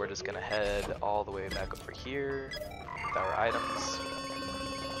so we're just gonna head all the way back over here with our items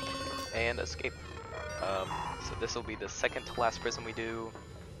and escape. So this will be the second to last prison we do.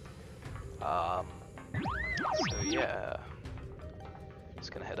 So yeah,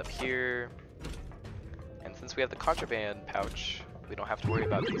 just gonna head up here. And since we have the contraband pouch, we don't have to worry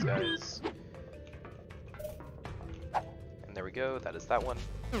about these guys. And there we go, that is that one.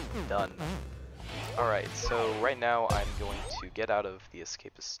 Done. Alright, so right now I'm going to get out of the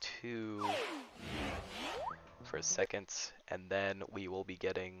Escapists 2 for a second, and then we will be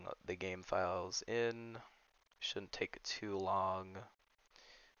getting the game files in. Shouldn't take too long.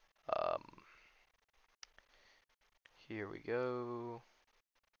 Here we go.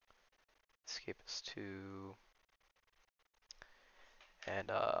 Escapists 2. And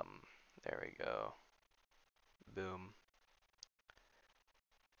there we go. Boom.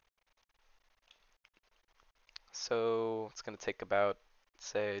 So it's going to take about,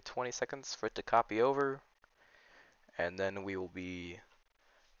 say, 20 seconds for it to copy over, and then we will be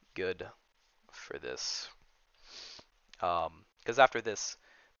good for this. Because after this,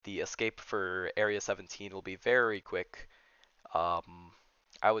 the escape for Area 17 will be very quick. I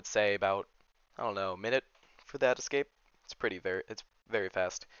would say about, I don't know, a minute for that escape. It's very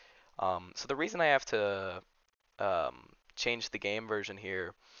fast. So the reason I have to change the game version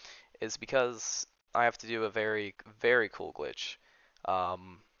here is because I have to do a very, very cool glitch.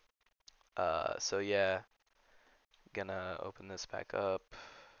 So yeah, gonna open this back up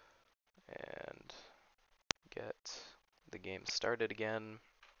and get the game started again.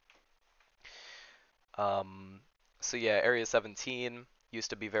 So yeah, Area 17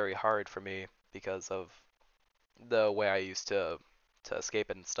 used to be very hard for me because of the way I used to escape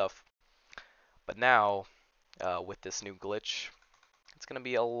and stuff. But now, with this new glitch, it's gonna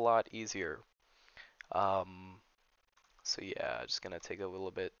be a lot easier. So yeah, just gonna take a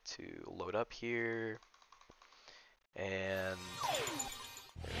little bit to load up here, and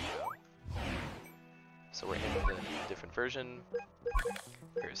there we go. So we're in the different version,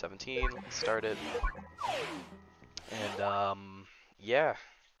 Area 17, let's start it. And yeah,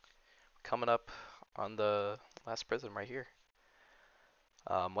 coming up on the last prison right here.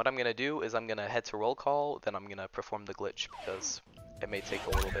 What I'm gonna do is I'm gonna head to roll call, then I'm gonna perform the glitch because it may take a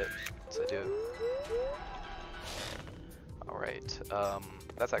little bit to do. Alright,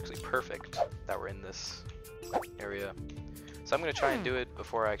 that's actually perfect that we're in this area. So I'm gonna try and do it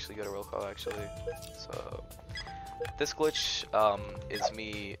before I actually go to roll call actually. So this glitch is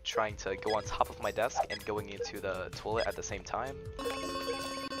me trying to go on top of my desk and going into the toilet at the same time.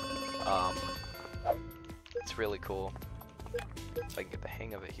 It's really cool. If I can get the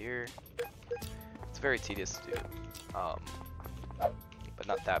hang of it here. It's very tedious to do. But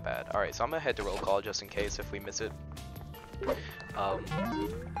not that bad. Alright, so I'm gonna head to roll call just in case if we miss it. So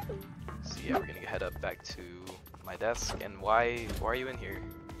yeah, we're gonna head up back to my desk. And why are you in here?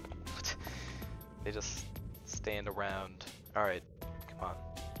 They just stand around. Alright, come on,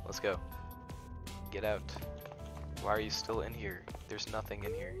 let's go. Get out. Why are you still in here? There's nothing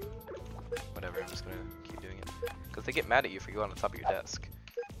in here. Whatever, I'm just gonna keep doing it. Because they get mad at you if you go on the top of your desk.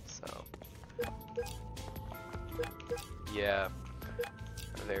 So yeah,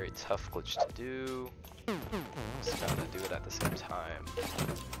 a very tough glitch to do. Just gotta do it at the same time.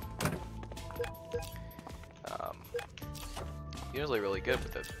 Usually really good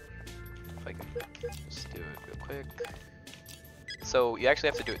with it. If I can just do it real quick. So you actually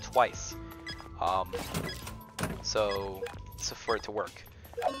have to do it twice. So for it to work.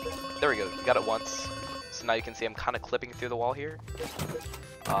 There we go, you got it once. So now you can see I'm kind of clipping through the wall here.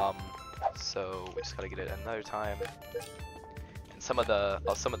 So we just gotta get it another time. And some of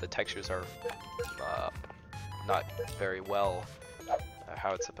the textures are not very well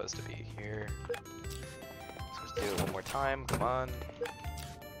how it's supposed to be here. So let's do it one more time, come on.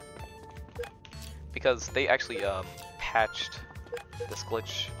 Because they actually patched this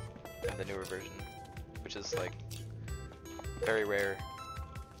glitch in the newer version, which is like very rare.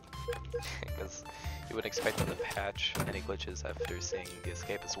 Because you wouldn't expect them to patch any glitches after seeing the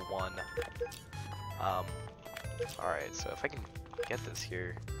Escapists 1. Alright, so if I can get this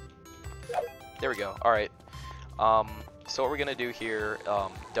here. There we go, alright. So what we're gonna do here,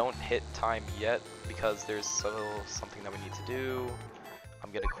 don't hit time yet because there's still something that we need to do.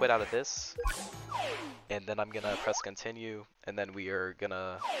 I'm gonna quit out of this, and then I'm gonna press continue, and then we are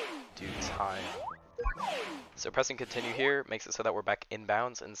gonna do time. So pressing continue here makes it so that we're back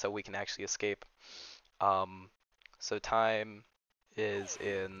inbounds, and so we can actually escape. So time is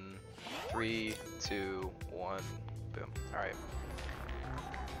in 3, 2, 1, boom. Alright.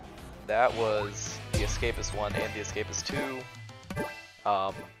 That was the Escapist 1 and the Escapist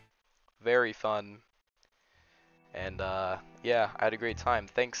 2. Very fun. And yeah, I had a great time.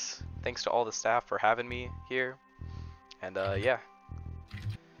 Thanks to all the staff for having me here. And yeah.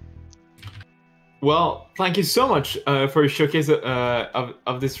 Well, thank you so much for a showcase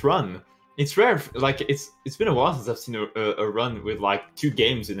of this run. It's rare, like it's been a while since I've seen a run with like 2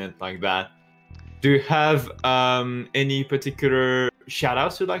 games in it like that. Do you have any particular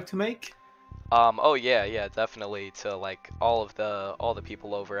shout-outs you'd like to make? Oh yeah, definitely to like all the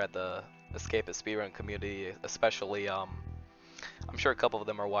people over at the Escapist speedrun community, especially I'm sure a couple of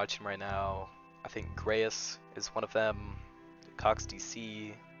them are watching right now. I think Grayus is one of them, Cox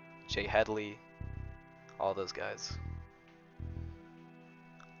DC, Jay Headley, all those guys.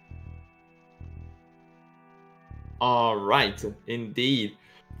 All right, indeed.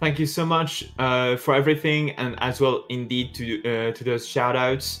 Thank you so much for everything, and as well, indeed, to those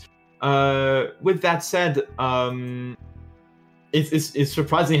shoutouts. With that said, it's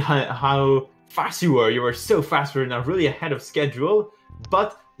surprising how fast you were. You were so fast. We're now really ahead of schedule.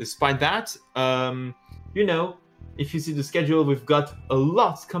 But despite that, you know, if you see the schedule, we've got a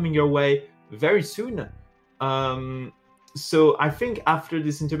lot coming your way very soon. So I think after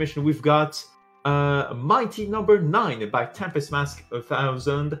this intermission, we've got Mighty number 9 by Tempest Mask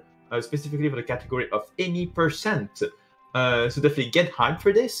 1000, specifically for the category of any percent. So definitely get hyped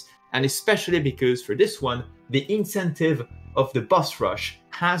for this, and especially because for this one, the incentive of the boss rush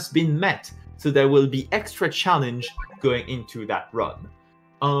has been met, so there will be extra challenge going into that run.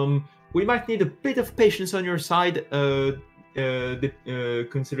 We might need a bit of patience on your side,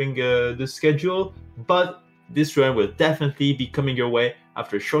 considering the schedule, but this run will definitely be coming your way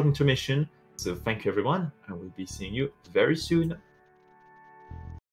after a short intermission. So thank you everyone, and we'll be seeing you very soon.